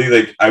fully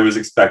like, I was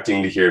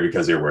expecting to hear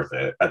because you're worth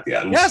it at the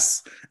end.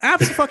 Yes,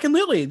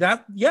 absolutely.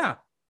 That, yeah.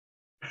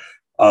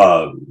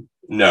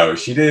 No,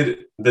 she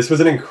did. This was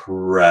an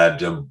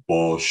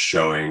incredible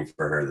showing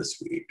for her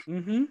this week.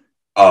 Mm-hmm.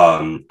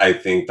 I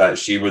think that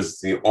she was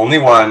the only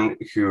one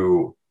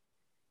who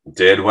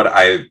did what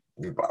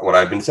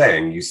I've been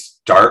saying. You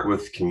start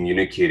with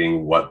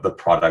communicating what the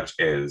product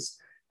is,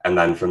 and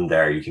then from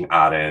there you can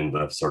add in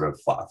the sort of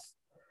fluff.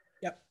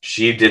 Yep.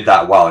 She did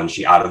that well, and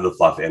she added the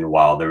fluff in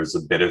well. There was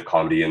a bit of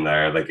comedy in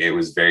there. Like, it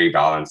was very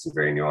balanced and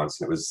very nuanced.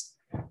 And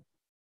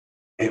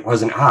it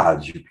was an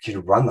ad. You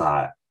could run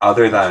that.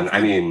 Other than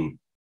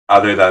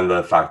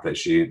the fact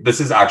that this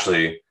is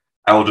actually,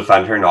 I will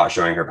defend her not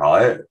showing her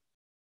palette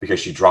because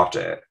she dropped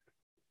it.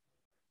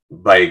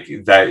 Like they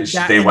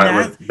did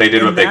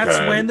what they could.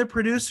 That's when the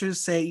producers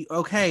say,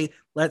 okay,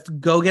 let's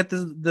go get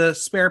the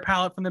spare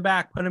palette from the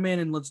back, put them in,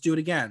 and let's do it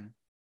again.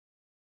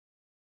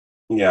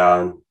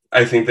 Yeah,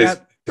 I think they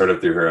sort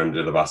of threw her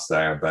under the bus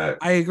there, but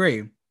I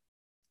agree.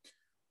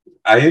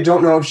 I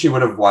don't know if she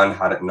would have won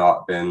had it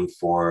not been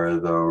for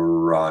the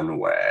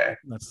runway.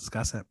 Let's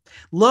discuss it.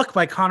 Look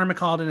by Connor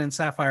McCaldon and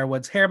Sapphire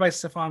Woods. Hair by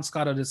Stefan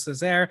Scotto de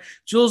Césaire.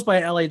 Jewels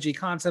by LAG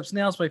Concepts.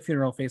 Nails by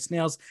Funeral Face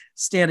Nails.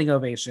 Standing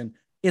ovation.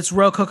 It's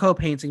Rococo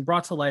painting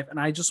brought to life, and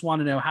I just want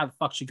to know how the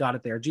fuck she got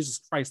it there.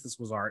 Jesus Christ, this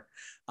was art.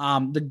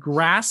 The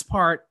grass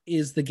part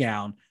is the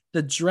gown.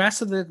 The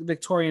dress of the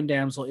Victorian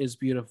damsel is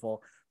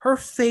beautiful. Her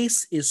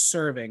face is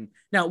serving.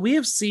 Now, we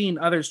have seen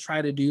others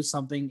try to do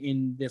something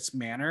in this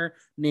manner,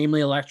 namely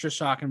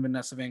Electroshock and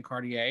Vanessa Van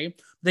Cartier.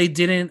 They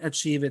didn't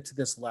achieve it to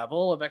this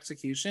level of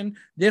execution.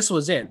 This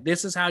was it.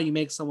 This is how you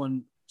make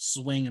someone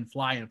swing and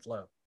fly and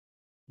float.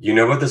 You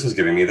know what this was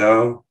giving me,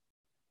 though?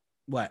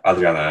 What?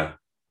 Adriana.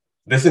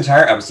 This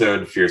entire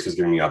episode, Fierce was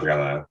giving me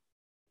Adriana.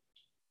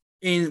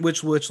 In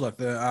which look,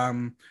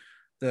 the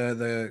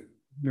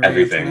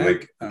everything,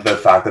 like the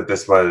fact that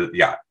this was,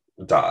 yeah,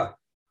 duh.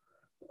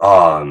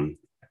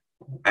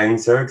 I'm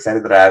so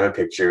excited that I have a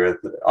picture with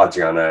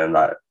Adriana in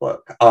that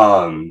look.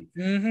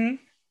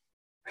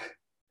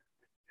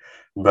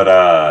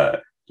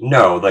 But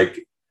no,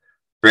 like,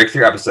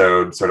 breakthrough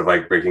episode, sort of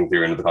like breaking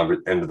through into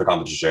the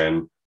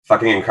competition.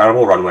 Fucking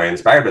incredible runway,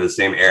 inspired by the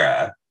same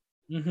era.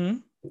 Mm-hmm.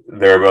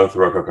 They were both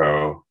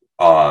Rococo.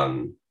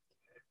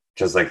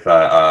 Just like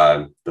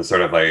the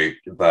sort of like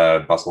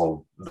the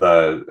bustle,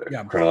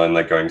 crinoline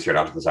like going straight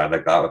out to the side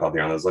like that with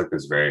Adriana's look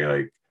was very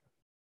like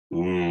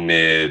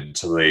mid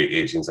to late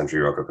 18th century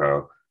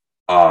Rococo.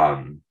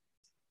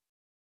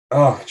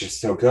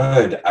 Just so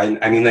good.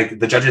 I mean, like,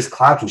 the judges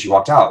clapped when she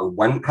walked out.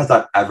 When has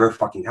that ever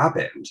fucking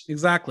happened?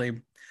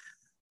 Exactly.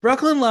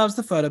 Brooklyn loves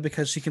the photo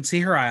because she can see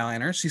her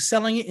eyeliner. She's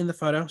selling it in the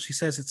photo. She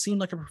says it seemed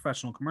like a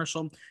professional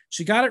commercial.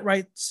 She got it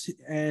right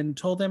and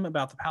told them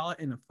about the palette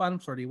in a fun,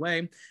 flirty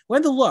way.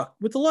 With the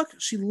look,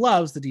 she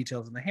loves the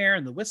details in the hair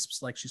and the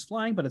wisps like she's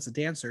flying, but it's a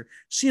dancer.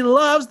 She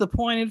loves the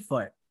pointed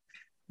foot.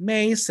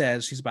 May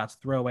says she's about to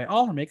throw away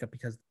all her makeup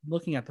because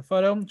looking at the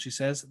photo, she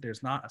says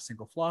there's not a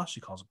single flaw. She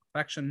calls it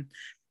perfection.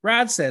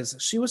 Brad says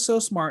she was so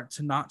smart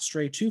to not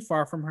stray too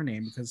far from her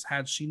name because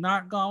had she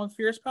not gone with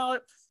Fierce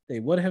palette, they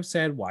would have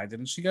said, why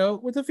didn't she go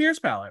with the Fierce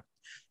palette?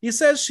 He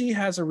says she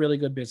has a really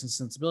good business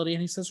sensibility,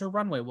 and he says her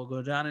runway will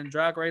go down in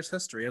Drag Race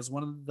history as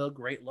one of the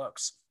great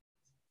looks.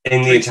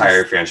 In the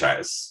entire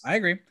franchise. I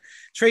agree.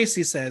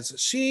 Tracy says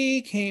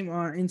she came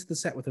into the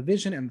set with a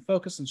vision and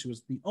focus, and she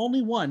was the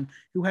only one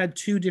who had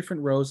two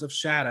different rows of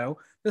shadow,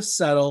 the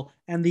subtle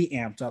and the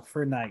amped up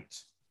for night,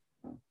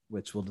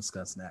 which we'll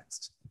discuss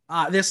next.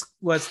 This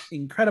was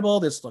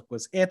incredible. This look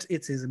was it.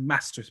 It's his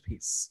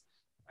masterpiece.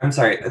 I'm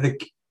sorry.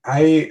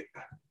 I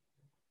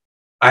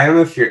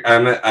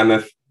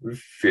am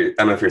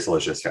I'm a Fierce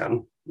Delicious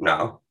fan.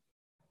 No,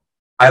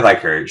 I like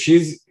her.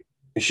 She's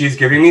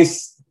giving me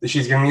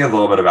a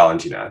little bit of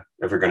Valentina,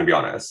 if we're going to be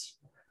honest.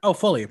 Oh,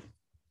 fully.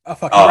 A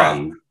fucking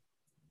brat.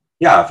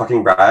 Yeah,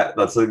 fucking brat.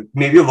 That's like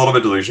maybe a little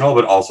bit delusional,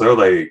 but also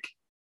like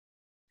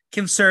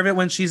can serve it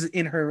when she's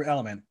in her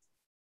element.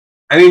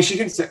 I mean, she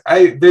can say,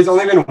 there's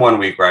only been 1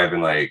 week where I've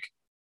been like,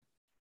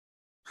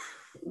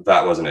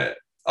 that wasn't it.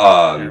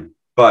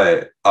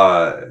 But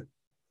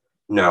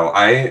no,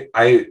 I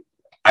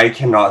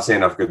cannot say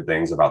enough good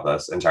things about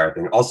this entire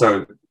thing.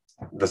 Also,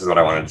 this is what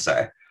I wanted to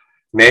say.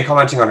 May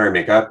commenting on her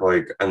makeup,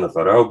 like in the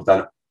photo, but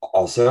then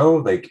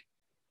also like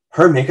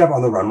her makeup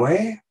on the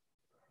runway.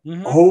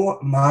 Mm-hmm. Oh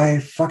my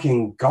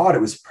fucking God,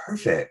 it was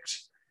perfect.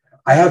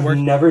 I have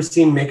never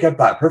seen makeup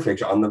that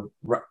perfect on the.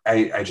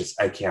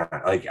 I can't.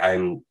 Like I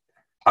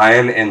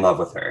am in love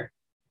with her.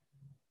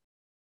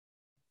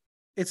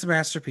 It's a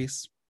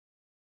masterpiece.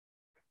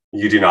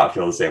 You do not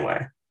feel the same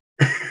way.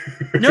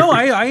 No,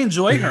 I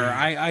enjoy her.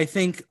 I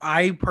think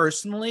I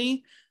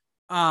personally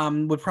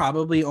would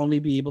probably only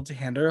be able to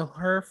handle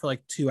her for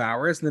like 2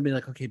 hours and then be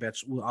like, okay,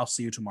 bitch, I'll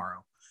see you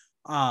tomorrow.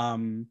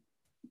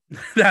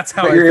 That's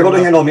how. But you're able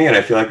to handle me, and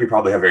I feel like we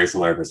probably have very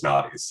similar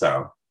personalities.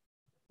 So.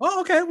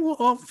 Oh, okay.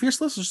 Well,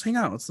 Fierce, let's just hang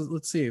out.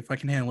 Let's see if I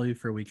can handle you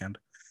for a weekend.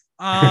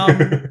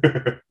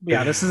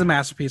 Yeah, this is a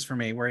masterpiece for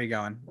me. Where are you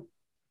going?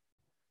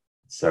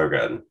 So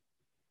good.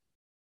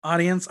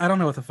 Audience, I don't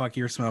know what the fuck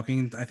you're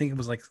smoking. I think it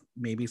was like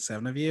maybe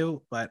 7 of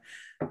you, but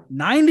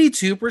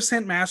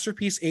 92%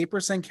 masterpiece,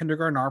 8%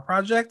 kindergarten art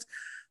project.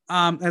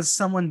 As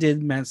someone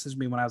did message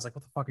me when I was like,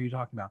 what the fuck are you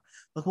talking about?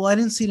 Like, well, I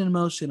didn't see it in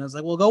motion. I was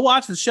like, well, go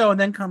watch the show and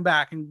then come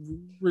back.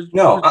 And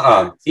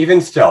even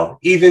still,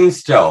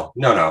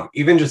 no,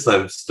 even just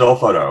a still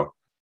photo.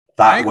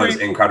 That was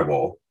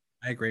incredible.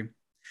 I agree.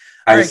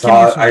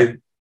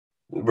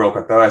 Real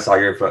quick though, I saw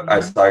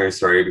your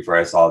story before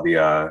I saw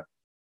the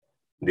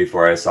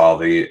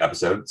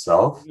episode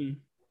itself. Mm-hmm.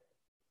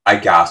 I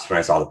gasped when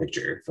I saw the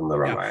picture from the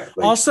runway. Yeah.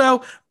 Like,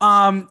 also,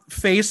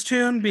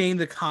 Facetune being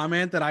the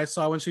comment that I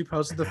saw when she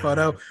posted the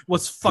photo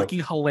was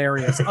fucking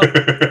hilarious.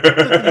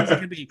 The things that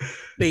could be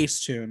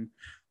Facetune.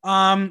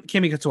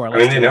 Kimmy Couture. I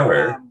mean, they know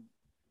her.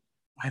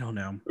 I don't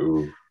know.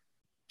 Ooh.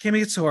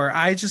 Kimmy Couture,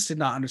 I just did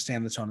not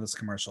understand the tone of this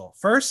commercial.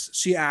 First,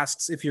 she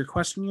asks if you're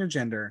questioning your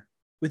gender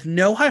with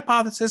no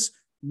hypothesis,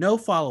 no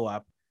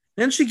follow-up.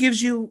 Then she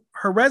gives you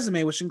her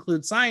resume, which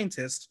includes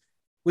scientist,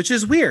 which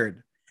is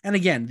weird. And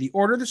again, the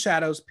Order of the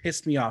Shadows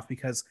pissed me off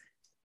because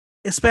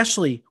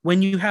especially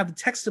when you have the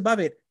text above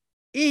it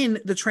in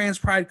the trans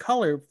pride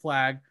color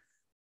flag,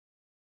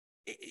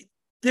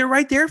 they're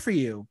right there for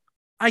you.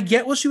 I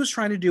get what she was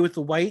trying to do with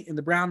the white and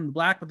the brown and the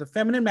black, but the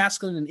feminine,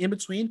 masculine, and in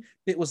between,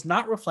 it was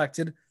not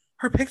reflected.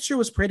 Her picture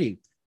was pretty.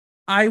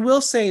 I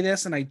will say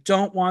this, and I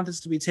don't want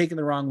this to be taken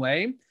the wrong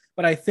way,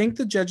 but I think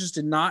the judges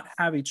did not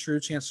have a true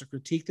chance to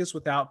critique this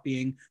without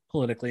being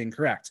politically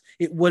incorrect.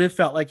 It would have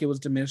felt like it was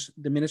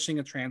diminishing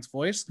a trans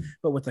voice,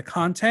 but with the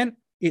content,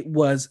 it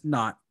was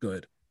not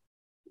good.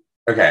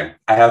 Okay,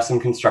 I have some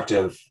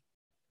constructive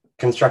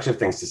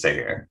things to say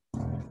here.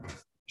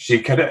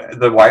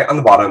 The white on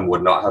the bottom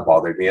would not have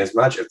bothered me as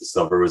much if the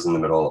silver was in the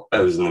middle. It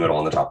was in the middle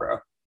on the top row.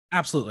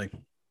 Absolutely.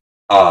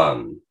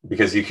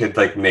 Because you could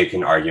like make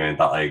an argument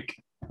that like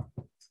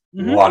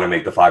want to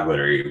make the flag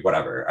glittery,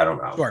 whatever. I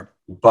don't know. Sure.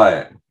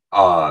 But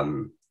I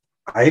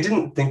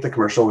didn't think the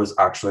commercial was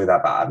actually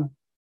that bad.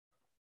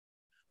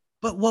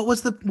 But what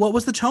was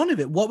the tone of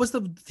it? What was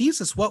the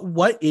thesis?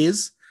 What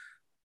is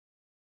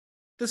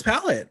this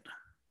palette?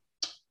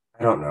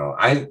 I don't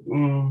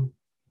know.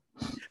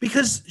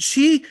 Because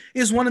she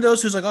is one of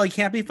those who's like, oh, you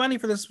can't be funny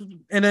for this,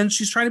 and then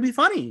she's trying to be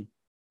funny.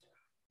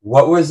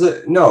 What was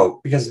it?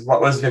 No, because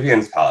what was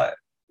Vivian's palette?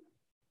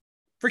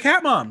 For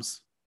Cat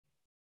Moms.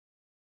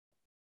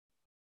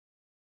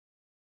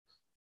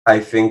 I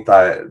think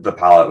that the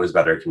palette was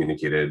better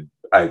communicated.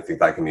 I think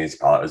that Camille's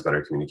palette was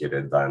better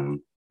communicated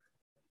than.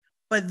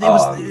 But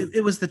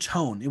it was the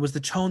tone. It was the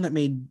tone that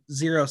made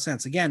zero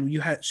sense. Again,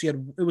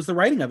 it was the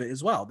writing of it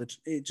as well.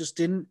 It just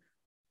didn't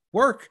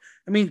work.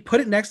 I mean,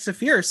 put it next to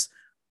Fierce.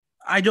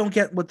 I don't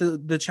get what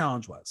the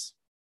challenge was.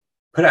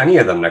 Put any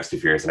of them next to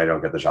Fierce, and I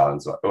don't get the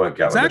challenge.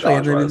 Exactly.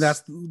 I mean,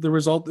 that's the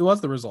result. It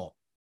was the result.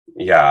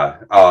 Yeah.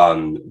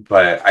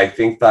 But I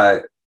think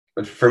that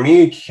for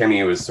me,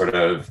 Kimmy was sort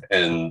of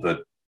in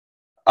the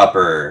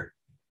upper.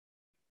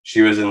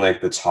 She was in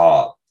like the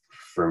top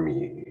for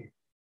me.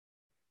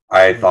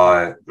 I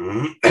thought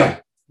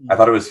it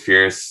was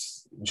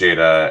Fierce,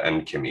 Jada,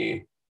 and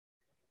Kimmy.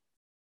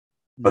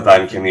 But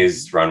then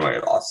Kimmy's runway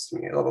lost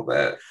me a little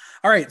bit.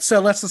 All right, so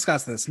let's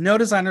discuss this. No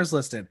designers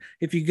listed.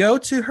 If you go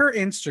to her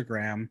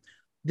Instagram,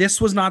 this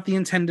was not the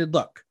intended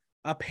look.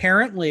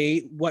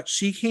 Apparently, what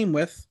she came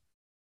with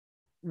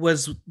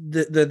was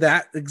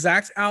that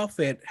exact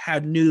outfit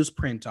had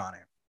newsprint on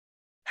it.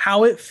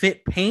 How it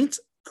fit paint,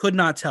 could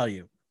not tell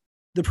you.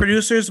 The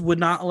producers would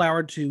not allow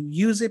her to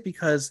use it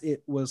because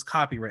it was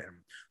copywritten.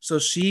 So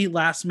she,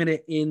 last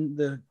minute in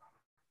the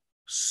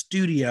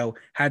studio,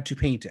 had to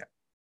paint it.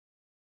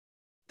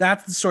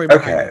 That's the story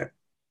behind it.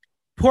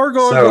 Poor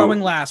girl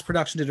going last.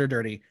 Production did her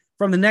dirty.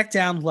 From the neck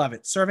down, love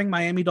it. Serving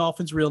Miami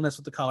Dolphins realness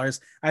with the colors.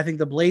 I think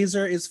the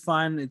blazer is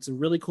fun. It's a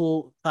really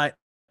cool cut.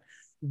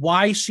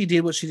 Why she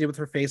did what she did with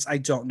her face, I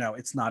don't know.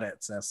 It's not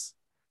it, sis.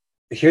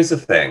 Here's the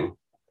thing.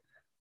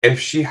 If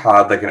she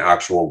had like an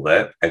actual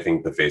lip, I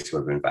think the face would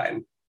have been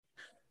fine.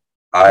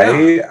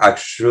 I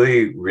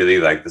actually really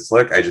like this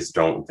look. I just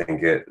don't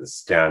think it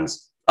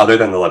stands, other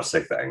than the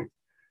lipstick thing,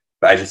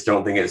 but I just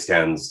don't think it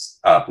stands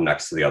up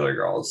next to the other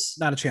girls.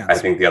 Not a chance. I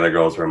think the other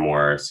girls were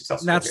more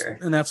successful here.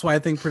 And that's why I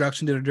think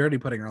production did her dirty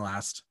putting her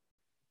last.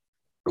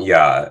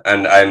 Yeah,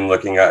 and I'm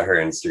looking at her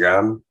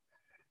Instagram.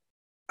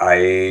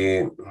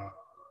 I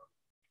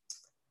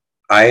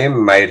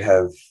might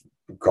have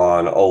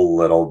gone a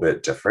little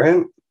bit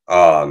different.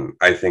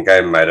 I think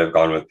I might have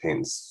gone with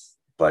paints,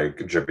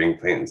 like dripping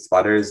paint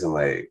splatters and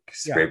like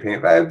spray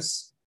paint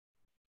vibes.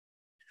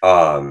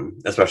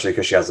 Especially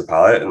because she has a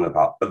palette, and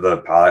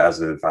the palette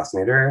as a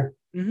fascinator.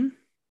 Mm-hmm.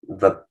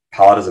 The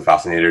palette as a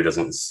fascinator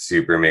doesn't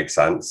super make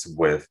sense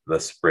with the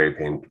spray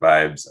paint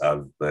vibes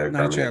of the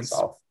garment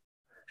itself.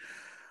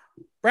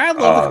 Brad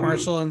loved the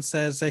commercial and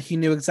says that he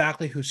knew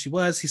exactly who she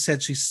was. He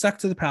said she stuck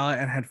to the palette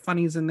and had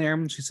funnies in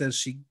there. She says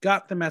she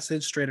got the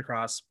message straight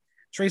across.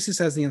 Tracy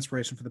says the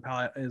inspiration for the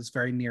palette is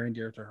very near and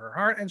dear to her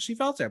heart, and she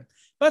felt it.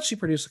 But she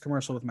produced a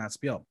commercial with Matt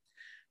Spiel.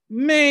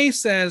 May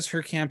says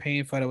her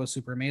campaign photo was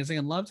super amazing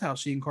and loved how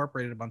she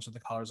incorporated a bunch of the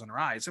colors on her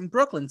eyes. And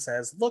Brooklyn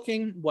says,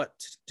 looking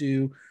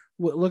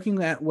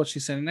at what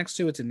she's standing next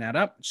to, it didn't add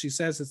up. She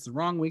says it's the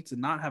wrong week to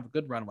not have a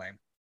good runway.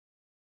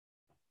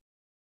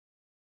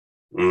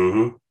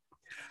 Mm-hmm.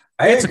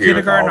 It's a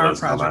kindergarten art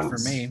project for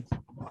me.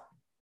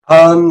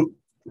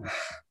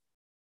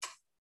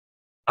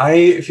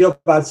 I feel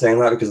bad saying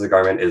that because the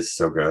garment is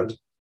so good.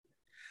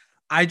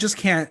 I just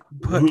can't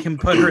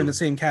put her in the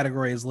same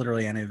category as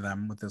literally any of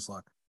them with this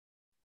look.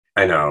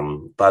 I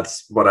know.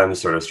 That's what I'm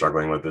sort of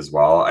struggling with as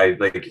well. I would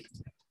put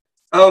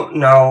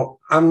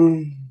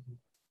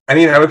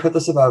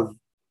this above,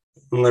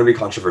 I'm going to be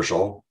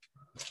controversial.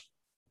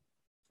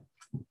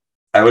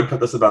 I would put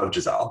this above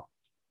Giselle.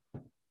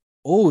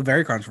 Oh,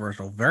 very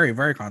controversial. Very,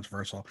 very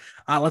controversial.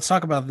 Let's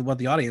talk about what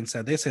the audience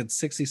said. They said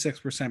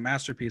 66%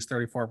 masterpiece,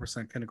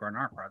 34% kindergarten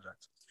art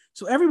project.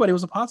 So everybody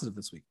was a positive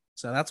this week.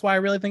 So that's why I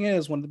really think it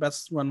is one of the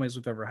best runways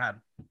we've ever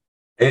had.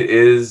 It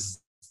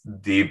is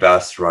the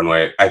best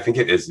runway. I think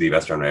it is the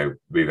best runway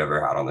we've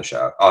ever had on the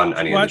show, on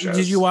any of the shows.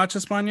 Did you watch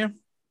España?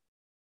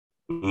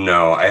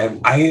 No, I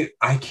have. I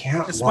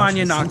can't.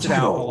 España knocked it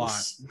out a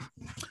lot.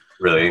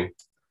 Really?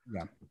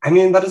 Yeah. I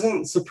mean, that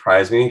doesn't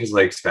surprise me because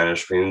like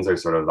Spanish queens are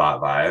sort of that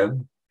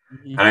vibe.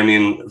 Mm-hmm. And I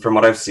mean, from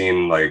what I've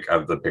seen, like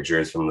of the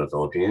pictures from the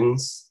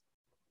Philippines,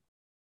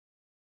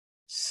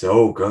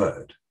 so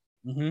good.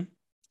 Mm-hmm.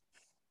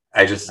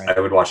 I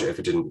would watch it if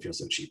it didn't feel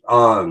so cheap.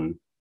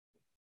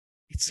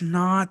 It's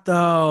not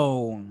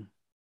though.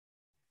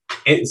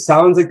 It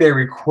sounds like they're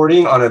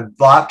recording on a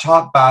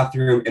laptop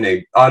bathroom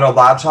on a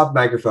laptop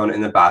microphone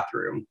in the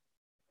bathroom.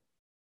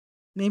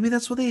 Maybe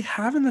that's what they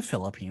have in the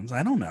Philippines.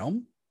 I don't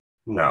know.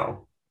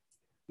 No.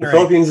 The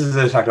Philippines is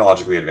a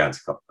technologically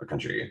advanced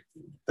country.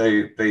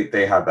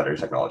 They have better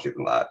technology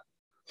than that.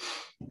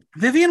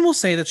 Vivian will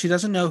say that she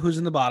doesn't know who's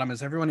in the bottom,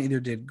 as everyone either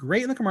did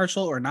great in the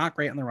commercial or not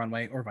great on the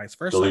runway, or vice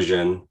versa.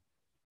 Delusion.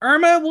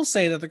 Irma will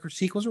say that the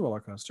critique was a roller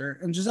coaster,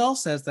 and Giselle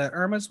says that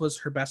Irma's was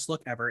her best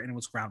look ever and it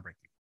was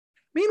groundbreaking.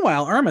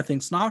 Meanwhile, Irma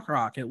thinks Knock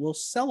Rocket will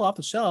sell off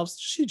the shelves.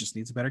 She just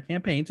needs a better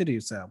campaign to do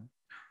so.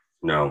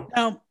 No.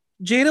 Now,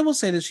 Jada will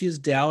say that she is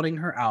doubting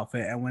her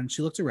outfit, and when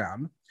she looked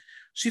around,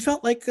 she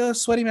felt like a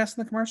sweaty mess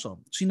in the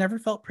commercial. She never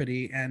felt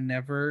pretty and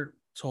never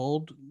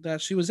told that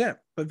she was it.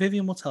 But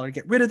Vivian will tell her to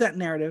get rid of that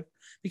narrative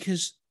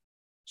because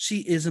she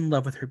is in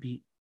love with her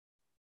beat.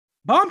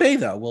 Bombay,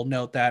 though, will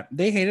note that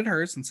they hated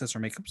hers and says her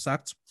makeup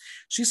sucked.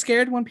 She's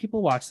scared when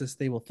people watch this,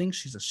 they will think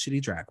she's a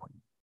shitty drag queen.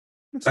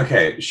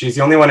 Okay, she's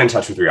the only one in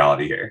touch with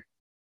reality here.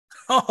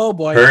 Oh,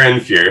 boy. Her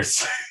and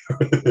Fierce.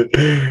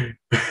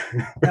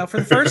 Now, for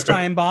the first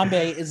time,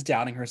 Bombay is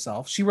doubting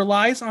herself. She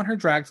relies on her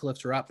drag to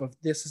lift her up, but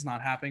this is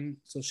not happening,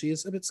 so she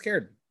is a bit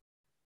scared.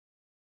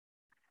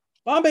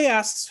 Bombay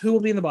asks who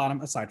will be in the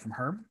bottom aside from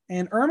her,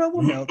 and Irma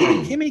will note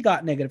that Kimmy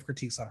got negative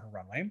critiques on her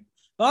runway.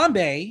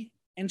 Bombay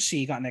and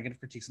she got negative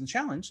critiques in the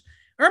challenge.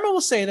 Irma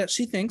will say that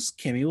she thinks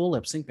Kimmy will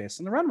lip sync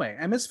based on the runway.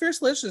 And Miss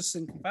Fiercelicious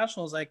in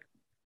confessional is like,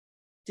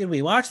 did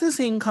we watch the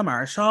scene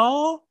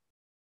commercial?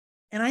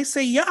 And I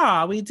say,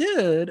 yeah, we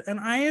did. And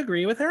I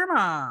agree with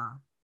Irma.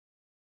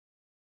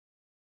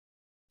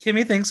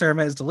 Kimmy thinks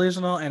Irma is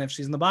delusional, and if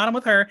she's in the bottom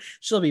with her,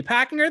 she'll be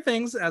packing her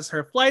things as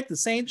her flight to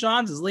St.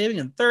 John's is leaving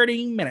in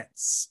 30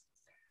 minutes.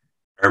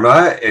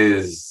 Irma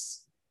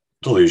is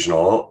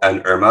delusional,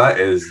 and Irma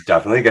is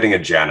definitely getting a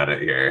Jan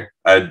edit here.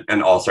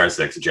 An All-Star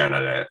 6 Jan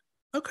edit.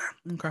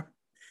 Okay.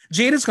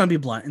 Jada's going to be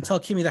blunt and tell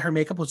Kimmy that her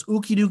makeup was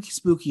ookie dookie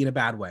spooky in a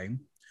bad way.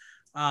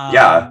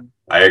 Yeah,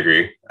 I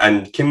agree.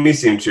 And Kimmy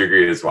seemed to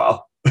agree as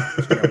well.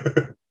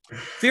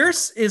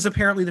 Fierce is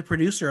apparently the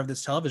producer of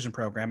this television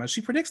program, as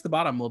she predicts the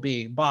bottom will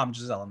be Bob,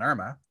 Giselle, and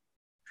Irma.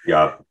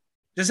 Yeah.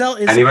 Giselle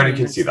is... Anybody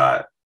can see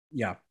that.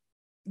 Yeah.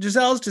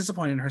 Giselle is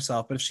disappointed in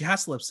herself, but if she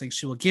has to lip sync,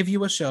 she will give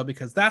you a show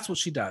because that's what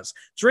she does.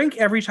 Drink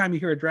every time you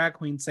hear a drag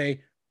queen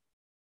say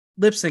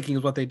lip syncing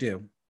is what they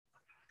do.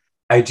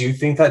 I do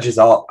think that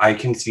Giselle, I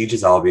can see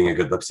Giselle being a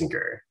good lip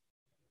syncer.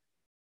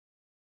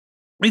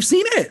 We've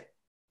seen it.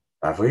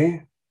 Have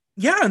we?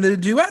 Yeah, in the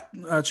duet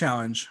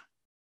challenge.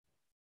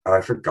 Oh,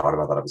 I forgot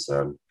about that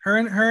episode. Her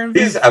and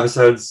These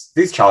episodes,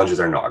 these challenges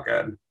are not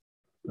good.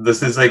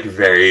 This is like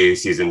very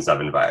season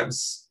 7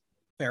 vibes.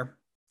 Fair.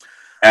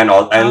 And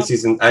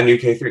season and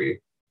UK3.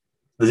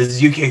 This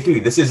is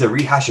UK3. This is a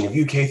rehashing of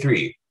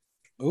UK3.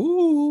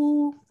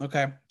 Ooh,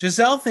 okay.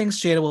 Giselle thinks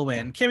Jada will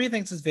win. Kimmy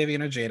thinks it's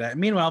Vivian or Jada.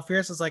 Meanwhile,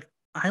 Fierce is like,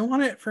 I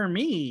want it for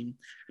me.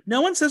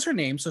 No one says her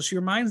name, so she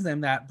reminds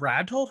them that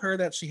Brad told her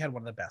that she had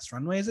one of the best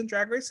runways in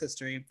Drag Race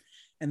history.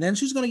 And then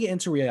she's going to get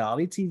into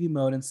reality TV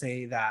mode and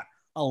say that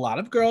a lot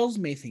of girls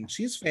may think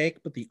she's fake,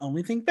 but the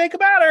only thing fake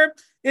about her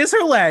is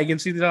her leg. And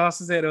she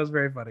tosses it. It was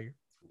very funny.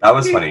 That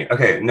was funny.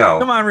 Okay, no.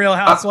 Come on, Real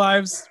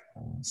Housewives.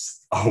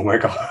 Oh my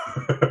God.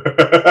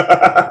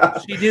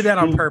 She did that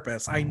on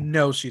purpose. I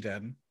know she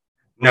did.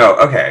 No,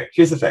 okay.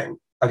 Here's the thing.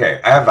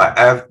 Okay,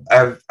 I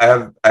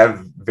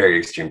have very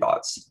extreme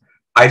thoughts.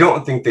 I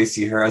don't think they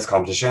see her as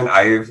competition.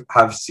 I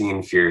have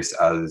seen Fierce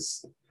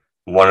as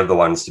one of the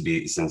ones to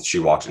beat since she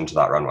walked into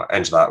that runway,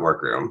 into that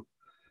workroom.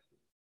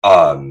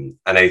 And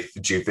I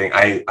do think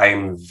I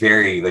am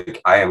very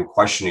like I am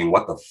questioning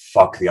what the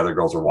fuck the other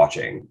girls were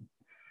watching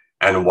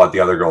and what the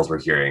other girls were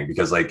hearing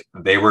because like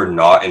they were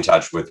not in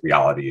touch with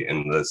reality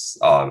in this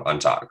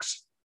Untucked.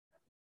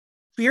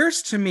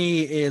 Fierce to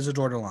me is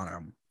Adore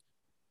Delano.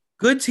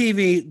 Good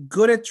TV,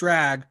 good at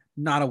drag,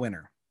 not a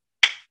winner.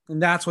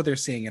 And that's what they're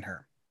seeing in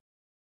her.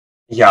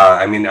 Yeah,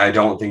 I mean, I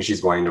don't think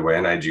she's going to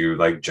win. I do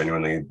like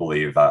genuinely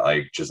believe that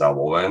like Giselle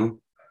will win.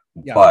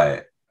 Yeah.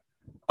 But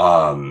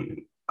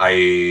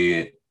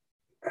I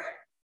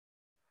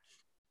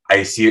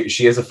see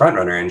she is a front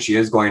runner and she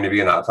is going to be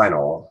in that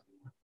final.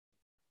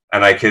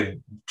 And I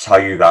could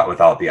tell you that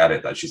without the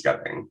edit that she's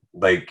getting.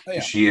 Like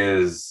she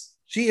is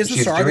the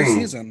star of the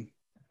season.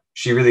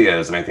 She really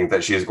is, and I think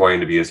that she is going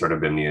to be a sort of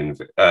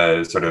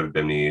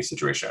Bimini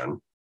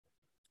situation.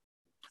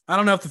 I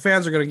don't know if the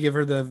fans are going to give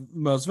her the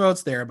most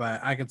votes there,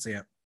 but I can see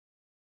it.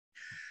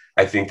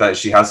 I think that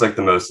she has like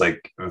the most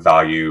like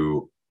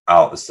value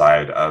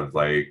outside of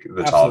like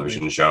the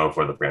television show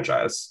for the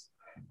franchise.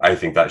 I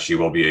think that she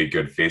will be a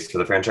good face for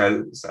the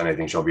franchise, and I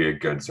think she'll be a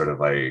good sort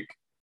of like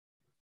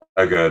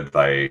a good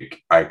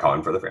like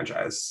icon for the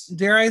franchise.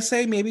 Dare I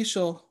say, maybe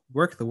she'll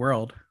work the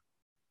world.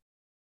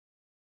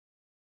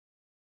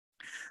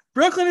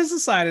 Brooklyn has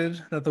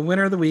decided that the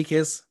winner of the week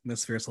is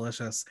Miss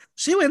Fiercelicious.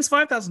 She wins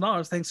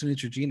 $5,000 thanks to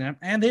Neutrogena,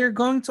 and they are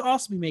going to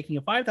also be making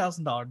a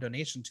 $5,000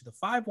 donation to the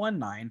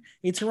 519,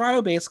 a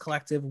Toronto-based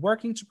collective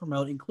working to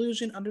promote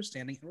inclusion,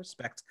 understanding, and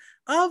respect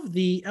of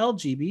the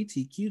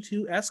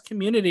LGBTQ2S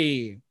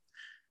community.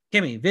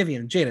 Kimmy,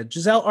 Vivian, Jada,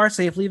 Giselle are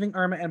safe, leaving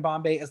Irma and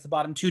Bombay as the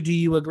bottom two. Do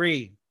you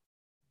agree?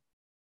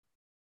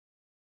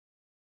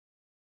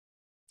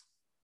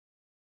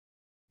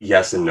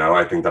 Yes and no.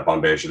 I think that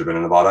Bombay should have been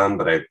in the bottom,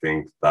 but I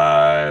think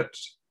that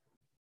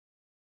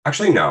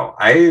actually no.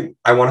 I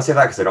want to say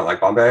that because I don't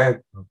like Bombay,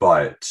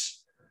 but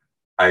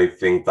I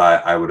think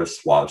that I would have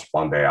swapped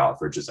Bombay out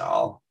for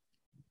Giselle.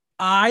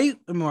 I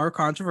am more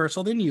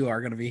controversial than you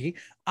are going to be.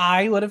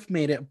 I would have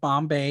made it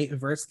Bombay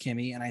versus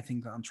Kimmy, and I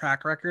think on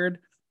track record,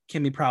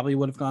 Kimmy probably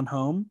would have gone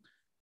home,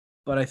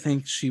 but I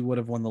think she would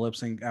have won the lip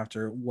sync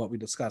after what we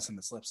discussed in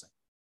this lip sync.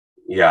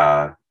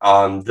 Yeah.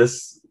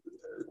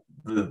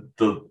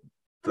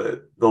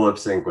 The lip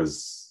sync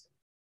was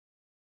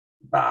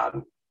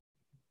bad.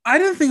 I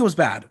didn't think it was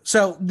bad.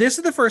 So this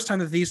is the first time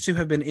that these two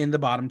have been in the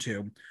bottom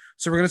two.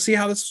 So we're going to see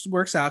how this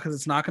works out because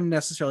it's not going to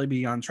necessarily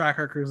be on track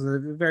records. They're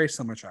very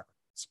similar track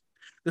records.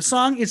 The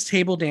song is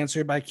Table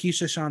Dancer by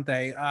Keisha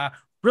Chante.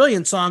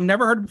 Brilliant song.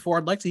 Never heard it before.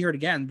 I'd like to hear it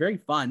again. Very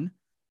fun.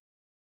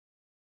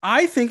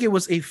 I think it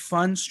was a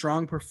fun,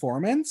 strong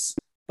performance,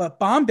 but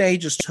Bombay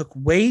just took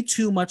way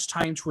too much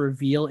time to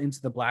reveal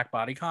into the black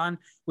bodycon,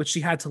 which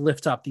she had to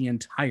lift up the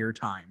entire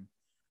time.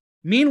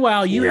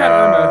 Meanwhile, you had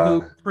Irma,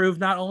 who proved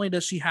not only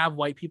does she have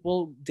white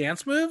people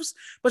dance moves,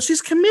 but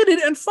she's committed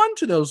and fun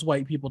to those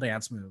white people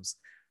dance moves.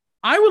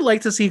 I would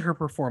like to see her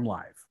perform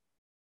live.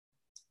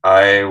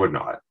 I would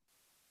not.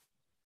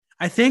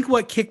 I think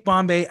what kicked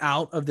Bombay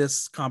out of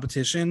this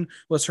competition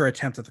was her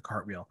attempt at the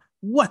cartwheel.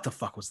 What the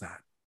fuck was that?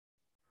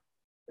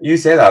 You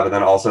say that, but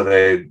then also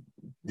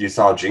you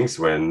saw Jinx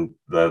win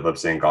the lip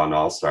sync on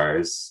All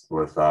Stars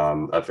with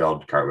a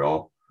failed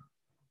cartwheel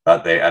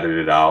that they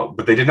edited out,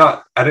 but they did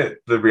not edit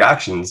the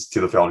reactions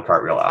to the failed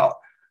cartwheel out.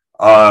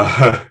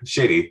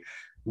 Shady.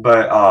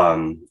 But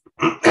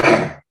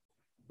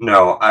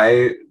no,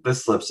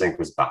 this lip sync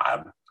was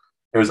bad.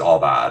 It was all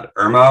bad.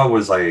 Irma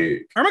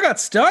got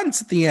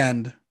stunts at the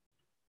end.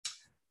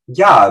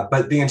 Yeah,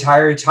 but the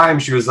entire time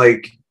she was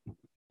like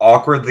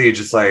awkwardly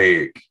just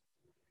like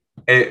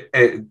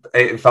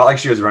it felt like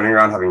she was running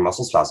around having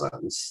muscle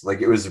spasms.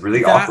 Like it was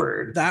really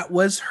awkward. That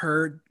was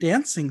her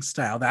dancing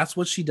style. That's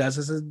what she does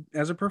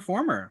as a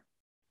performer.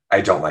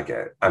 I don't like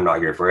it. I'm not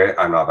here for it.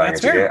 I'm not buying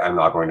That's a ticket. fair. I'm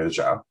not going to the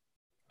show.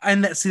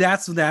 And that's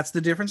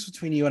the difference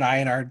between you and I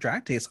and our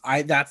drag taste.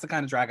 That's the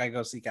kind of drag I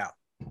go seek out.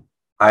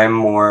 I'm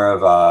more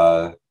of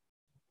a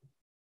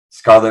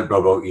Scarlet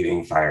Bobo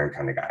eating fire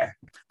kind of guy.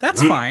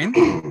 That's fine.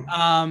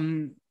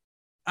 I'm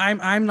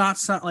not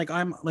like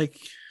I'm like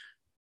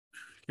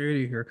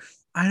here.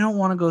 I don't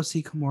want to go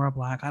see Kimora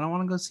Black. I don't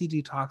want to go see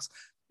Detox.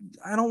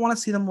 I don't want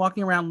to see them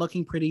walking around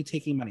looking pretty,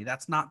 taking money.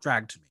 That's not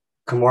drag to me.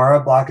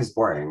 Kimora Black is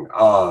boring.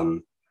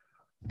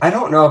 I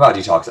don't know about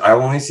Detox. I've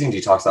only seen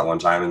Detox that one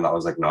time, and that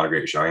was like not a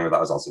great showing, but that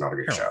was also not a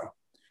great show.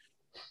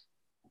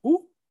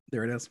 Ooh,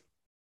 there it is.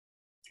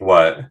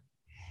 What?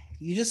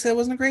 You just said it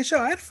wasn't a great show.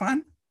 I had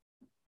fun.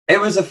 It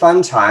was a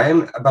fun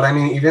time, but I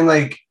mean, even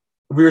like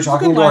we were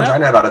talking to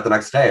Angina about it the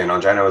next day, and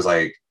Angina was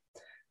like,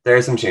 "There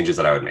are some changes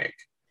that I would make."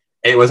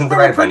 It wasn't the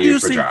right venue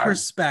for drag.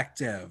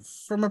 Perspective,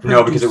 from a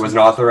no, because it was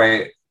not the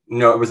right.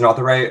 No, it was not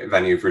the right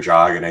venue for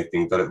drag, and I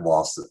think that it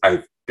lost.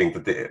 I think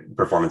that the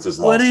performances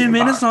lost. What do you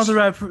mean it's not the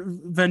right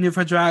venue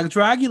for drag?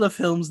 Dragula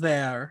films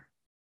there.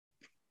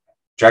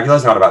 Dragula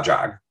is not about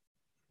drag.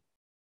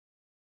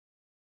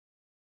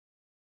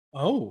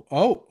 Oh,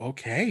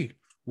 okay.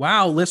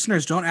 Wow,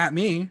 listeners, don't at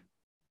me.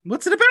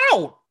 What's it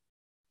about?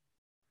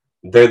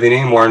 They're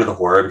leaning more into the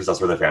horror because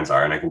that's where the fans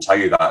are. And I can tell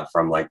you that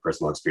from like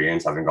personal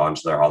experience, having gone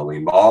to their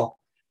Halloween ball,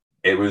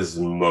 it was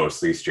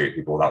mostly straight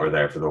people that were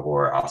there for the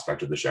horror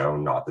aspect of the show,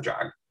 not the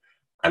drag.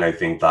 And I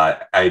think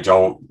that I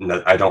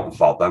don't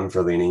fault them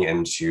for leaning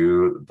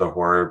into the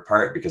horror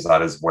part because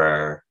that is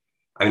where,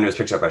 I mean, it was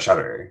picked up by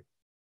Shudder.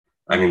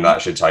 I mean,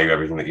 that should tell you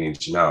everything that you need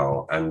to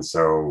know. And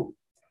so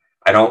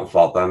I don't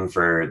fault them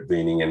for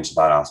leaning into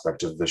that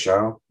aspect of the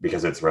show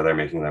because it's where they're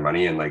making their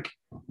money and like,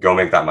 go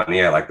make that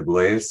money. I like the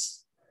Boulets.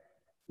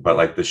 But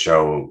like the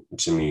show,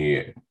 to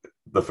me,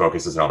 the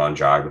focus is not on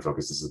drag. The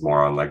focus is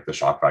more on like the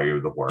shock value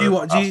of the horror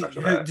aspect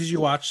of it. Did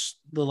you watch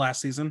the last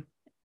season?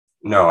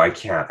 No, I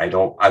can't. I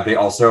don't. I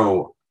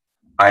also,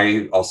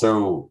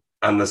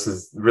 and this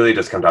is really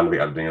just come down to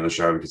the editing of the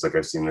show because like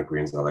I've seen the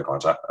queens and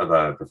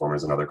the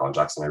performers in other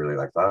contracts, and I really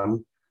like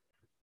them.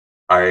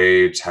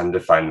 I tend to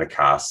find the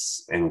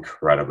cast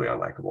incredibly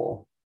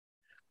unlikable.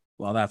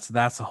 Well,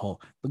 that's a whole.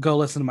 Go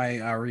listen to my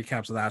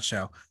recaps of that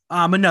show.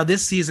 But no,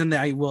 this season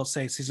I will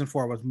say season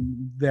 4 was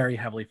very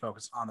heavily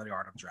focused on the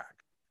art of drag.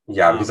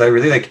 Yeah, because I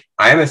really like.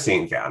 I am a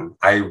Saint fan.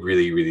 I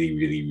really, really,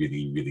 really,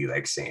 really, really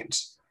like Saint.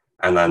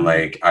 And then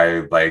like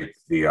I like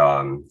the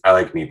I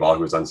like Meatball,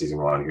 who was on season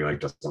 1, who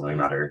like doesn't really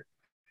matter.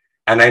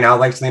 And I now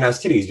like Selena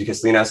Titties because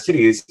Selena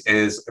Titties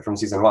is from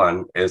season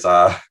 1 is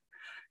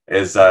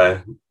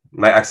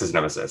my ex's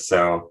nemesis.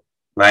 So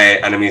my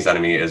enemy's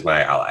enemy is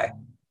my ally.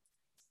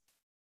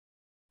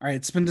 All right,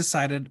 it's been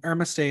decided.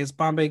 Irma stays,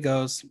 Bombay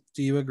goes.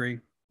 Do you agree?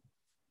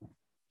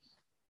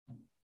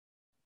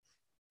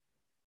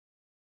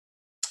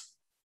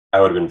 I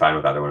would have been fine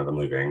with either one of them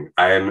leaving.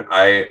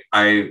 I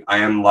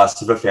am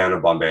less of a fan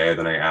of Bombay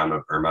than I am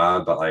of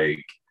Irma, but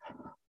like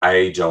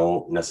I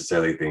don't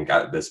necessarily think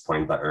at this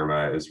point that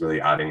Irma is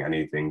really adding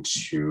anything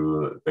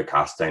to the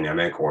cast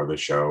dynamic or the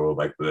show,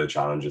 like the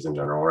challenges in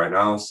general right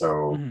now.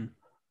 So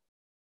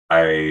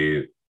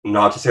I,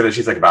 not to say that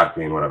she's like a bad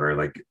queen, whatever,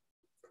 like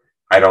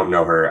I don't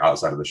know her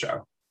outside of the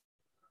show.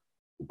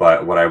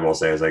 But what I will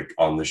say is like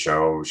on the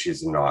show,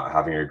 she's not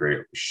having a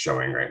great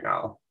showing right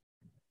now.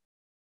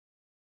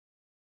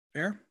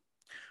 Fair.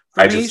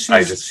 For me,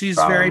 she's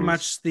very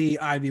much the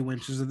Ivy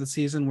Winters of the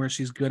season where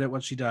she's good at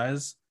what she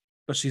does,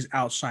 but she's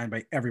outshined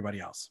by everybody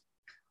else.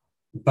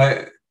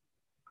 But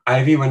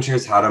Ivy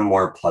Winters had a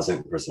more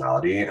pleasant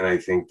personality. And I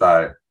think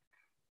that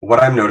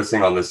what I'm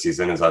noticing on this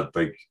season is that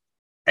like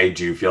I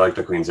do feel like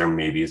the queens are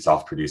maybe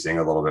self-producing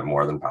a little bit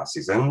more than past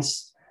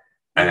seasons.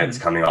 And it's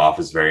coming off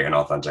as very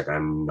inauthentic. And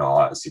I'm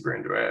not super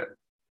into it.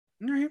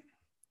 All right.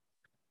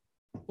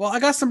 Well, I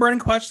got some burning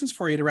questions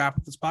for you to wrap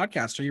up this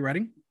podcast. Are you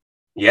ready?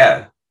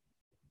 Yeah.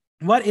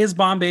 What is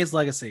Bombay's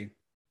legacy?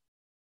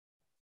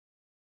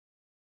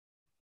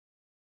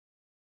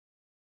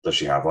 Does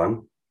she have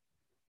one?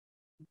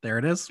 There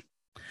it is.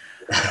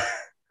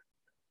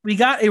 We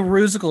got a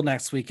Rusical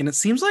next week, and it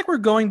seems like we're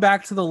going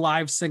back to the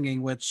live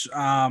singing, which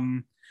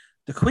the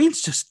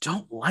queens just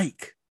don't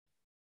like.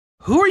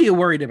 Who are you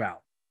worried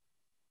about?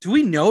 Do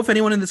we know if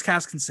anyone in this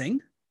cast can sing?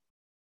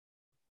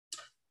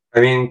 I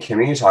mean,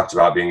 Kimmy talked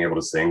about being able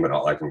to sing, but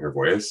not liking her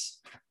voice.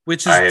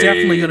 Which is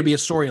definitely going to be a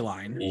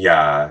storyline.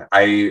 Yeah,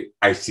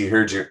 I see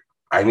her.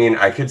 I mean,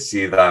 I could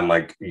see them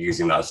like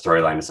using that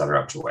storyline to set her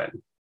up to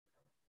win.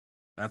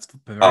 That's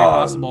very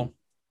possible.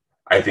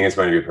 I think it's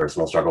going to be a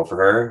personal struggle for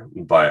her,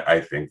 but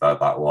I think that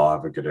will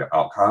have a good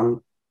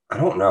outcome. I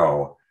don't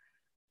know.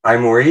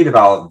 I'm worried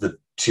about the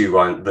two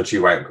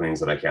white queens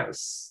that I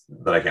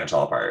can't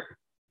tell apart.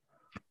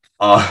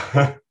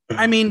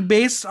 I mean,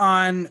 based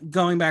on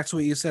going back to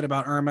what you said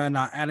about Irma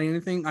not adding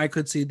anything, I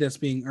could see this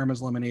being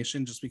Irma's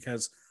elimination just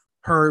because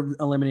her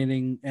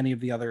eliminating any of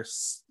the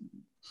others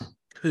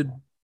could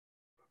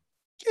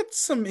get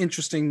some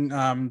interesting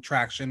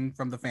traction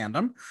from the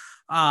fandom.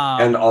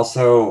 And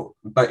also,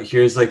 but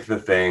here's like the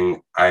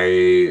thing.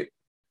 I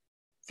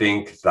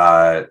think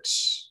that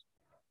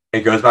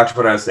it goes back to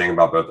what I was saying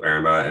about both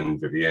Irma and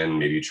Vivian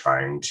maybe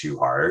trying too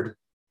hard.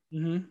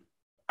 Mm-hmm.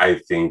 I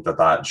think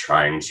that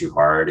trying too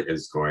hard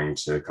is going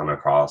to come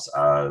across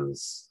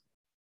as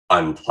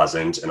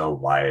unpleasant in a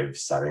live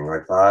setting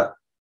like that.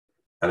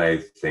 And I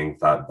think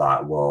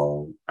that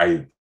will,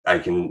 I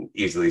can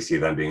easily see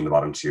them being the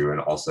bottom two. And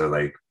also,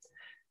 like,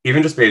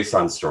 even just based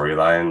on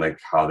storyline, like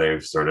how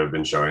they've sort of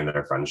been showing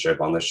their friendship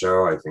on the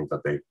show, I think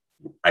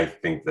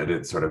that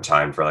it's sort of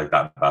time for like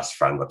that best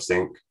friend lip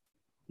sync.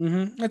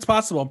 Mm-hmm. It's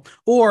possible.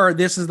 Or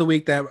this is the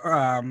week that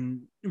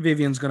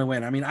Vivian's going to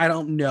win. I mean, I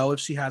don't know if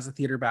she has a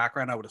theater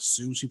background. I would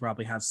assume she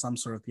probably has some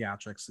sort of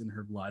theatrics in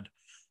her blood.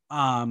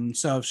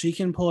 So if she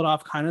can pull it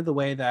off kind of the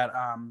way that,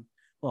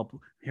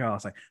 here I'll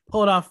say,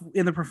 pull it off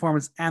in the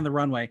performance and the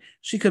runway,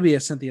 she could be a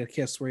Cynthia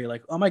Kiss where you're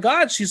like, oh my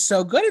God, she's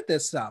so good at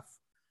this stuff.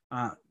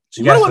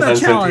 She would have won that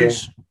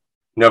challenge.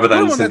 But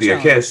then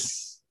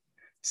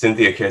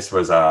Cynthia Kiss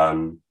was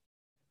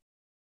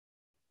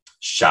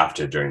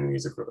shafted during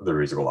the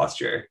musical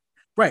last year.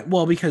 Right.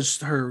 Well, because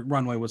her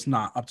runway was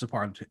not up to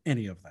par to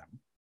any of them.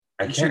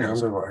 I can't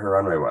remember what her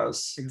runway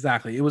was.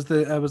 Exactly. It was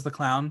the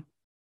clown.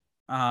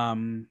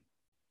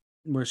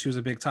 Where she was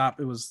a big top.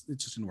 It just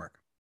didn't work.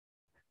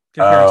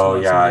 Oh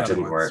yeah, it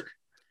didn't work.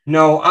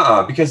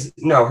 No, because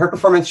her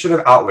performance should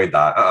have outweighed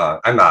that.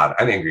 I'm mad.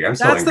 I'm angry. I'm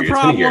still angry. That's the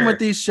problem with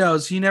these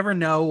shows. You never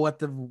know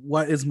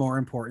what is more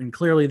important.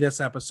 Clearly,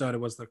 this episode, it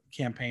was the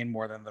campaign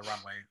more than the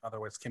runway.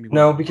 Otherwise,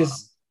 Kimmy.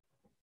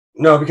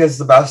 Because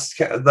the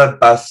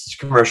best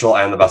commercial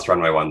and the best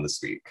runway won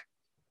this week.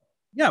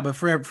 Yeah, but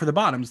for the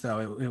bottoms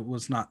though, it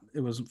was not.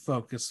 It was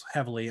focused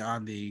heavily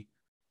on the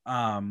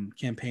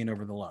campaign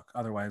over the look.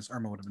 Otherwise,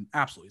 Irma would have been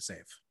absolutely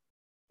safe.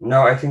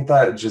 No, I think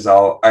that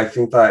Giselle. I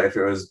think that if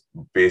it was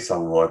based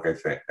on the look,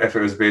 if it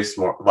was based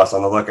less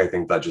on the look, I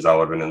think that Giselle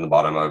would have been in the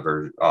bottom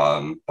over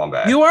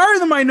Bombay. You are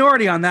the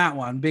minority on that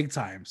one, big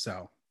time.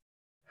 So,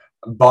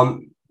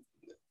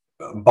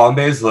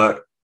 Bombay's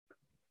look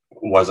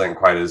wasn't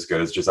quite as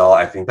good as Giselle.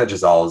 I think that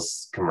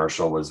Giselle's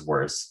commercial was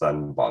worse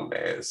than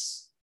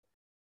Bombay's.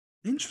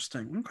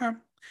 Interesting. Okay.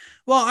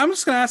 Well, I'm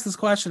just going to ask this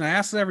question. I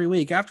ask it every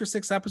week. After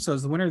 6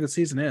 episodes, the winner of the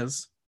season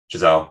is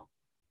Giselle.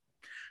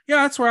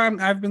 Yeah, that's where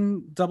I've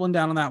been doubling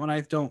down on that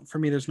one. For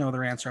me, there's no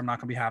other answer. I'm not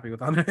going to be happy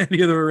with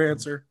any other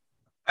answer.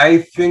 I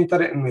think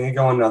that it may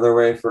go another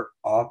way for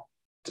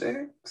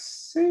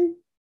optics.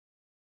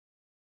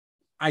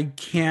 I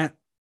can't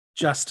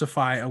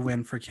justify a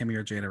win for Kimmy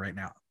or Jada right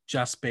now,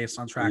 just based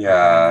on track record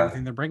and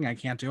everything they're bringing. I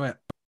can't do it.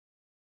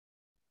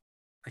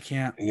 I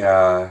can't.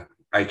 Yeah,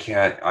 I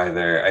can't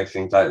either. I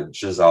think that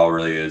Giselle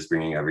really is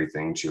bringing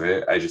everything to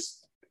it. I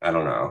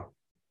don't know.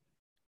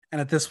 And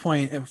at this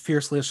point, if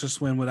Fierce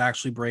Licious win would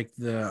actually break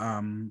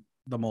the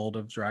mold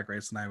of Drag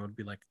Race, and I would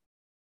be like,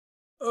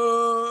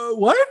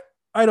 what?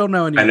 I don't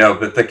know anymore. I know,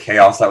 but the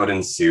chaos that would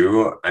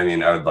ensue, I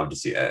mean, I would love to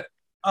see it.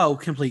 Oh,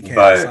 complete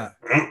chaos.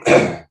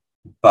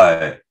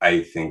 But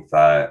I think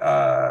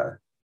that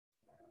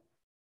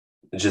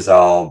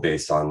Giselle,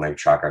 based on like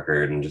track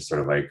record and just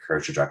sort of like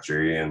her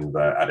trajectory and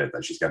the edit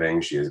that she's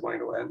getting, she is going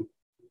to win.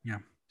 Yeah.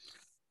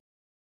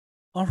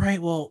 All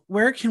right. Well,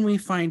 where can we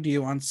find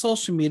you on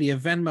social media,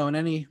 Venmo, and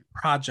any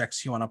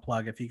projects you want to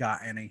plug if you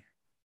got any?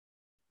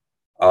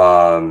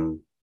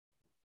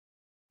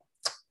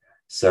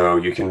 So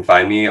you can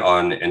find me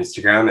on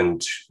Instagram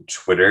and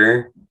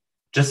Twitter.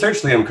 Just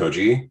search Liam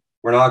Koji.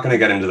 We're not going to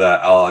get into the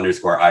L_I_A_M_K_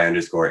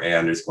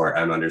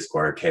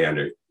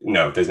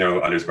 No, there's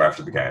no underscore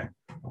after the K.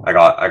 I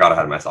got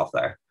ahead of myself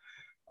there.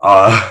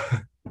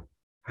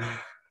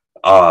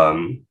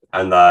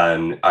 And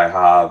then I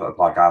have a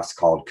podcast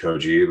called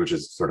Koji, which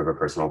is sort of a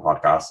personal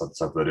podcast that's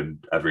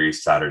uploaded every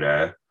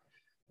Saturday.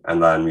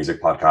 And then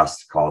music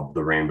podcast called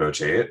The Rainbow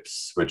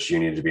Tapes, which you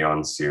need to be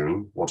on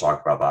soon. We'll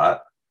talk about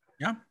that.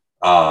 Yeah.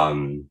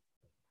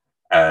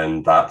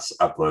 And that's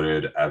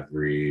uploaded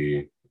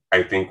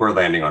I think we're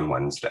landing on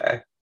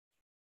Wednesday.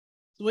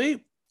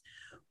 Sweet.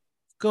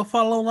 Go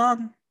follow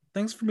along.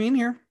 Thanks for being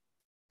here.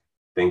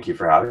 Thank you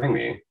for having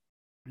me.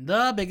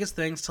 The biggest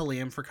thanks to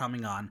Liam for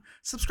coming on.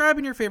 Subscribe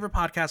in your favorite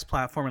podcast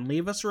platform and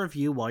leave us a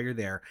review while you're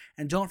there.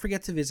 And don't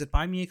forget to visit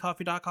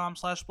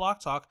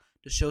buymeacoffee.com/blocktalk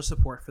to show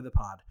support for the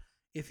pod.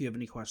 If you have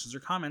any questions or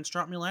comments,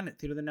 drop me a line at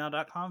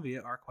theaterthenow.com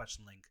via our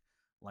question link.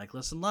 Like,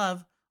 listen,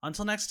 love.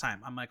 Until next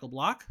time, I'm Michael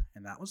Block,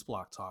 and that was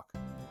Block Talk.